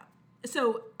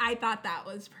 So I thought that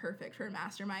was perfect for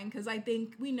Mastermind, because I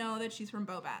think we know that she's from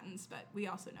Beauxbatons, but we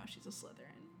also know she's a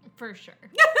Slytherin. For sure.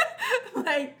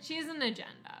 Like, She has an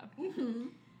agenda. Mm-hmm.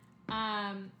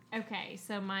 Okay,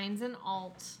 so mine's an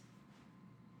alt.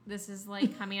 This is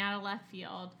like coming out of left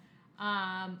field.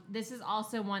 This is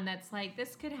also one that's like,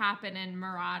 this could happen in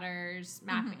Marauders,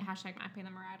 hashtag mapping the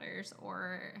Marauders,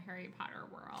 or Harry Potter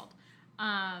world.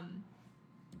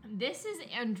 This is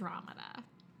Andromeda.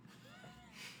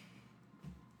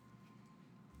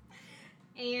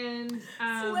 And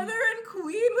Slytherin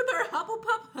queen with her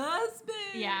Hufflepuff husband.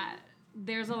 yeah,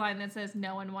 there's a line that says,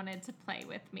 no one wanted to play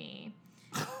with me.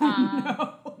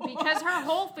 No. Because her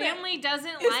whole family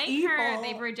doesn't like her. evil.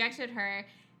 They've rejected her.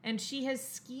 And she has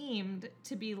schemed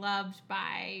to be loved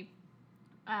by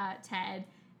Ted.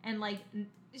 And, like,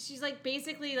 she's, like,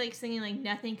 basically, like, singing, like,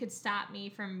 nothing could stop me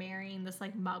from marrying this,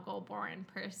 like, muggle-born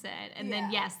person. And then,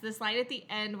 yes, this line at the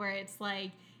end where it's,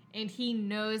 like, and he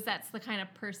knows that's the kind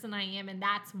of person I am, and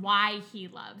that's why he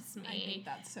loves me. I think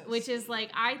that's so Which sweet. is,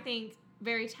 like, I think...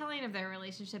 very telling of their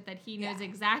relationship, that he knows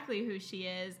exactly who she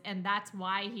is, and that's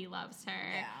why he loves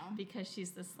her. Yeah. Because she's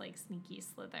this, like, sneaky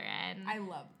Slytherin. I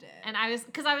loved it. And I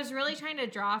was really trying to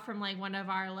draw from, like, one of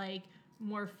our, like,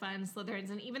 more fun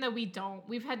Slytherins, and even though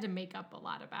we've had to make up a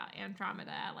lot about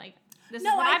Andromeda, like, this is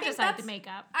what I've decided to make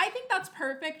up. I think that's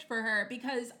perfect for her,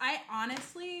 because I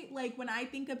honestly, like, when I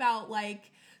think about,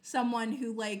 like, someone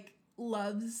who, like,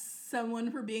 loves someone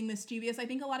for being mischievous, I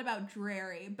think a lot about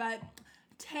Drary, but...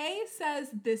 Tay says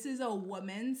this is a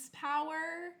woman's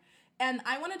power, and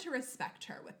I wanted to respect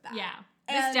her with that. Yeah.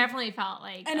 This definitely felt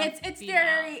like it's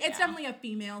definitely a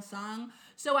female song.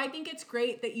 So I think it's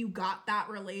great that you got that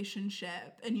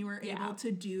relationship and you were able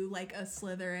to do like a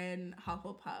Slytherin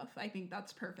Hufflepuff. I think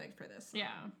that's perfect for this song.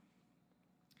 Yeah.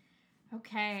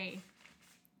 Okay.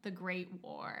 The Great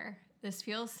War. This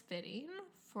feels fitting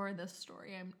for the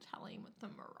story I'm telling with the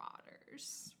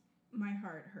Marauders. My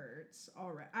heart hurts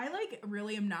already. I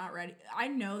really am not ready. I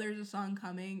know there's a song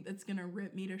coming that's gonna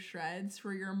rip me to shreds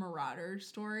for your Marauder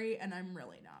story, and I'm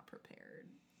really not prepared.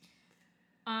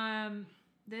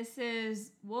 This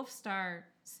is Wolfstar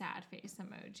sad face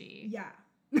emoji. Yeah.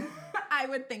 I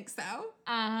would think so.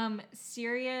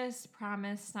 Sirius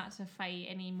promised not to fight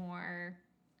anymore.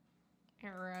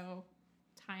 Arrow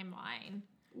timeline.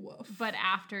 Woof. But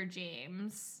after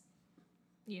James,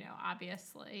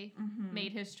 obviously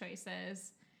made his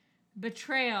choices.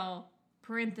 Betrayal,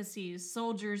 parentheses,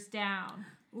 soldiers down.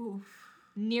 Oof.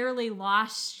 Nearly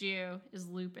lost you is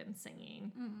Lupin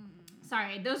singing.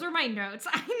 Sorry, those were my notes.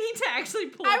 I need to actually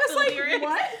pull up the lyrics.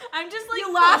 What? I'm just like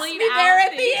You lost pulling me out there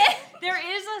at the these. end. There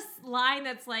is a line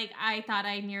that's like, I thought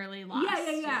I nearly lost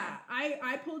you.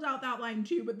 I pulled out that line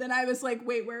too, but then I was like,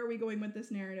 wait, where are we going with this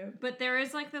narrative? But there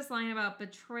is like this line about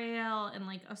betrayal and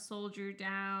like a soldier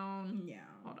down. Yeah.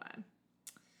 Hold on.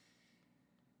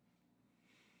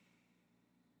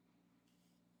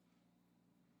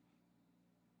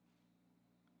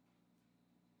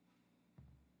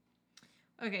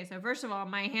 Okay, so first of all,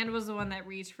 my hand was the one that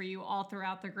reached for you all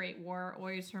throughout the Great War.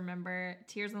 Always remember,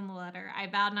 tears on the letter. I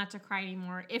vowed not to cry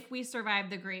anymore. If we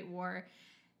survive the Great War,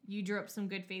 you drew up some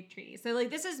good faith treaties. So, like,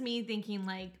 this is me thinking,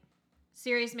 like,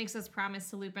 Sirius makes this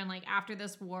promise to Lupin, like, after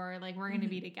this war, like, we're going to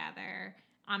be together.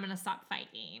 I'm going to stop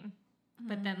fighting.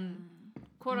 but then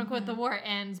quote unquote the war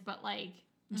ends, but like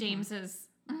James is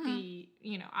the,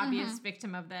 you know, obvious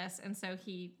victim of this. And so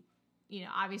he, you know,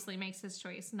 obviously makes his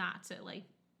choice not to like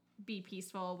be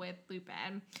peaceful with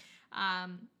Lupin.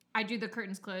 I drew the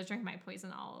curtains closed, drank my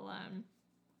poison all alone.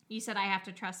 You said I have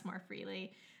to trust more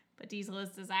freely, but Diesel is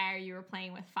desire, you were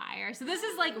playing with fire. So this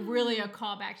is like really a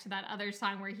callback to that other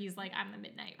song where he's like, I'm the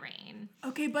midnight rain.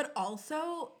 Okay, but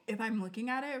also, if I'm looking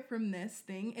at it from this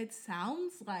thing, it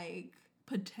sounds like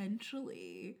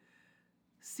potentially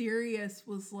Sirius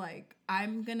was like,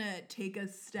 I'm gonna take a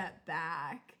step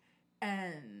back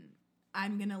and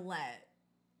I'm gonna let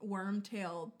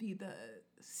Wormtail be the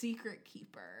secret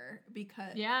keeper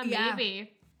because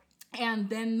Maybe. And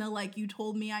then the like, you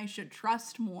told me I should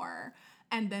trust more,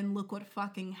 and then look what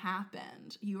fucking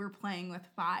happened. You were playing with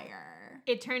fire.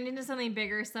 It turned into something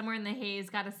bigger. Somewhere in the haze,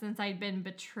 got a sense I'd been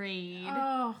betrayed.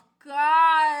 Oh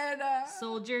God.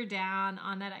 Soldier down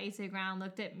on that icy ground,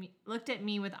 looked at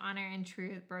me with honor and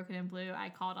truth, broken and blue. I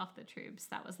called off the troops.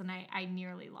 That was the night I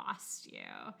nearly lost you.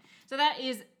 So that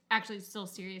is actually still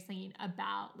serious thinking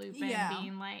about Lupin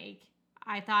being like,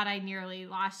 I thought I nearly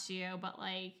lost you, but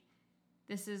like,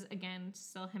 this is, again,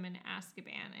 still him in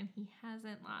Azkaban, and he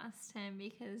hasn't lost him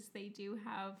because they do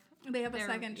have... They have a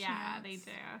second chance. Yeah, they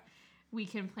do. We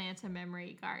can plant a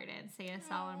memory garden, say a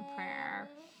solemn prayer.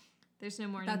 There's no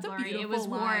morning glory. It was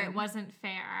war. It wasn't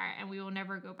fair, and we will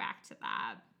never go back to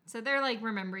that. So they're, like,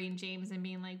 remembering James and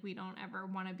being like, we don't ever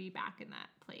want to be back in that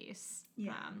place.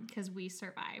 Yeah. Because we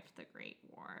survived the Great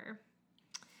War.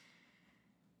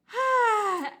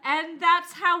 And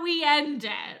that's how we end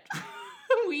it.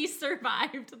 We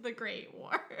survived the Great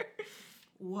War.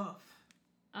 Woof.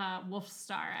 Wolf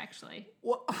Star, actually.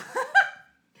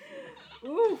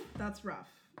 Ooh, that's rough.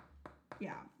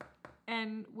 Yeah.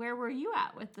 And where were you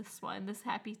at with this one, this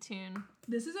happy tune?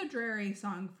 This is a dreary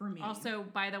song for me. Also,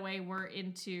 by the way, we're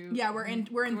into... Yeah, we're in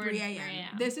 3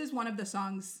 a.m. This is one of the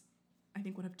songs, I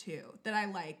think one of two, that I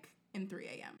like in 3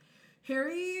 a.m.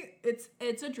 Harry,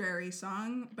 it's a dreary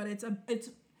song, but it's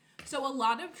so a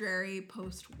lot of dreary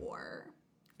post-war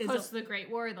is post the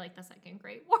Great War, like the Second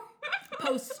Great War.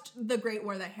 Post the Great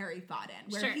War that Harry fought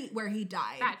in, where he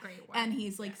died. That Great War. And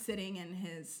he's like sitting in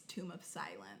his Tomb of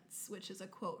Silence, which is a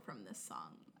quote from this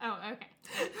song. Oh,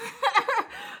 okay.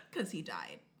 Because he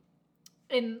died.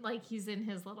 And like he's in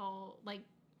his little like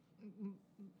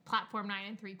platform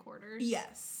 9 3/4.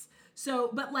 Yes.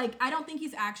 So, but like, I don't think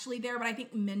he's actually there, but I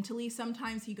think mentally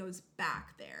sometimes he goes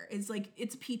back there. It's like,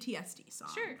 it's a PTSD song.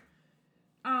 Sure.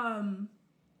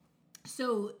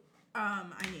 So,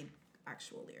 I need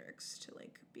actual lyrics to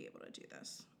like be able to do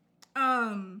this.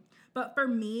 But for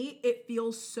me, it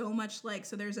feels so much like,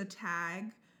 so there's a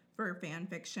tag for fan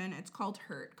fiction. It's called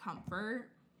Hurt Comfort.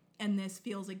 And this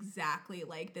feels exactly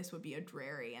like this would be a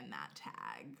dreary in that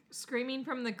tag. Screaming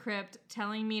from the crypt,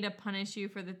 telling me to punish you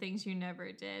for the things you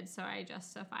never did, so I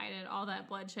justified it. All that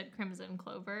bloodshed, crimson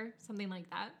clover, something like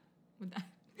that. With that,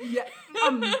 yeah.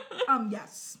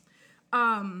 Yes.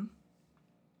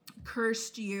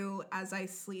 Cursed you as I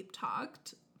sleep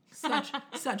talked.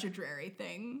 Such a dreary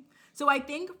thing. So I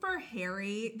think for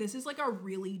Harry, this is like a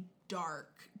really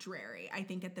dark dreary. I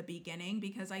think at the beginning,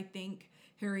 because I think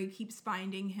Harry keeps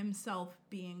finding himself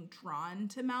being drawn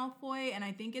to Malfoy, and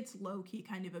I think it's low-key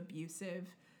kind of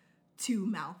abusive to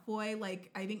Malfoy.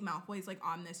 Like, I think Malfoy's, like,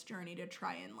 on this journey to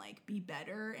try and, like, be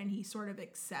better, and he sort of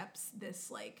accepts this,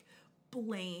 like,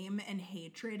 blame and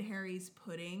hatred Harry's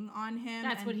putting on him.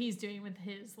 That's what he's doing with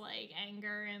his, like,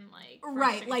 anger and, like,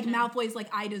 right, like, Malfoy's like,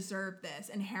 I deserve this,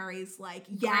 and Harry's like,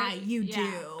 yeah, you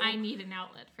do. I need an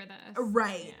outlet for this.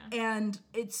 Right, yeah. And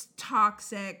it's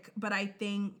toxic, but I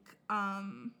think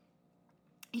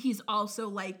he's also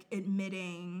like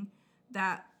admitting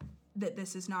that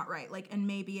this is not right. Like, and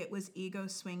maybe it was ego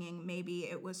swinging. Maybe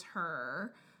it was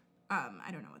her.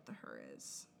 I don't know what the her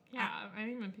is. Yeah, I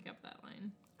didn't even pick up that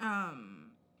line.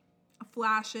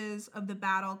 Flashes of the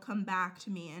battle come back to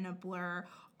me in a blur.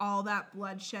 All that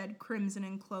bloodshed, crimson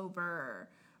and clover.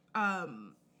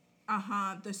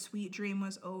 The sweet dream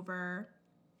was over.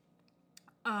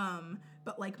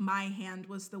 But like my hand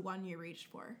was the one you reached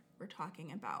for. We're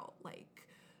talking about like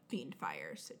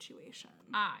Fiendfire situation.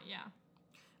 Yeah.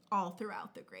 All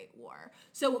throughout the Great War.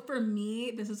 So for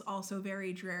me, this is also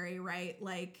very dreary, right?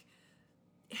 Like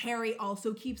Harry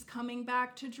also keeps coming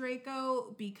back to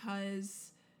Draco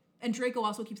and Draco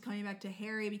also keeps coming back to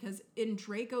Harry because in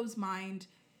Draco's mind,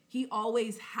 he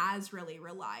always has really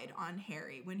relied on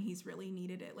Harry when he's really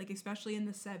needed it. Like especially in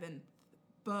the 7th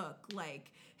book,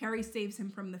 like Harry saves him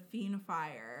from the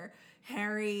Fiendfire.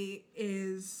 Harry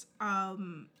is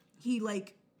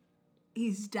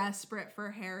he's desperate for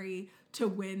Harry to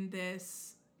win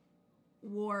this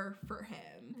war for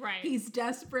him. Right. He's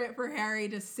desperate for Harry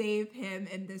to save him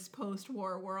in this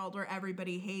post-war world where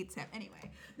everybody hates him.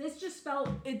 Anyway, this just felt,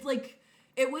 it's like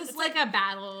a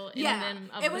battle in them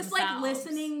of it was like themselves.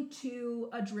 listening to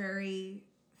a Drarry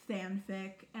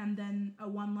fanfic, and then a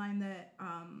one line that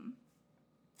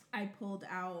I pulled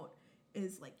out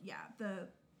is like,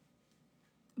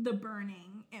 the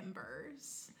burning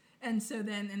embers. And so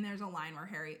then there's a line where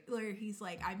he's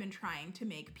like, I've been trying to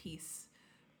make peace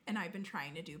and I've been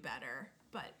trying to do better,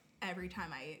 but every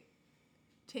time I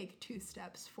take 2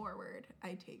 steps forward,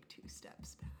 I take 2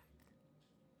 steps back.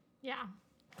 Yeah.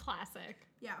 Classic.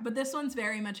 Yeah, but this one's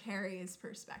very much Harry's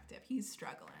perspective. He's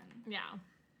struggling. Yeah.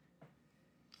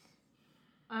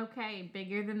 Okay,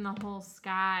 Bigger Than the Whole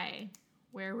Sky.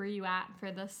 Where were you at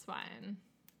for this one?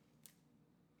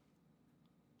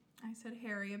 I said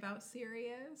Harry about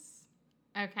Sirius.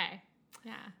 Okay.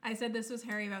 Yeah. I said this was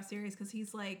Harry about Sirius because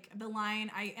he's like, the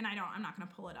line, I'm not going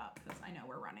to pull it up because I know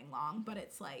we're running long, but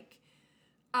it's like,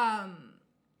 I've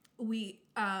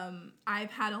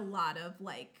had a lot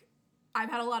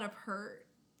of hurt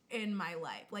in my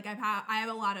life. Like I have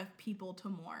a lot of people to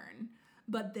mourn,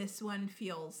 but this one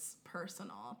feels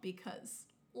personal because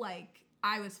like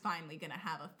I was finally going to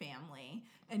have a family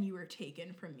and you were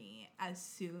taken from me as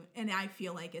soon, and I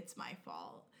feel like it's my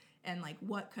fault. And like,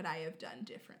 what could I have done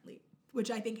differently? Which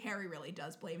I think Harry really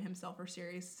does blame himself for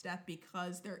Sirius' death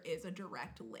because there is a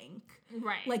direct link.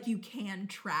 Right. Like you can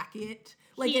track it.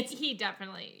 Like he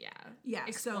definitely,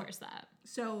 explores that.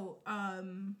 So,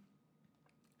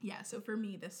 so for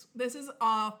me, this is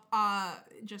off,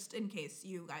 just in case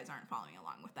you guys aren't following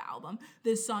along with the album,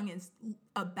 this song is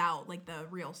about, like the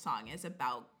real song is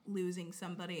about losing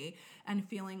somebody and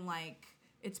feeling like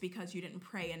it's because you didn't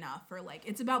pray enough, or like,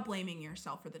 it's about blaming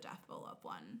yourself for the death of a loved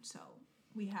one. So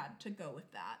we had to go with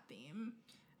that theme.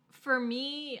 For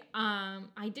me,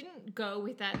 I didn't go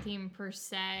with that theme per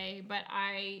se, but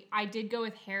I did go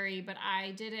with Harry, but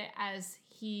I did it as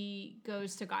he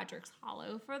goes to Godric's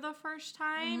Hollow for the first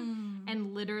time,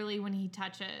 and literally when he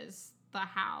touches the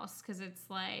house, because it's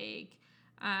like,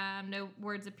 no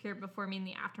words appear before me in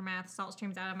the aftermath, salt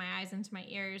streams out of my eyes into my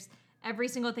ears. Every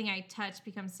single thing I touch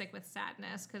becomes sick with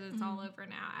sadness because it's all over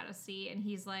now, out of sea. And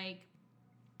he's like,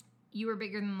 you were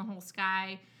bigger than the whole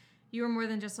sky. You were more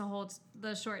than just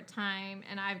the short time,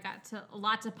 and I've got a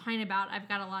lot to pine about. I've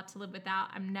got a lot to live without.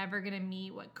 I'm never gonna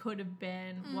meet what could have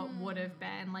been, what would have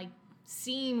been. Like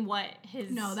seeing what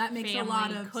his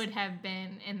family could have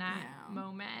been in that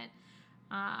moment.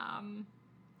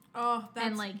 That's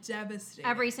and like devastating.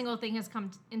 Every single thing has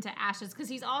come into ashes because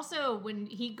he's also, when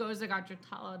he goes to Godric's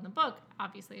Hollow in the book,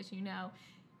 obviously, as you know,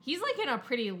 he's like in a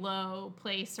pretty low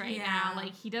place right now.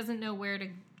 Like he doesn't know where to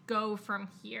go from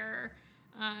here.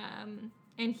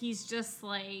 And he's just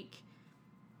like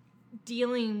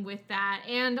dealing with that,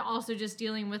 and also just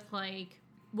dealing with like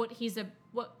what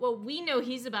we know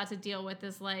he's about to deal with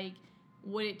is like,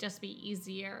 would it just be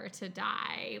easier to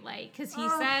die? Like, cause he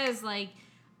says like,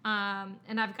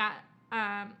 and I've got,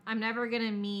 I'm never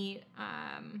gonna meet,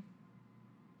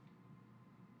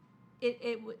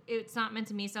 it's not meant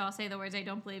to me, so I'll say the words I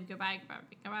don't believe, goodbye, blah,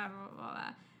 blah, blah,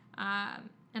 blah.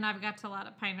 And I've got a lot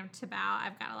of pine to bow.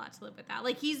 I've got a lot to live without.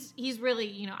 Like he's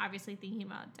really, obviously thinking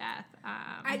about death.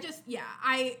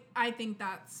 I think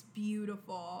that's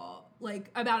beautiful, like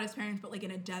about his parents, but like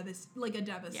in a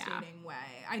devastating way.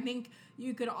 I think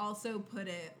you could also put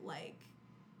it like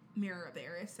Mirror of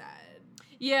Erised.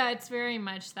 Yeah, it's very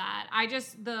much that. I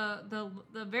just the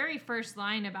very first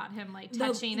line about him like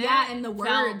touching and the words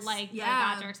felt like the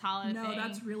Godric's Hollow thing. No,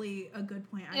 that's really a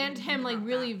good point. And him like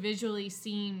really visually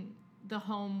seeing the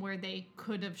home where they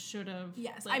could have, should have.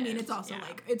 Yes, lived. I mean it's also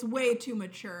like it's way too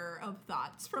mature of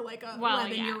thoughts for like a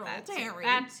 11-year-old Harry.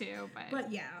 That too,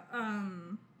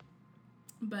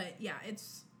 but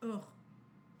it's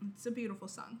a beautiful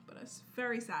song, but it's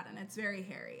very sad and it's very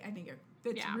Harry. I think it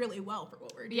fits really well for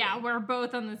what we're doing. Yeah, we're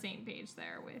both on the same page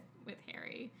there with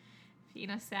Harry being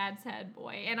a sad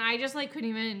boy. And I just like couldn't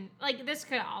even, like, this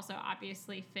could also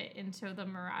obviously fit into the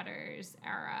Marauders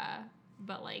era,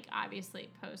 but like obviously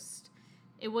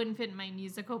it wouldn't fit in my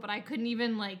musical, but I couldn't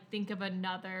even like think of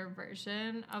another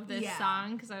version of this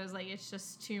song because I was like, it's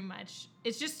just too much.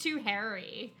 It's just too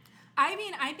Harry. I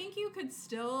mean, I think you could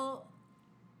still.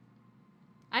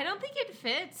 I don't think it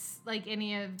fits like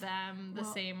any of them the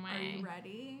same way. Are you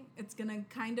ready? It's gonna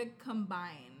kind of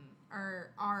combine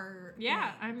our.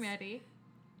 Yeah, names. I'm ready.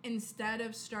 Instead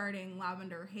of starting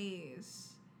Lavender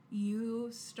Haze, you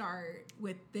start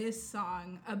with this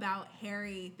song about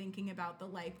Harry thinking about the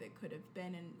life that could have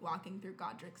been and walking through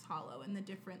Godric's Hollow, and the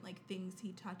different like things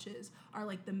he touches are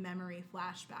like the memory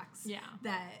flashbacks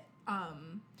that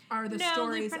are the no,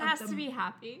 stories Lupin of has the... to be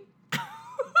happy.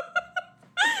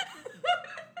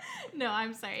 No,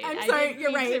 I'm sorry. I'm I sorry, didn't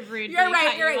you're mean right. to rudely You're right,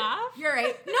 cut you're you right. off. You're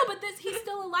right. No, but he's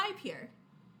still alive here.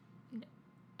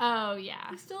 Oh yeah,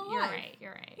 He's still You're alive. right.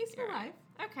 You're right. He's still you're alive.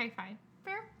 Right. Okay, fine.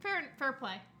 Fair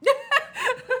play.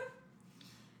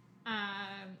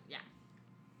 Yeah.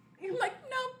 You're like,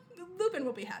 no, Lupin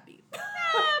will be happy.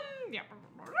 Yeah.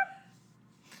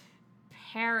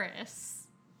 Paris,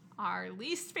 our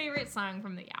least favorite song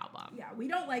from the album. Yeah, we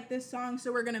don't like this song,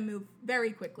 so we're gonna move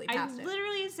very quickly I past it.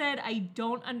 literally said I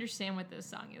don't understand what this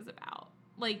song is about.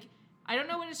 Like, I don't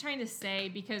know what it's trying to say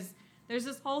because there's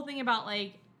this whole thing about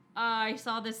like, I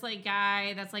saw this like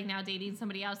guy that's like now dating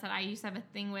somebody else that I used to have a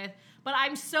thing with, but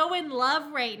I'm so in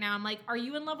love right now. I'm like, are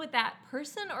you in love with that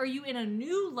person or are you in a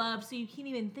new love so you can't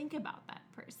even think about that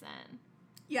person?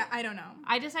 Yeah, I don't know.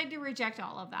 I decided to reject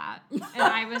all of that. And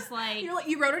I was like,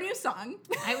 You wrote a new song.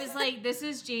 I was like, this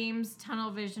is James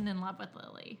tunnel vision in love with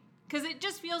Lily. Because it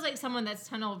just feels like someone that's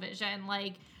tunnel vision.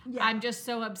 Like, Yeah. I'm just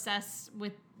so obsessed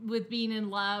with being in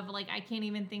love. Like, I can't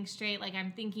even think straight. Like,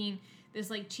 I'm thinking this,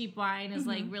 like, cheap wine is,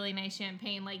 like, really nice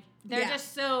champagne. Like, they're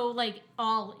just so, like,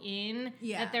 all in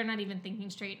that they're not even thinking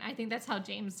straight. And I think that's how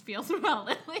James feels about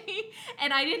Lily.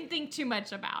 And I didn't think too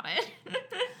much about it.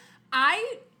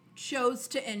 I chose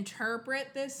to interpret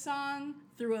this song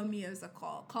through a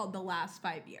musical called The Last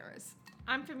 5 Years.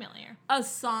 I'm familiar. A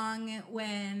song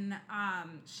when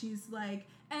she's like,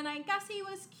 and I guess he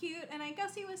was cute, and I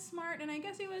guess he was smart, and I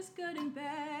guess he was good in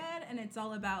bed, and it's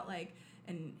all about like,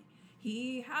 and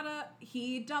he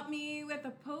dumped me with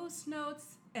the post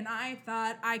notes, and I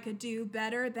thought I could do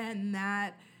better than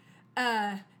that.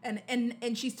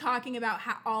 And she's talking about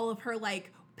how all of her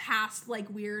like past like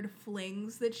weird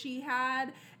flings that she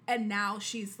had, and now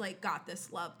she's like got this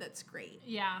love that's great.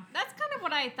 Yeah, that's kind of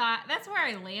what I thought. That's where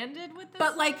I landed with this.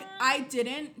 But like, song. I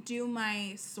didn't do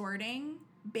my sorting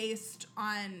based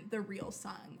on the real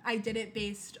song. I did it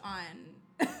based on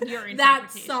Your that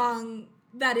interpretation. song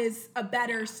that is a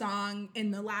better song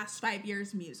in the Last 5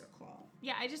 Years musical.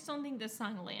 Yeah, I just don't think this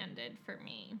song landed for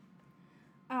me.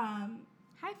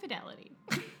 High Fidelity.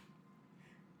 Wait,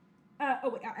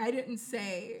 I didn't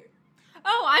say.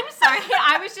 Oh, I'm sorry.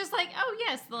 I was just like, oh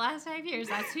yes, the last 5 years.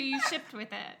 That's who you shipped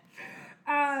with it.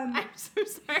 I'm so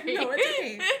sorry. No, it's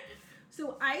okay.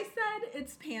 So I said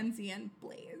it's Pansy and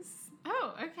Blaze.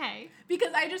 Oh, okay.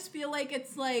 Because I just feel like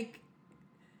it's like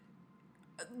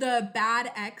the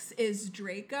bad ex is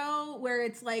Draco, where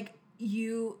it's like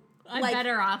you I'm like,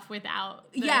 better off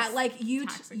without this like you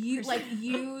toxic you person. like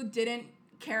you didn't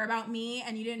care about me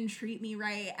and you didn't treat me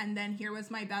right, and then here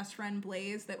was my best friend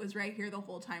Blaze that was right here the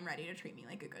whole time ready to treat me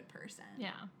like a good person.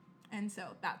 Yeah. And so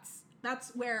that's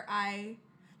where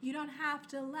you don't have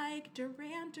to like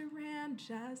Duran Duran,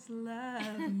 just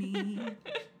love me.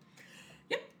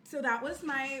 Yep. So that was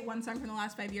my one song from the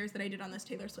last 5 years that I did on this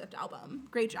Taylor Swift album.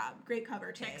 Great job. Great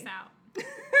cover, Tay. Checks out.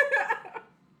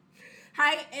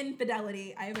 High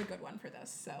Infidelity. I have a good one for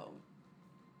this, so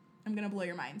I'm going to blow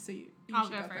your mind. So you I'll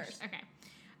should go go first. Okay.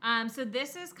 So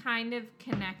this is kind of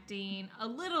connecting a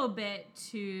little bit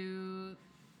to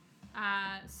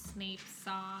Snape's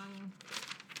song.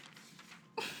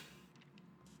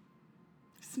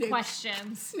 Snape.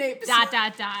 Questions. Snape.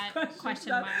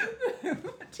 Question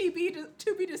mark. To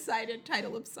be decided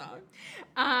title of song.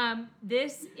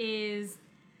 This is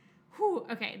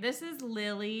this is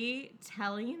Lily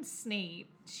telling Snape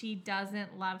she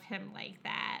doesn't love him like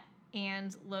that.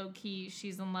 And low-key,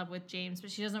 she's in love with James, but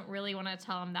she doesn't really want to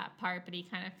tell him that part, but he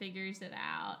kind of figures it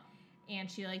out.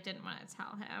 And she, like, didn't want to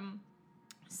tell him.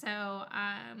 So,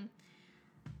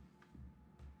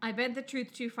 I bent the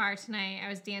truth too far tonight. I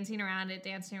was dancing around it.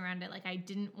 Like, I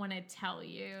didn't want to tell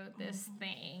you this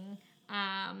thing.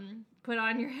 Put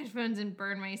on your headphones and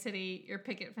burn my city. Your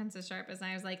picket fence is sharp as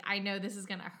knives. Like, I know this is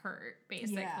going to hurt,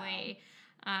 basically. Yeah.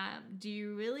 Do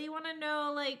you really want to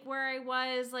know, like, where I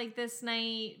was, like, this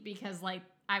night? Because, like,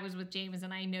 I was with James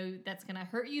and I know that's going to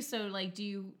hurt you. So, like, do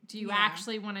you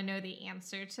actually want to know the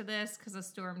answer to this? Because a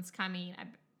storm's coming.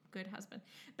 Good husband.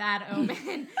 Bad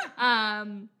omen.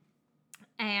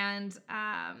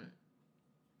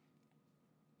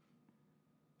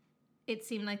 It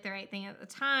seemed like the right thing at the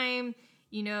time,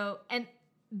 you know, and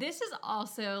this is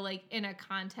also, like, in a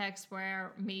context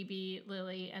where maybe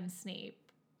Lily and Snape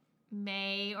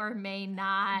may or may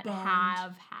not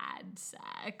have had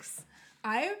sex.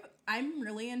 I'm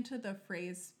really into the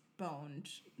phrase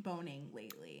boning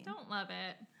lately. Don't love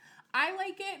it. I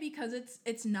like it because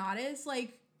it's not as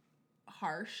like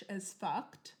harsh as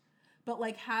fucked, but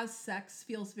like has sex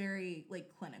feels very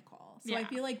like clinical. So I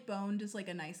feel like boned is like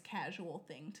a nice casual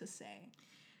thing to say.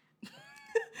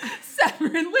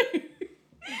 separately.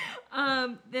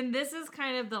 Then this is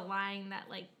kind of the line that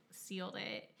like sealed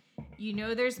it. You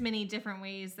know, there's many different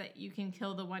ways that you can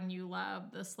kill the one you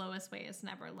love. The slowest way is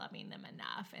never loving them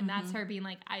enough. And that's her being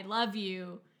like, I love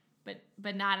you,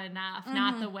 but not enough.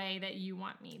 Not the way that you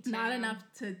want me to. Not enough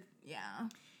to, yeah.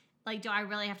 Like, do I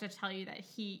really have to tell you that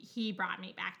he brought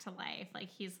me back to life? Like,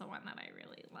 he's the one that I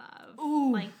really love.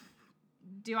 Ooh. Like,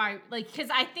 do I, like,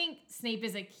 because I think Snape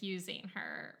is accusing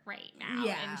her right now.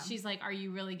 Yeah. And she's like, are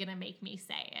you really going to make me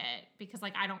say it? Because,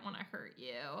 like, I don't want to hurt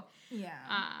you. Yeah.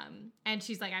 And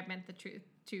she's like, I've meant the truth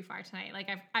too far tonight. Like,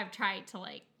 I've tried to,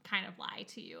 like, kind of lie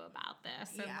to you about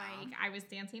this. And, like, I was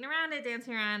dancing around it,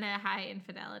 high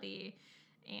infidelity.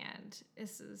 And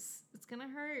it's going to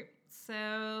hurt.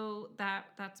 So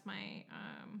that's my,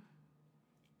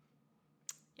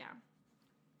 yeah.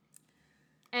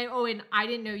 And I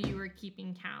didn't know you were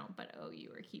keeping count, but you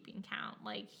were keeping count.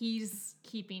 Like, he's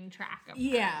keeping track of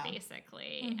her,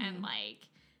 basically. And like,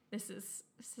 this is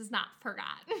not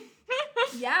forgotten.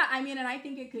 Yeah, I mean, and I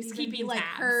think it could He's even be keeping like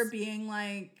tabs. her being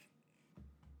like,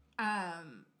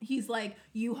 he's like,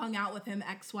 you hung out with him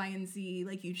X, Y, and Z.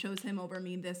 Like, you chose him over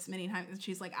me this many times. And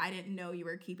she's like, I didn't know you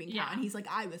were keeping count. Yeah. And he's like,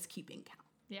 I was keeping count.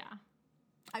 Yeah.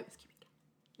 I was keeping count.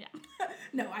 Yeah.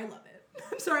 No, I love it.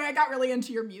 I'm sorry, I got really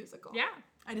into your musical. Yeah.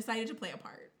 I decided to play a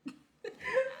part.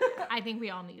 I think we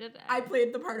all needed it. I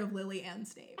played the part of Lily and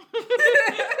Snape.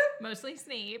 Mostly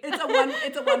Snape.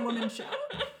 It's a one-woman show.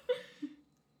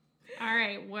 All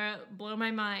right. Well, blow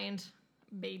my mind,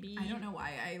 baby. I don't know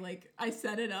why I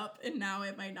set it up and now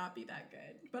it might not be that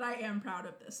good, but I am proud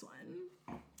of this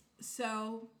one.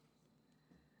 So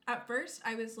at first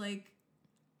I was like,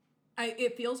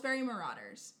 it feels very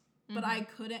Marauders, but I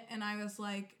couldn't, and I was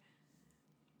like,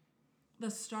 the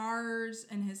stars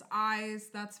and his eyes,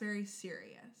 that's very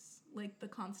serious. Like the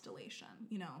constellation,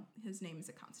 you know, his name is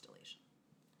a constellation.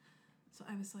 So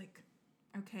I was like,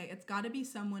 okay, it's got to be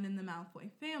someone in the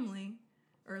Malfoy family,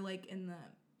 or like in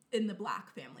the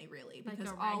Black family, really, Like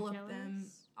because the all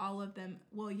of them.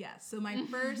 Well, yes. So my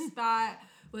first thought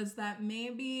was that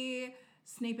maybe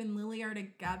Snape and Lily are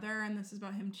together, and this is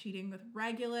about him cheating with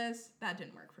Regulus. That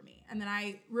didn't work for me. And then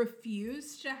I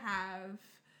refused to have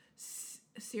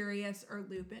Sirius or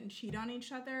Lupin cheat on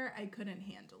each other. I couldn't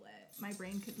handle it. My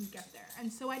brain couldn't get there.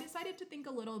 And so I decided to think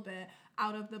a little bit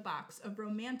out of the box of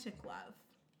romantic love.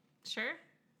 Sure.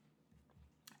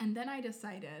 And then I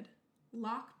decided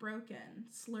lock broken,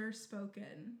 slur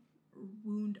spoken,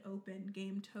 wound open,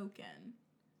 game token.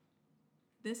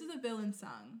 This is a villain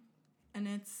song, and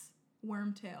it's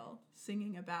Wormtail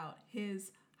singing about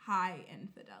his high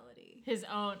infidelity. His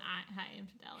own high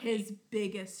infidelity. His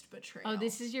biggest betrayal. Oh,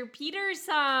 this is your Peter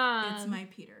song. It's my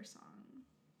Peter song.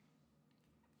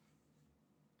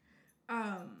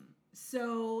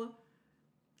 So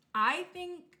I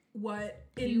think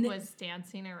he was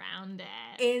dancing around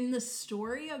it. in the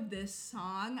story of this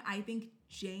song, I think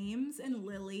James and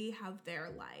Lily have their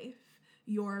life.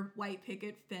 Your white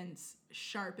picket fence,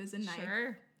 sharp as a knife.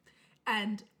 Sure.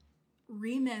 And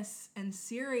Remus and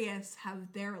Sirius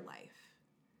have their life.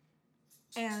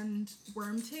 And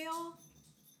Wormtail,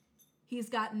 he's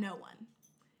got no one.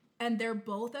 And they're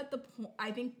both at the point,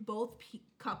 I think both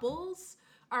couples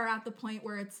are at the point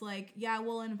where it's like, yeah,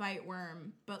 we'll invite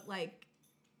Worm, but like,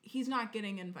 he's not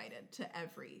getting invited to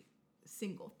every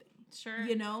single thing. Sure.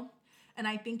 You know? And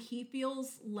I think he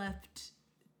feels left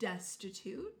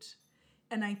destitute.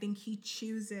 And I think he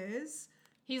chooses.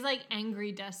 He's like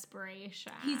angry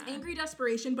desperation. He's angry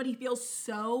desperation, but he feels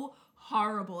so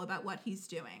horrible about what he's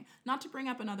doing. Not to bring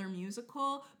up another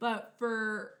musical, but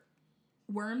for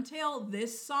Wormtail,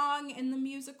 this song in the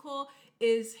musical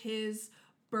is his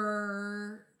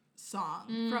Burr song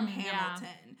from Hamilton.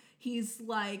 Yeah. He's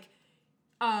like,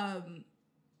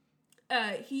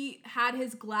 he had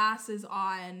his glasses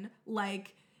on,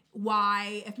 like,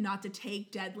 why if not to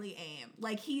take deadly aim?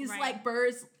 Like, he's like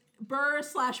Burr /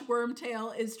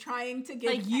 Wormtail is trying to get,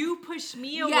 like, you pushed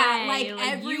me away. Yeah, like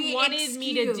every you wanted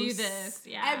me to do this.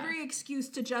 Yeah. Every excuse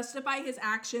to justify his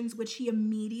actions, which he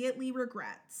immediately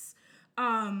regrets.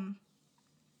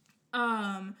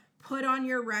 Put on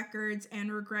your records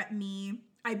and regret me.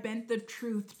 I bent the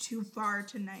truth too far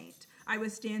tonight. I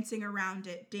was dancing around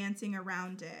it.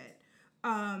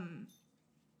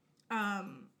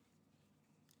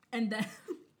 And then,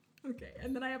 okay,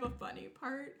 and then I have a funny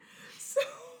part. So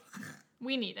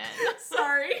we need it.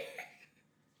 Sorry.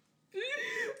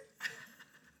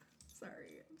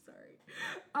 I'm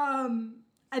sorry.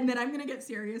 and then I'm going to get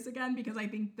serious again because I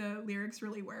think the lyrics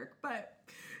really work. But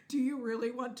do you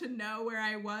really want to know where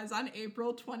I was on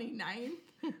April 29th?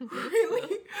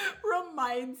 Really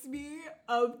reminds me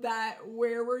of that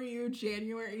 "Where were you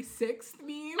January 6th"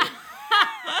 meme.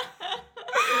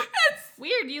 It's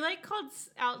Weird, you like called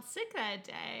out sick that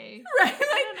day. right.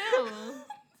 I don't know.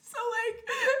 So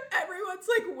like everyone's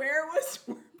like, "Where was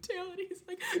Wormtail?" And he's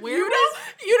like, Where you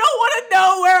don't want to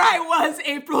know where I was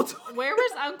April 20th. Where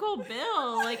was Uncle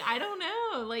Bill? Like, I don't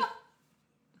know. Like,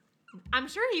 I'm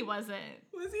sure he wasn't.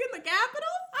 Was he in the Capitol?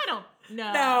 I don't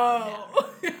know. No.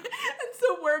 And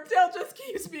so Wormtail just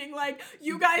keeps being like,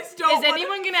 "You guys don't Is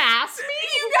anyone gonna ask me?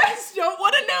 You guys don't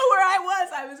want to know where I was.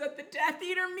 I was at the Death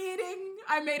Eater meeting.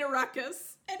 I made a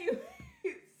ruckus." Anyway,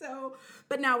 so,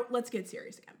 but now let's get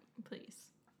serious again. Please.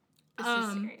 This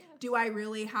is serious. Do I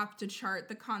really have to chart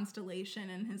the constellation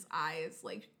in his eyes?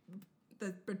 Like,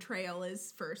 the betrayal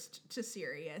is first to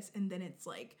Sirius, and then it's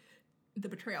like, the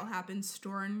betrayal happens,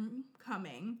 storm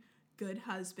coming, good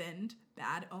husband,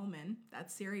 bad omen.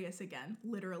 That's Sirius again.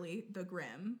 Literally, the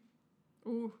Grim.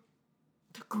 Ooh.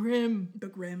 The Grim. The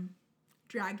Grim.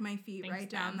 Dragged my feet Thanks, right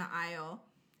down Dad. the aisle.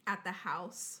 At the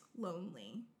house,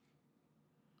 lonely.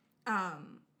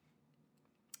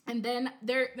 And then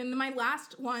my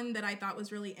last one that I thought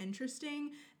was really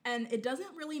interesting, and it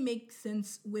doesn't really make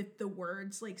sense with the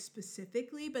words like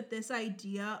specifically, but this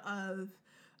idea of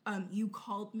 "you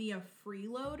called me a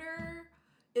freeloader"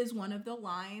 is one of the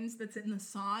lines that's in the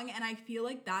song, and I feel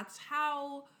like that's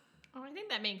how. Oh, I think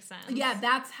that makes sense. Yeah,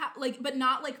 that's how, like, but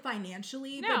not like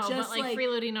financially, No, but just but like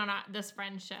freeloading on this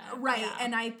friendship. right. Yeah.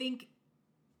 And I think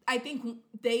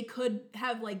they could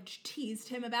have like teased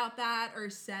him about that or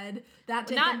said that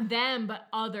to Not him. them, but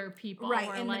other people. Right,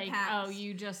 Were in the like, past. oh,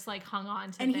 you just like hung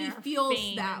on to And their he feels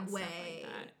fame that and stuff way.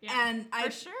 like that. Yeah, And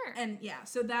for sure. And yeah,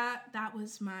 so that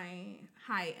was my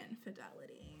high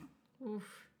infidelity.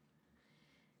 Oof.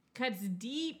 Cuts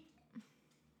deep.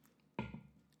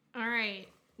 All right,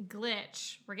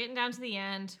 Glitch. We're getting down to the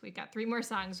end. We've got 3 more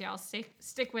songs, y'all.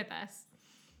 Stick with us.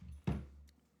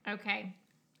 Okay.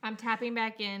 I'm tapping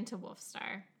back into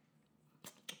Wolfstar.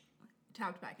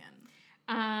 Tapped back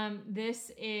in.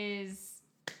 This is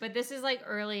like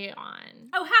early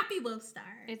on. Oh, Happy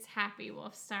Wolfstar. It's Happy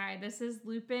Wolfstar. This is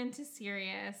Lupin to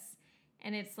Sirius,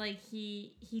 and it's like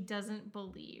he doesn't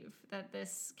believe that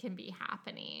this can be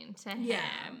happening to him.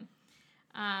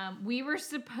 Yeah. We were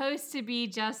supposed to be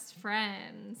just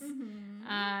friends.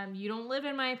 Mm-hmm. You don't live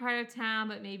in my part of town,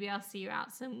 but maybe I'll see you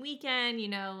out some weekend.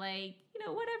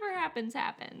 Whatever happens.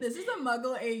 This is a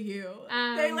Muggle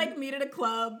AU. They like meet at a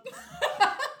club.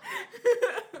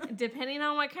 Depending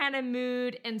on what kind of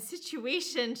mood and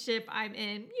situationship I'm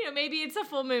in, maybe it's a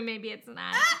full moon, maybe it's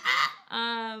not.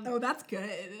 Oh, that's good.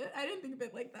 I didn't think of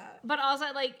it like that. But also,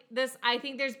 like, this, I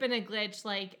think there's been a glitch,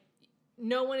 like,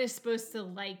 no one is supposed to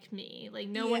like me. Like,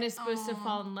 no one is supposed to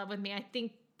fall in love with me. I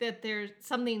think that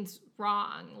something's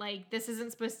wrong. Like, this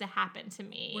isn't supposed to happen to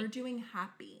me. We're doing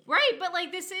Happy. Right, but,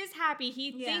 like, this is Happy.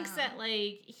 He Yeah. thinks that,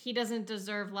 like, he doesn't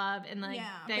deserve love, and, like,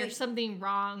 there's something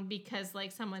wrong because,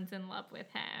 like, someone's in love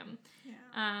with him.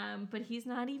 Yeah. But he's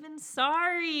not even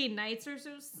sorry. Nights are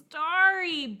so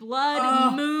starry.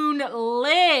 Blood moon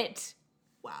lit.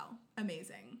 Wow.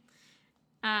 Amazing.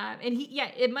 And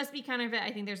it must be kind of it.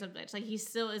 I think there's a glitch. Like, he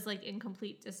still is, like, in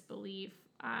complete disbelief.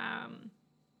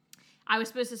 I was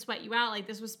supposed to sweat you out. Like,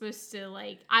 this was supposed to,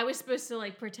 like, I was supposed to,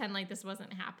 like, pretend like this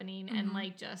wasn't happening and,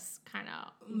 like, just kind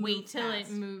of wait till it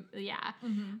moved. Yeah.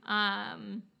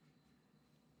 Mm-hmm.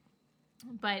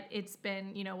 But it's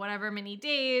been, whatever many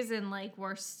days, and, like,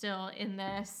 we're still in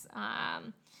this.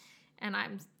 And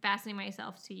I'm fastening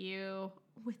myself to you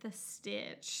with a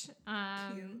stitch.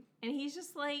 Cute. And he's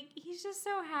just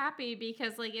so happy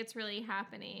because, like, it's really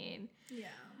happening. Yeah.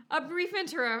 A brief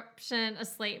interruption, a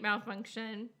slight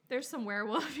malfunction. There's some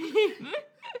werewolfing.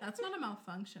 That's not a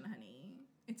malfunction, honey.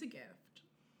 It's a gift.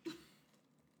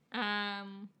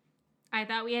 I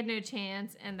thought we had no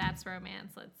chance, and that's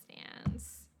romance. Let's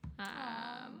dance.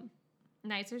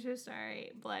 Nights are so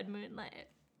starry. Blood moonlit.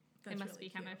 That's It must really be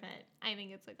kind cute. of it. I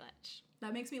think it's a glitch.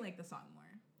 That makes me like the song more.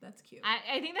 That's cute.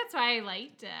 I think that's why I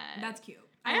liked it. That's cute.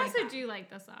 I like also that. do like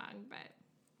the song, but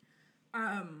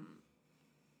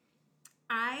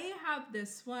I have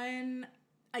this one,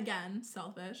 again,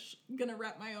 selfish. I'm gonna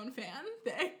rep my own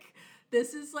fanfic.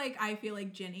 This is like, I feel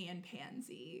like Ginny and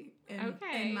Pansy in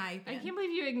my I fan. can't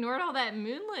believe you ignored all that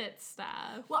moonlit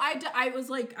stuff. Well, I was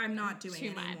like, I'm not doing Too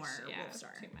any much, more yeah,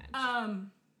 Wolfstar. too much.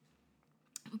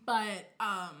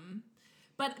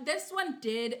 But this one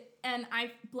did, and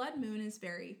Blood Moon is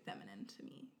very feminine to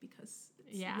me because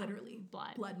it's literally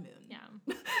blood moon.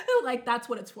 Yeah. Like, that's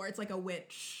what it's for. It's like a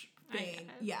witch thing.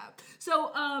 Yeah.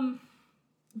 So,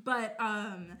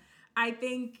 I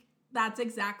think that's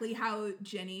exactly how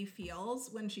Ginny feels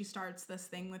when she starts this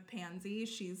thing with Pansy.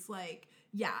 She's like,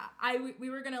 yeah, we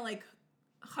were gonna like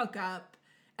hook up,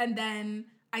 and then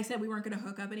I said we weren't gonna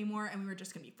hook up anymore, and we were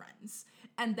just gonna be friends.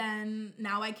 And then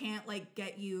now I can't like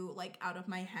get you like out of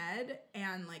my head,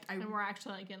 and like and we're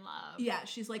actually like in love. Yeah,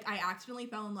 she's like, I accidentally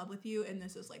fell in love with you, and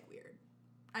this is like weird.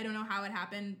 I don't know how it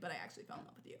happened, but I actually fell in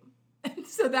love with you. And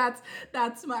so that's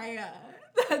my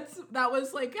that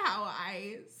was like how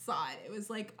I saw it. It was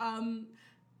like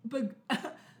but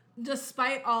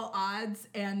despite all odds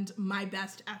and my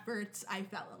best efforts, I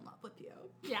fell in love with you.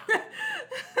 Yeah.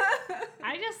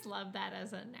 I just love that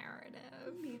as a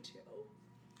narrative. Me too.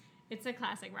 It's a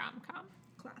classic rom-com.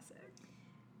 Classic.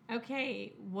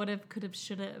 Okay, would've, could've,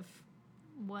 should've.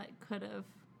 What could've?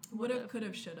 Would've,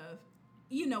 could've, should've.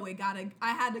 You know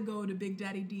I had to go to Big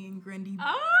Daddy D and Grindy.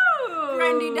 Oh!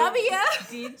 Grindy W.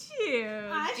 Did you?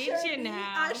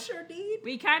 I sure did.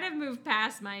 We kind of moved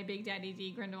past my Big Daddy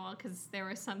D Grindelwald because there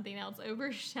was something else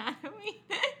overshadowing.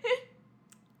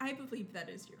 I believe that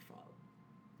is your fault.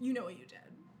 You know what you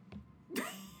did.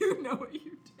 You know what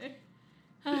you did.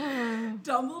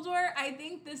 Dumbledore, I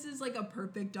think this is like a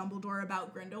perfect Dumbledore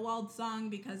about Grindelwald song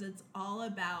because it's all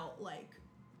about like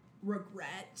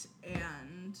regret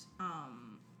and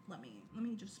let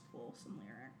me just pull some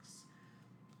lyrics.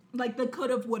 Like the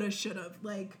could've, would've, should've.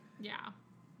 Like, yeah.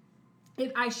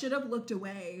 I should have looked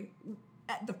away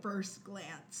at the first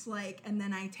glance. Like, and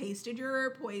then I tasted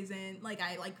your poison. Like,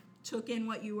 I like took in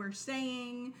what you were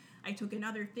saying. I took in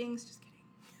other things. Just kidding.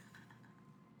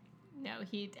 No,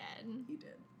 he did. He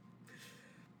did.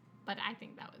 But I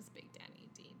think that was Big Daddy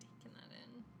D taking that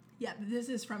in. Yeah, but this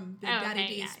is from Big Daddy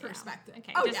D's perspective.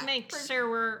 Okay, just make sure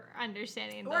we're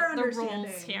understanding the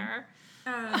rules here.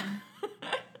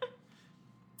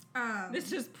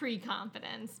 This is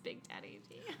pre-confidence, Big Daddy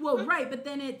D. Well, right, but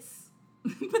then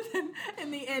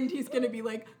in the end, he's gonna be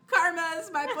like,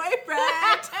 Karma's my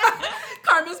boyfriend.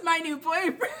 Karma's my new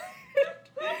boyfriend.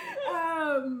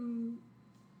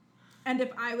 And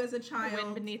if I was a child,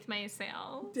 wind beneath my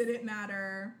sails. Did it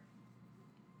matter?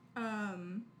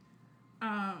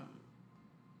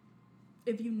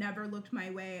 If you never looked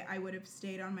my way, I would have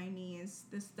stayed on my knees.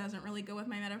 This doesn't really go with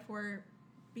my metaphor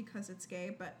because it's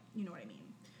gay, but you know what I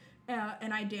mean.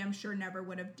 And I damn sure never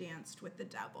would have danced with the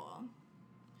devil.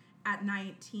 At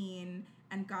 19,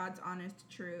 and God's honest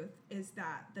truth is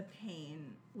that the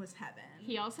pain was heaven.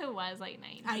 He also was like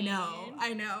 19. I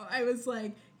know. I was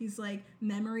like, he's like,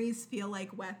 memories feel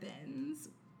like weapons.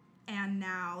 And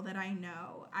now that I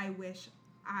know, I wish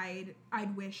I'd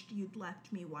wished you'd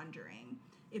left me wondering.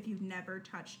 If you'd never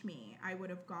touched me, I would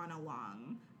have gone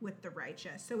along with the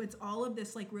righteous. So it's all of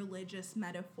this like religious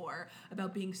metaphor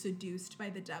about being seduced by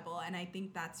the devil. And I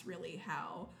think that's really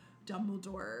how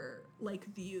Dumbledore like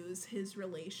views his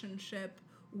relationship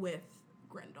with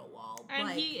Grindelwald. And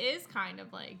like, he is kind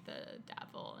of like the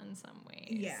devil in some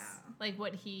ways. Yeah. Like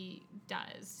what he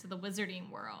does to the wizarding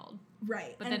world.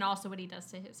 Right. But then also what he does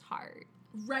to his heart.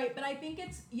 Right, but I think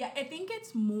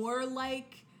it's more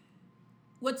like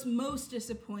what's most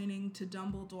disappointing to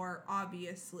Dumbledore,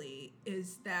 obviously,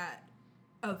 is that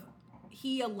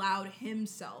he allowed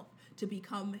himself to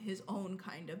become his own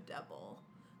kind of devil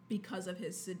because of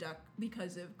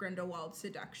because of Grindelwald's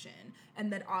seduction,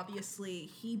 and that obviously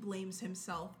he blames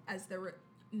himself as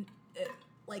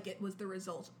it was the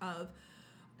result of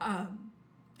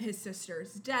his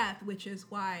sister's death, which is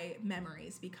why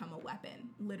memories become a weapon.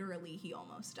 Literally, he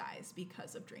almost dies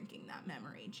because of drinking that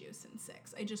memory juice in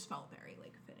 6. I just felt very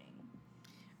like fitting.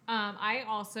 I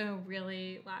also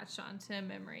really latched onto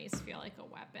memories feel like a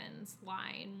weapons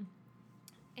line,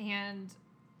 and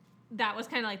that was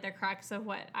kind of like the crux of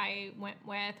what I went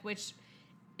with, which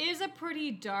is a pretty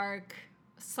dark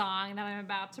song that I'm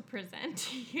about to present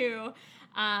to you.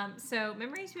 So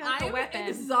memories feel like a weapon. I'm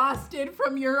exhausted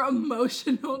from your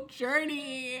emotional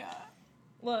journey.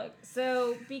 Look,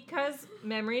 so because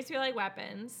memories feel like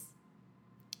weapons,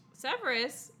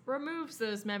 Severus removes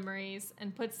those memories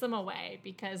and puts them away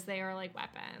because they are like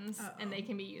weapons and they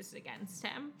can be used against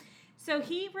him. So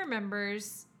he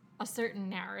remembers a certain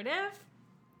narrative,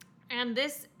 and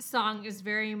this song is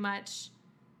very much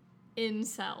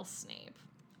incel Snape,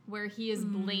 where he is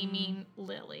blaming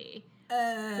Lily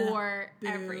for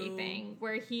everything,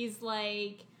 where he's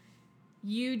like,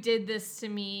 you did this to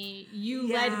me,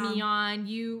 you led me on,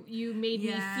 you made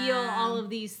me feel all of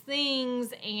these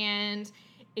things, and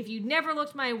if you'd never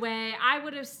looked my way, I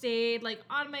would have stayed like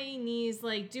on my knees,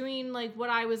 like doing like what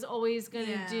I was always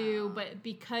gonna do. But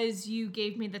because you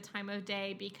gave me the time of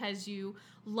day, because you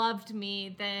loved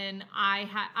me, then I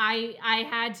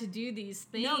had to do these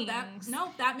things.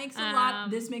 That makes a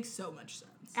lot. This makes so much sense.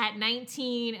 At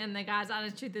 19, and the God's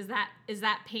honest truth is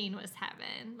that pain was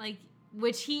heaven. Like,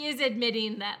 which he is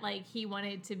admitting that, like, he was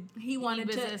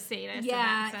a sadist.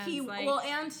 Yeah, in that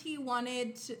sense. he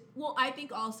wanted to. Well, I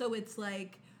think also it's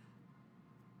like,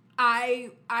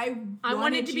 I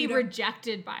wanted to be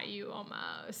rejected by you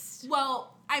almost.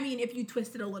 Well, I mean, if you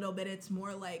twist it a little bit, it's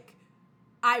more like,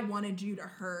 I wanted you to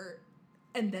hurt,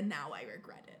 and then now I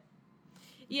regret it.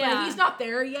 Yeah. But he's not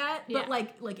there yet. Yeah.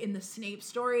 But like in the Snape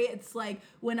story, it's like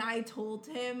when I told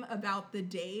him about the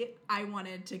date, I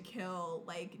wanted to kill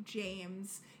like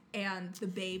James and the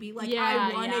baby. Like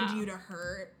I wanted you to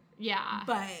hurt. Yeah.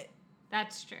 But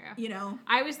that's true. You know?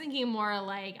 I was thinking more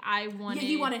like I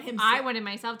wanted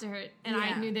myself to hurt, and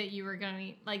I knew that you were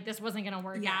going to, like, this wasn't going to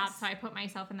work out, so I put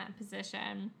myself in that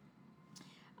position.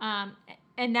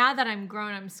 And now that I'm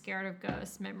grown, I'm scared of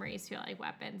ghosts. Memories feel like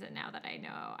weapons. And now that I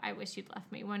know, I wish you'd left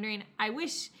me wondering. I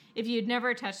wish if you'd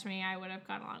never touched me, I would have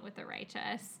gone along with the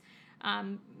righteous.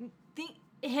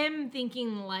 Him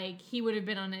thinking like he would have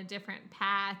been on a different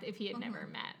path if he had never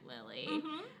met Lily.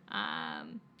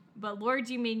 But Lord,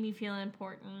 you made me feel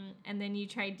important, and then you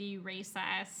tried to erase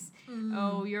us.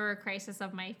 Oh, you're a crisis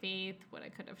of my faith. What I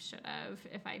could have, should have,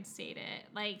 if I'd stayed it.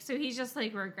 Like, so he's just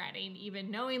like regretting even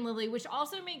knowing Lily, which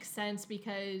also makes sense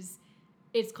because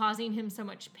it's causing him so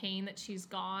much pain that she's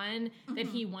gone that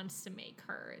he wants to make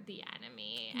her the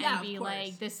enemy and be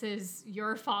like, this is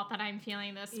your fault that I'm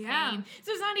feeling this pain.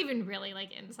 So it's not even really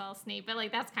like incel Snape, but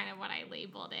like that's kind of what I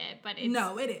labeled it. But it's,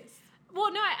 no, it is.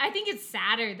 Well, no, I think it's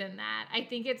sadder than that. I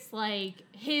think it's like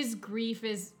his grief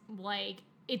is like,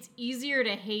 it's easier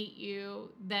to hate you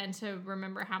than to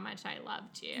remember how much I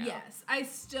loved you. Yes. I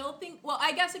still think, well,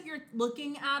 I guess if you're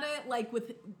looking at it like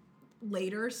with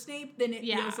later Snape, then it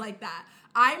feels like that.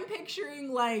 I'm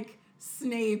picturing like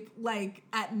Snape like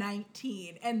at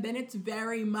 19, and then it's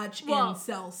very much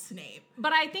incel Snape.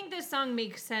 But I think this song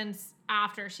makes sense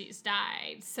after she's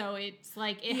died. So it's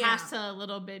like, it has to a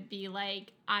little bit be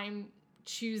like, I'm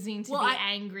choosing to be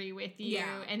angry with you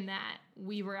and that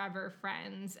we were ever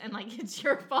friends and like it's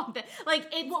your fault that like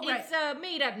it's a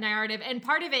made up narrative, and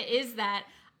part of it is that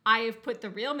I have put the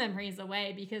real memories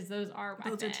away because those are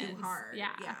weapons. Those are too hard.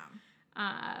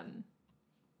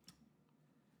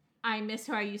 I miss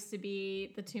who I used to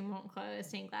be. The tomb won't close.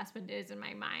 Stained glass windows in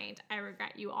my mind. I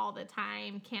regret you all the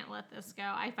time. Can't let this go.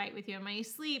 I fight with you in my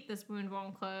sleep. This wound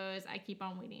won't close. I keep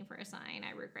on waiting for a sign.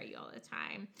 I regret you all the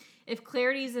time. If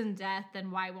clarity's in death,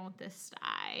 then why won't this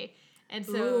die? And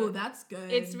so, ooh, that's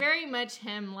good. It's very much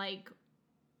him like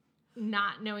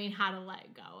not knowing how to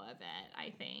let go of it,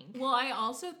 I think. Well, I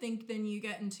also think then you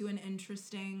get into an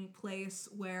interesting place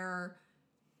where,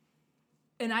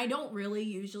 and I don't really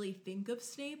usually think of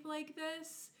Snape like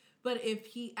this, but if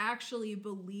he actually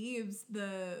believes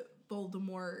the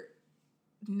Voldemort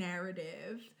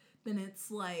narrative, then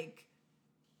it's like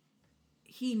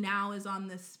he now is on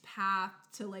this path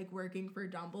to like working for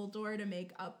Dumbledore to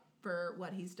make up for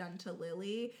what he's done to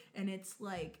Lily, and it's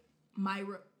like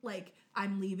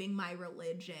I'm leaving my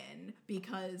religion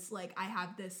because like I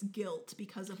have this guilt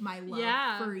because of my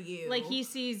love for you. Like he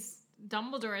sees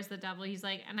Dumbledore as the devil. He's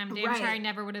like, and I'm damn sure I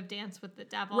never would have danced with the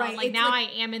devil. Right. Like now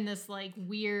I am in this like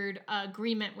weird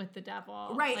agreement with the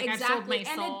devil. Right, like, exactly. I've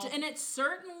sold my soul. And it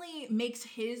certainly makes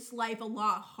his life a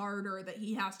lot harder that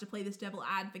he has to play this devil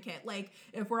advocate. Like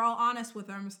if we're all honest with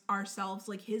ourselves,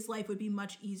 like his life would be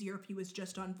much easier if he was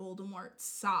just on Voldemort's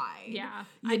side. Yeah,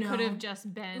 I could have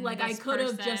just been like I could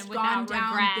have just gone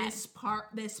down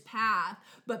this path,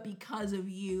 but because of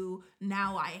you,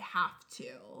 now I have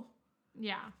to.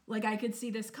 Yeah. Like, I could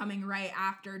see this coming right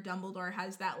after Dumbledore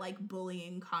has that, like,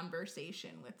 bullying conversation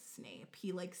with Snape.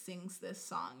 He, like, sings this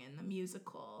song in the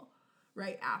musical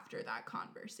right after that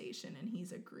conversation, and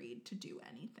he's agreed to do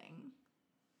anything.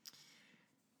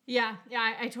 Yeah,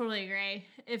 I totally agree.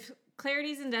 If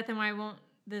clarity's in death, then why won't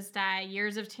this die?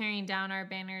 Years of tearing down our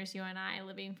banners, you and I,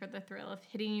 living for the thrill of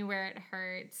hitting you where it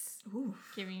hurts,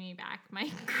 giving me back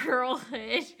my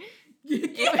girlhood.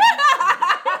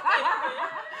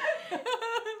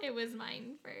 It was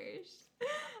mine first.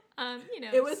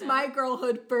 It was my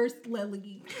girlhood first,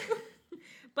 Lily.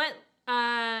 But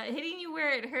hitting you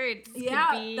where it hurts could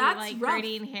be that's like rough.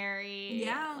 Hurting Harry.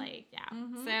 Yeah. Like,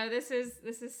 Mm-hmm. So this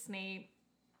is Snape.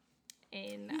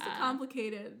 He's a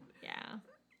complicated. Yeah.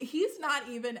 He's not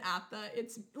even at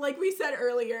it's like we said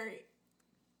earlier.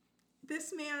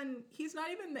 this man, he's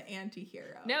not even the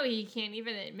anti-hero. No, he can't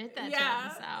even admit that to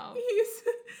himself.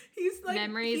 He's like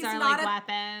memories are like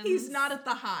weapons. He's not at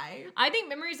the high. I think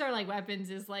memories are like weapons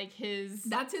is like his.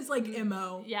 That's his like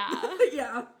MO. Yeah.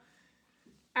 Yeah.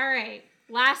 All right,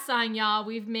 last song, y'all.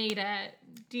 We've made it.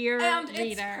 Dear And Reader.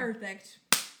 it's perfect.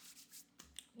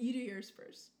 You do yours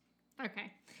first.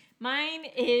 Okay. Mine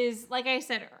is, like I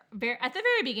said, at the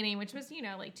very beginning, which was,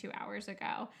 like 2 hours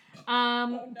ago.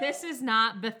 This is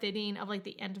not befitting of, like,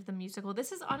 the end of the musical.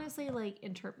 This is honestly, like,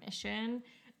 intermission.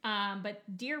 But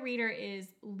Dear Reader is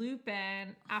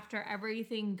Lupin after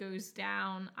everything goes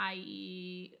down,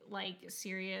 i.e., like,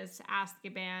 Sirius,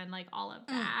 Azkaban, like, all of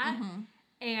that. Mm-hmm.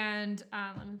 And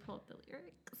let me pull up the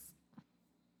lyrics.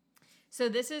 So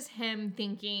this is him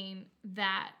thinking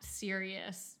that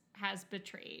Sirius has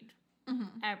betrayed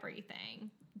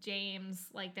everything. James,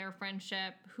 like their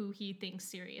friendship, who he thinks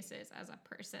Sirius is as a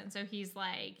person. So he's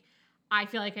like, I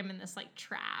feel like I'm in this like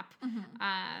trap.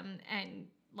 And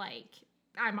like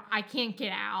I can't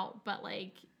get out, but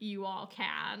like you all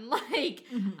can. Like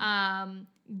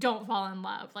don't fall in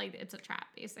love. Like it's a trap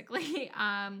basically.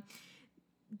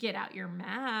 Get out your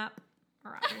map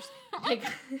or others.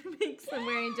 Make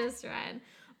somewhere and just run.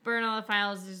 Burn all the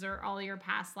files, desert all your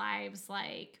past lives.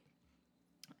 Like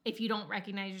if you don't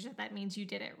recognize yourself, that means you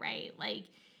did it right. Like,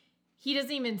 he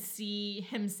doesn't even see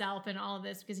himself in all of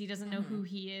this because he doesn't know who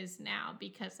he is now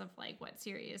because of, like, what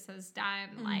Sirius has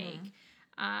done. Like,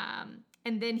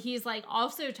 and then he's, like,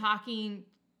 also talking,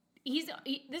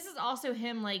 this is also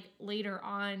him, like, later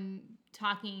on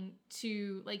talking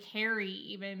to, like, Harry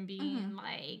even being,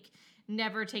 like,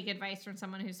 never take advice from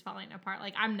someone who's falling apart.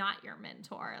 Like, I'm not your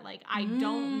mentor. Like, I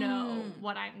don't know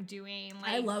what I'm doing.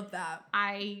 Like, I love that.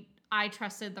 I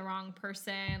trusted the wrong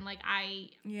person. Like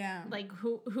like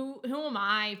who am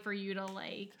I for you to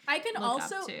like? I can look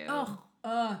also up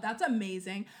to? That's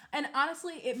amazing. And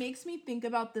honestly, it makes me think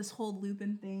about this whole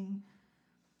Lupin thing.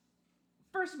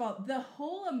 First of all, the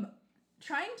whole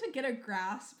trying to get a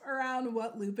grasp around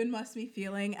what Lupin must be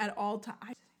feeling at all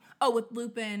times. Oh, with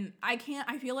Lupin, I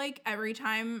feel like every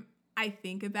time I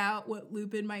think about what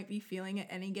Lupin might be feeling at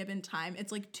any given time,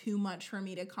 it's like too much for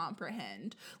me to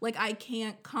comprehend. Like I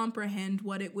can't comprehend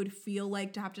what it would feel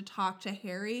like to have to talk to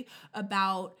Harry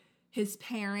about his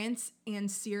parents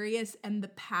and Sirius and the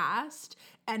past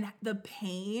and the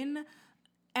pain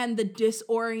and the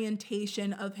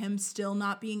disorientation of him still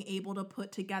not being able to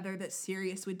put together that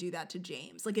Sirius would do that to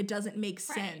James. Like it doesn't make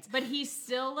sense. But he's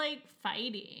still like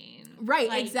fighting. Right,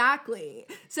 like, exactly.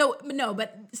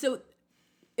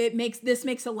 This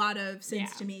makes a lot of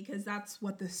sense to me because that's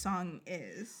what this song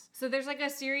is. So there's like a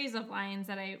series of lines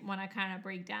that I want to kind of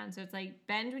break down. So it's like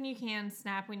bend when you can,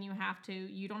 snap when you have to.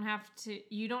 You don't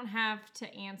have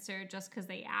to answer just because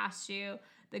they asked you.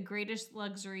 The greatest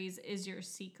luxuries is your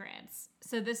secrets.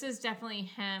 So this is definitely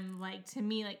him, like to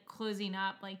me, like closing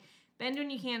up, like bend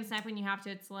when you can, snap when you have to.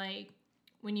 It's like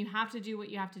when you have to do what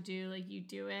you have to do, like you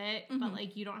do it, but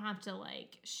like you don't have to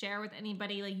like share with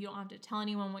anybody. Like you don't have to tell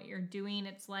anyone what you're doing.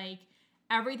 It's like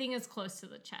everything is close to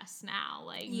the chest now.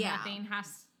 Like nothing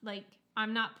has, like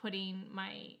I'm not putting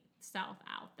myself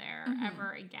out there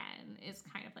ever again is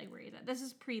kind of like where he's at. This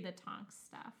is pre the Tonks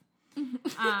stuff.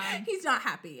 He's not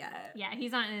happy yet. Yeah,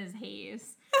 he's not in his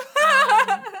haze.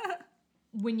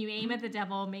 When you aim at the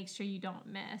devil, make sure you don't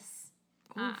miss.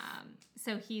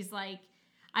 So he's like,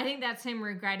 I think that's him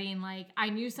regretting, like, I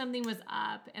knew something was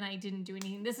up and I didn't do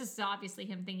anything. This is obviously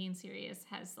him thinking Sirius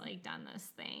has, like, done this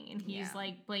thing. And he's,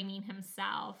 like, blaming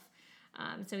himself.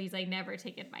 So he's, like, never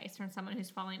take advice from someone who's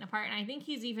falling apart. And I think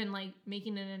he's even, like,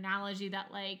 making an analogy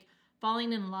that, like,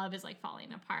 falling in love is, like,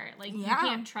 falling apart. Like, you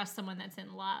can't trust someone that's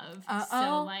in love.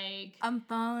 So, like... I'm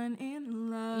falling in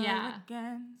love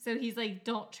again. So he's, like,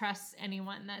 don't trust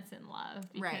anyone that's in love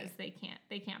because they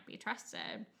can't be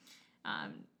trusted.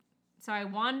 So I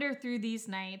wander through these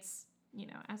nights,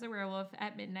 as a werewolf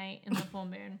at midnight in the full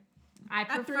moon.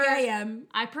 At 3 a.m.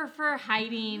 I prefer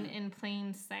hiding in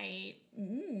plain sight.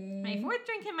 My fourth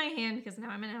drink in my hand, because now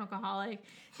I'm an alcoholic.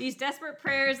 These desperate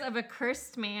prayers of a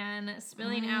cursed man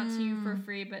spilling out to you for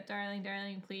free. But darling,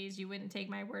 darling, please, you wouldn't take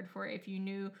my word for it if you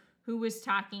knew who was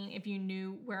talking, if you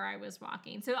knew where I was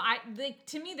walking. So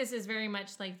to me, this is very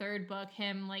much like third book,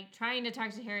 him like trying to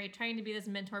talk to Harry, trying to be this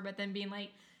mentor, but then being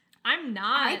like, I'm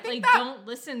not, like, don't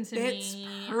listen to me.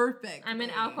 Perfect. I'm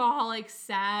an alcoholic,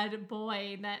 sad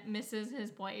boy that misses his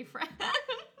boyfriend.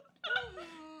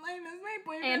 I miss my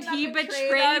boyfriend. And he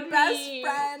betrayed our me. best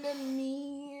friend and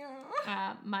me.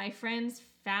 My friends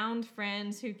found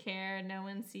friends who care. No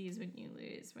one sees when you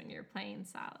lose when you're playing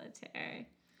solitaire.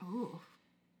 Ooh.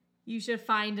 You should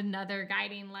find another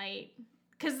guiding light.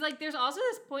 Because, like, there's also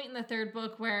this point in the third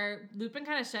book where Lupin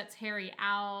kind of shuts Harry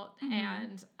out,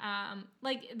 and,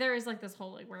 like, there is, like, this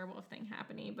whole, like, werewolf thing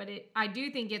happening, but I do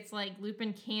think it's, like,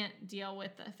 Lupin can't deal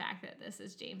with the fact that this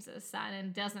is James's son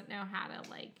and doesn't know how to,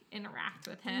 like, interact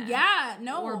with him. Yeah,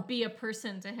 no. Or be a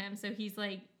person to him, so he's,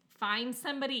 like, find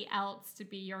somebody else to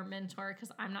be your mentor,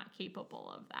 because I'm not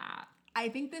capable of that. I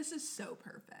think this is so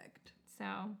perfect. So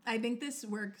I think this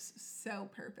works so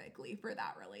perfectly for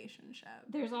that relationship.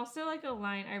 there's also like a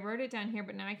line, I wrote it down here,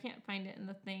 but now I can't find it in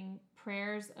the thing.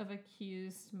 Prayers of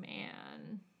accused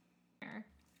man.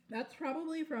 That's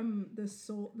probably from the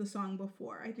song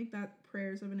before. I think that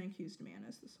Prayers of an Accused Man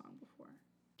is the song before.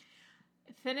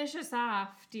 Finish us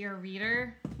off, dear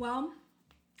reader. Well,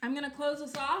 I'm going to close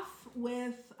us off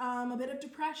with a bit of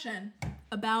depression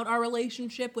about our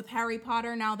relationship with Harry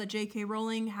Potter now that J.K.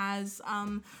 Rowling has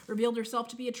revealed herself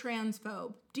to be a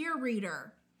transphobe. Dear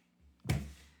reader,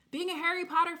 being a Harry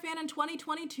Potter fan in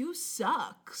 2022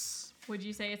 sucks. Would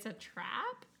you say it's a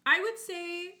trap? I would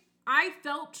say I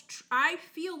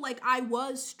feel like I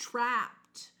was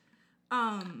trapped.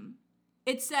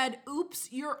 It said, oops,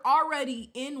 you're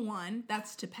already in one.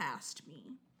 That's to past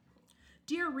me.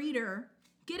 Dear reader,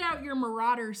 get out your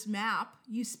Marauders map.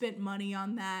 You spent money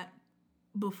on that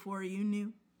before you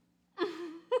knew.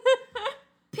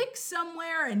 Pick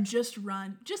somewhere and just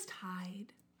run. Just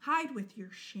hide. Hide with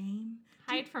your shame.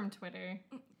 Hide from Twitter.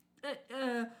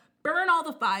 Burn all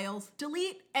the files.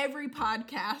 Delete every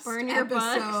podcast Burn your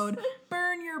episode. books.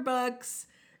 Burn your books.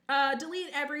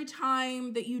 Delete every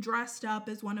time that you dressed up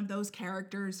as one of those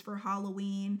characters for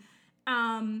Halloween.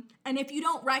 And if you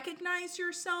don't recognize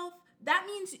yourself, that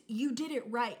means you did it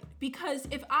right. Because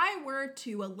if I were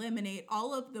to eliminate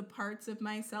all of the parts of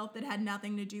myself that had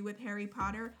nothing to do with Harry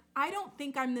Potter, I don't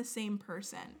think I'm the same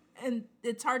person. And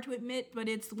it's hard to admit, but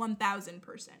it's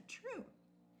 1000% true.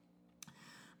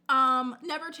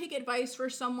 Never take advice for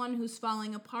someone who's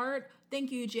falling apart.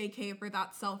 Thank you, JK, for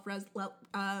that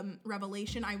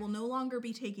self-revelation. I will no longer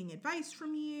be taking advice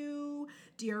from you.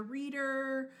 Dear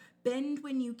reader, bend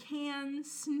when you can,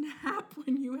 snap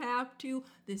when you have to.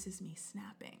 This is me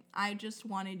snapping. I just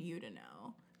wanted you to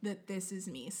know that this is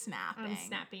me snapping. I'm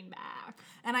snapping back.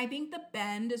 And I think the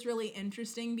bend is really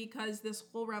interesting because this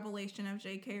whole revelation of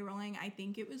J.K. Rowling, I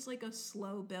think it was like a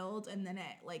slow build and then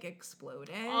it like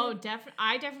exploded. Oh,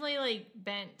 I definitely like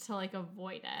bent to like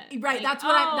avoid it. Right, like, that's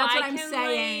what I'm can,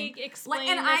 saying. Like, explain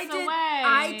and this away.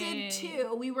 I did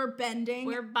too. We were bending.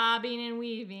 We're bobbing and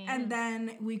weaving. And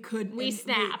then we could. We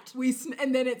snapped.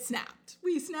 And then it snapped.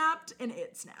 We snapped and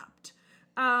it snapped.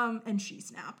 And she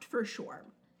snapped for sure.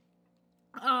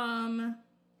 But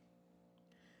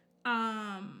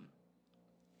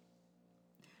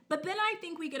then I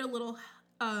think we get a little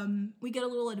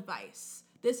advice.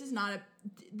 This is not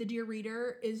the dear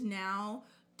reader is now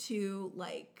to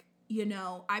like, you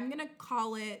know, I'm going to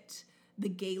call it the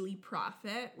Gaily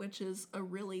Prophet, which is a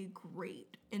really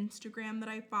great Instagram that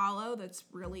I follow that's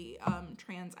really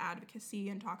trans advocacy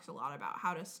and talks a lot about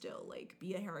how to still like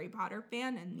be a Harry Potter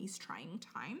fan in these trying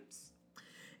times.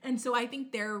 And so I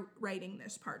think they're writing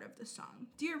this part of the song.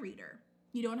 Dear reader,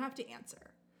 you don't have to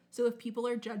answer. So if people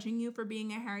are judging you for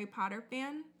being a Harry Potter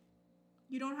fan,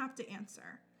 you don't have to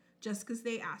answer just because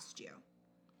they asked you.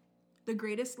 The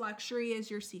greatest luxury is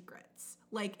your secrets.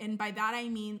 Like, and by that I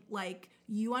mean, like,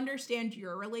 you understand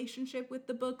your relationship with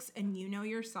the books and you know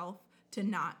yourself to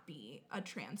not be a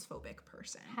transphobic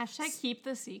person. Hashtag keep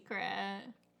the secret.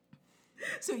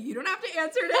 So you don't have to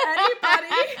answer to anybody.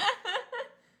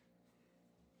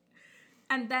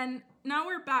 And then now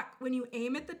we're back. When you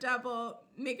aim at the devil,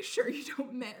 make sure you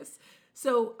don't miss.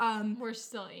 So we're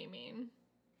still aiming.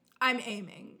 I'm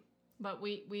aiming. But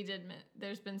we did miss.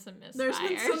 There's been some misfires. There's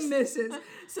been some misses.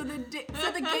 So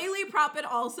the Gaily Prophet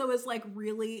also is like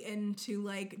really into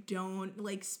like don't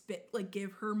like spit like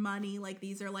give her money. Like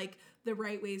these are like the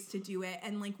right ways to do it.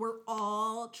 And like we're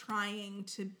all trying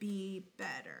to be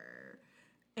better.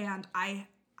 And I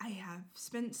have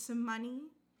spent some money,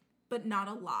 but not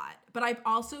a lot. But I've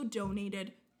also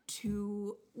donated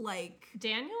to like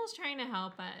Daniel's trying to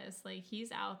help us. Like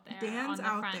he's out there Dan's on the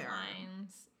out front there.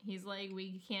 lines. He's like,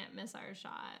 we can't miss our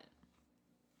shot.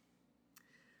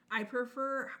 I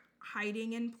prefer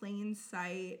hiding in plain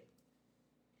sight.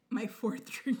 My fourth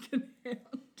drink in hand.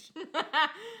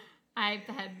 I've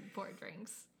had 4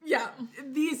 drinks. Yeah,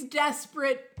 these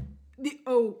desperate.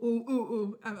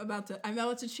 I'm about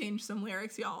to change some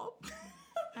lyrics, y'all.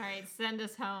 All right, send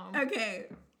us home. Okay,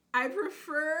 I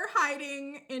prefer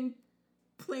hiding in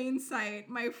plain sight.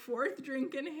 My 4th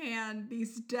drink in hand.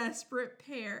 These desperate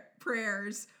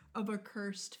prayers of a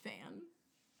cursed fan.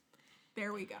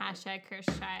 There we go. Hashtag cursed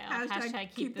child. Hashtag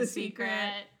Hashtag keep the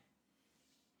secret.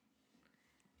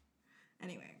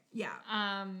 Anyway, yeah.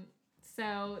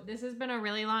 So this has been a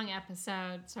really long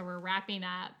episode, so we're wrapping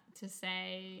up to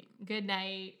say good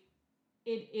night.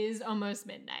 It is almost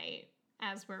midnight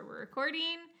as we're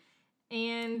recording,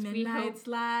 and Midnight's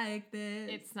like this.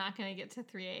 it's not going to get to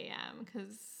 3 a.m.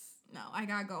 because no, I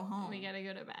gotta go home. we got to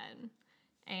go to bed,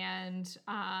 and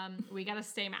we got to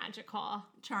stay magical.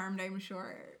 Charmed, I'm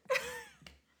sure.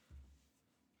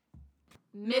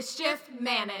 Mischief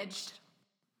managed.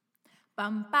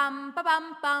 Bum bum ba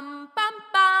bum bum bum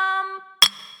bum.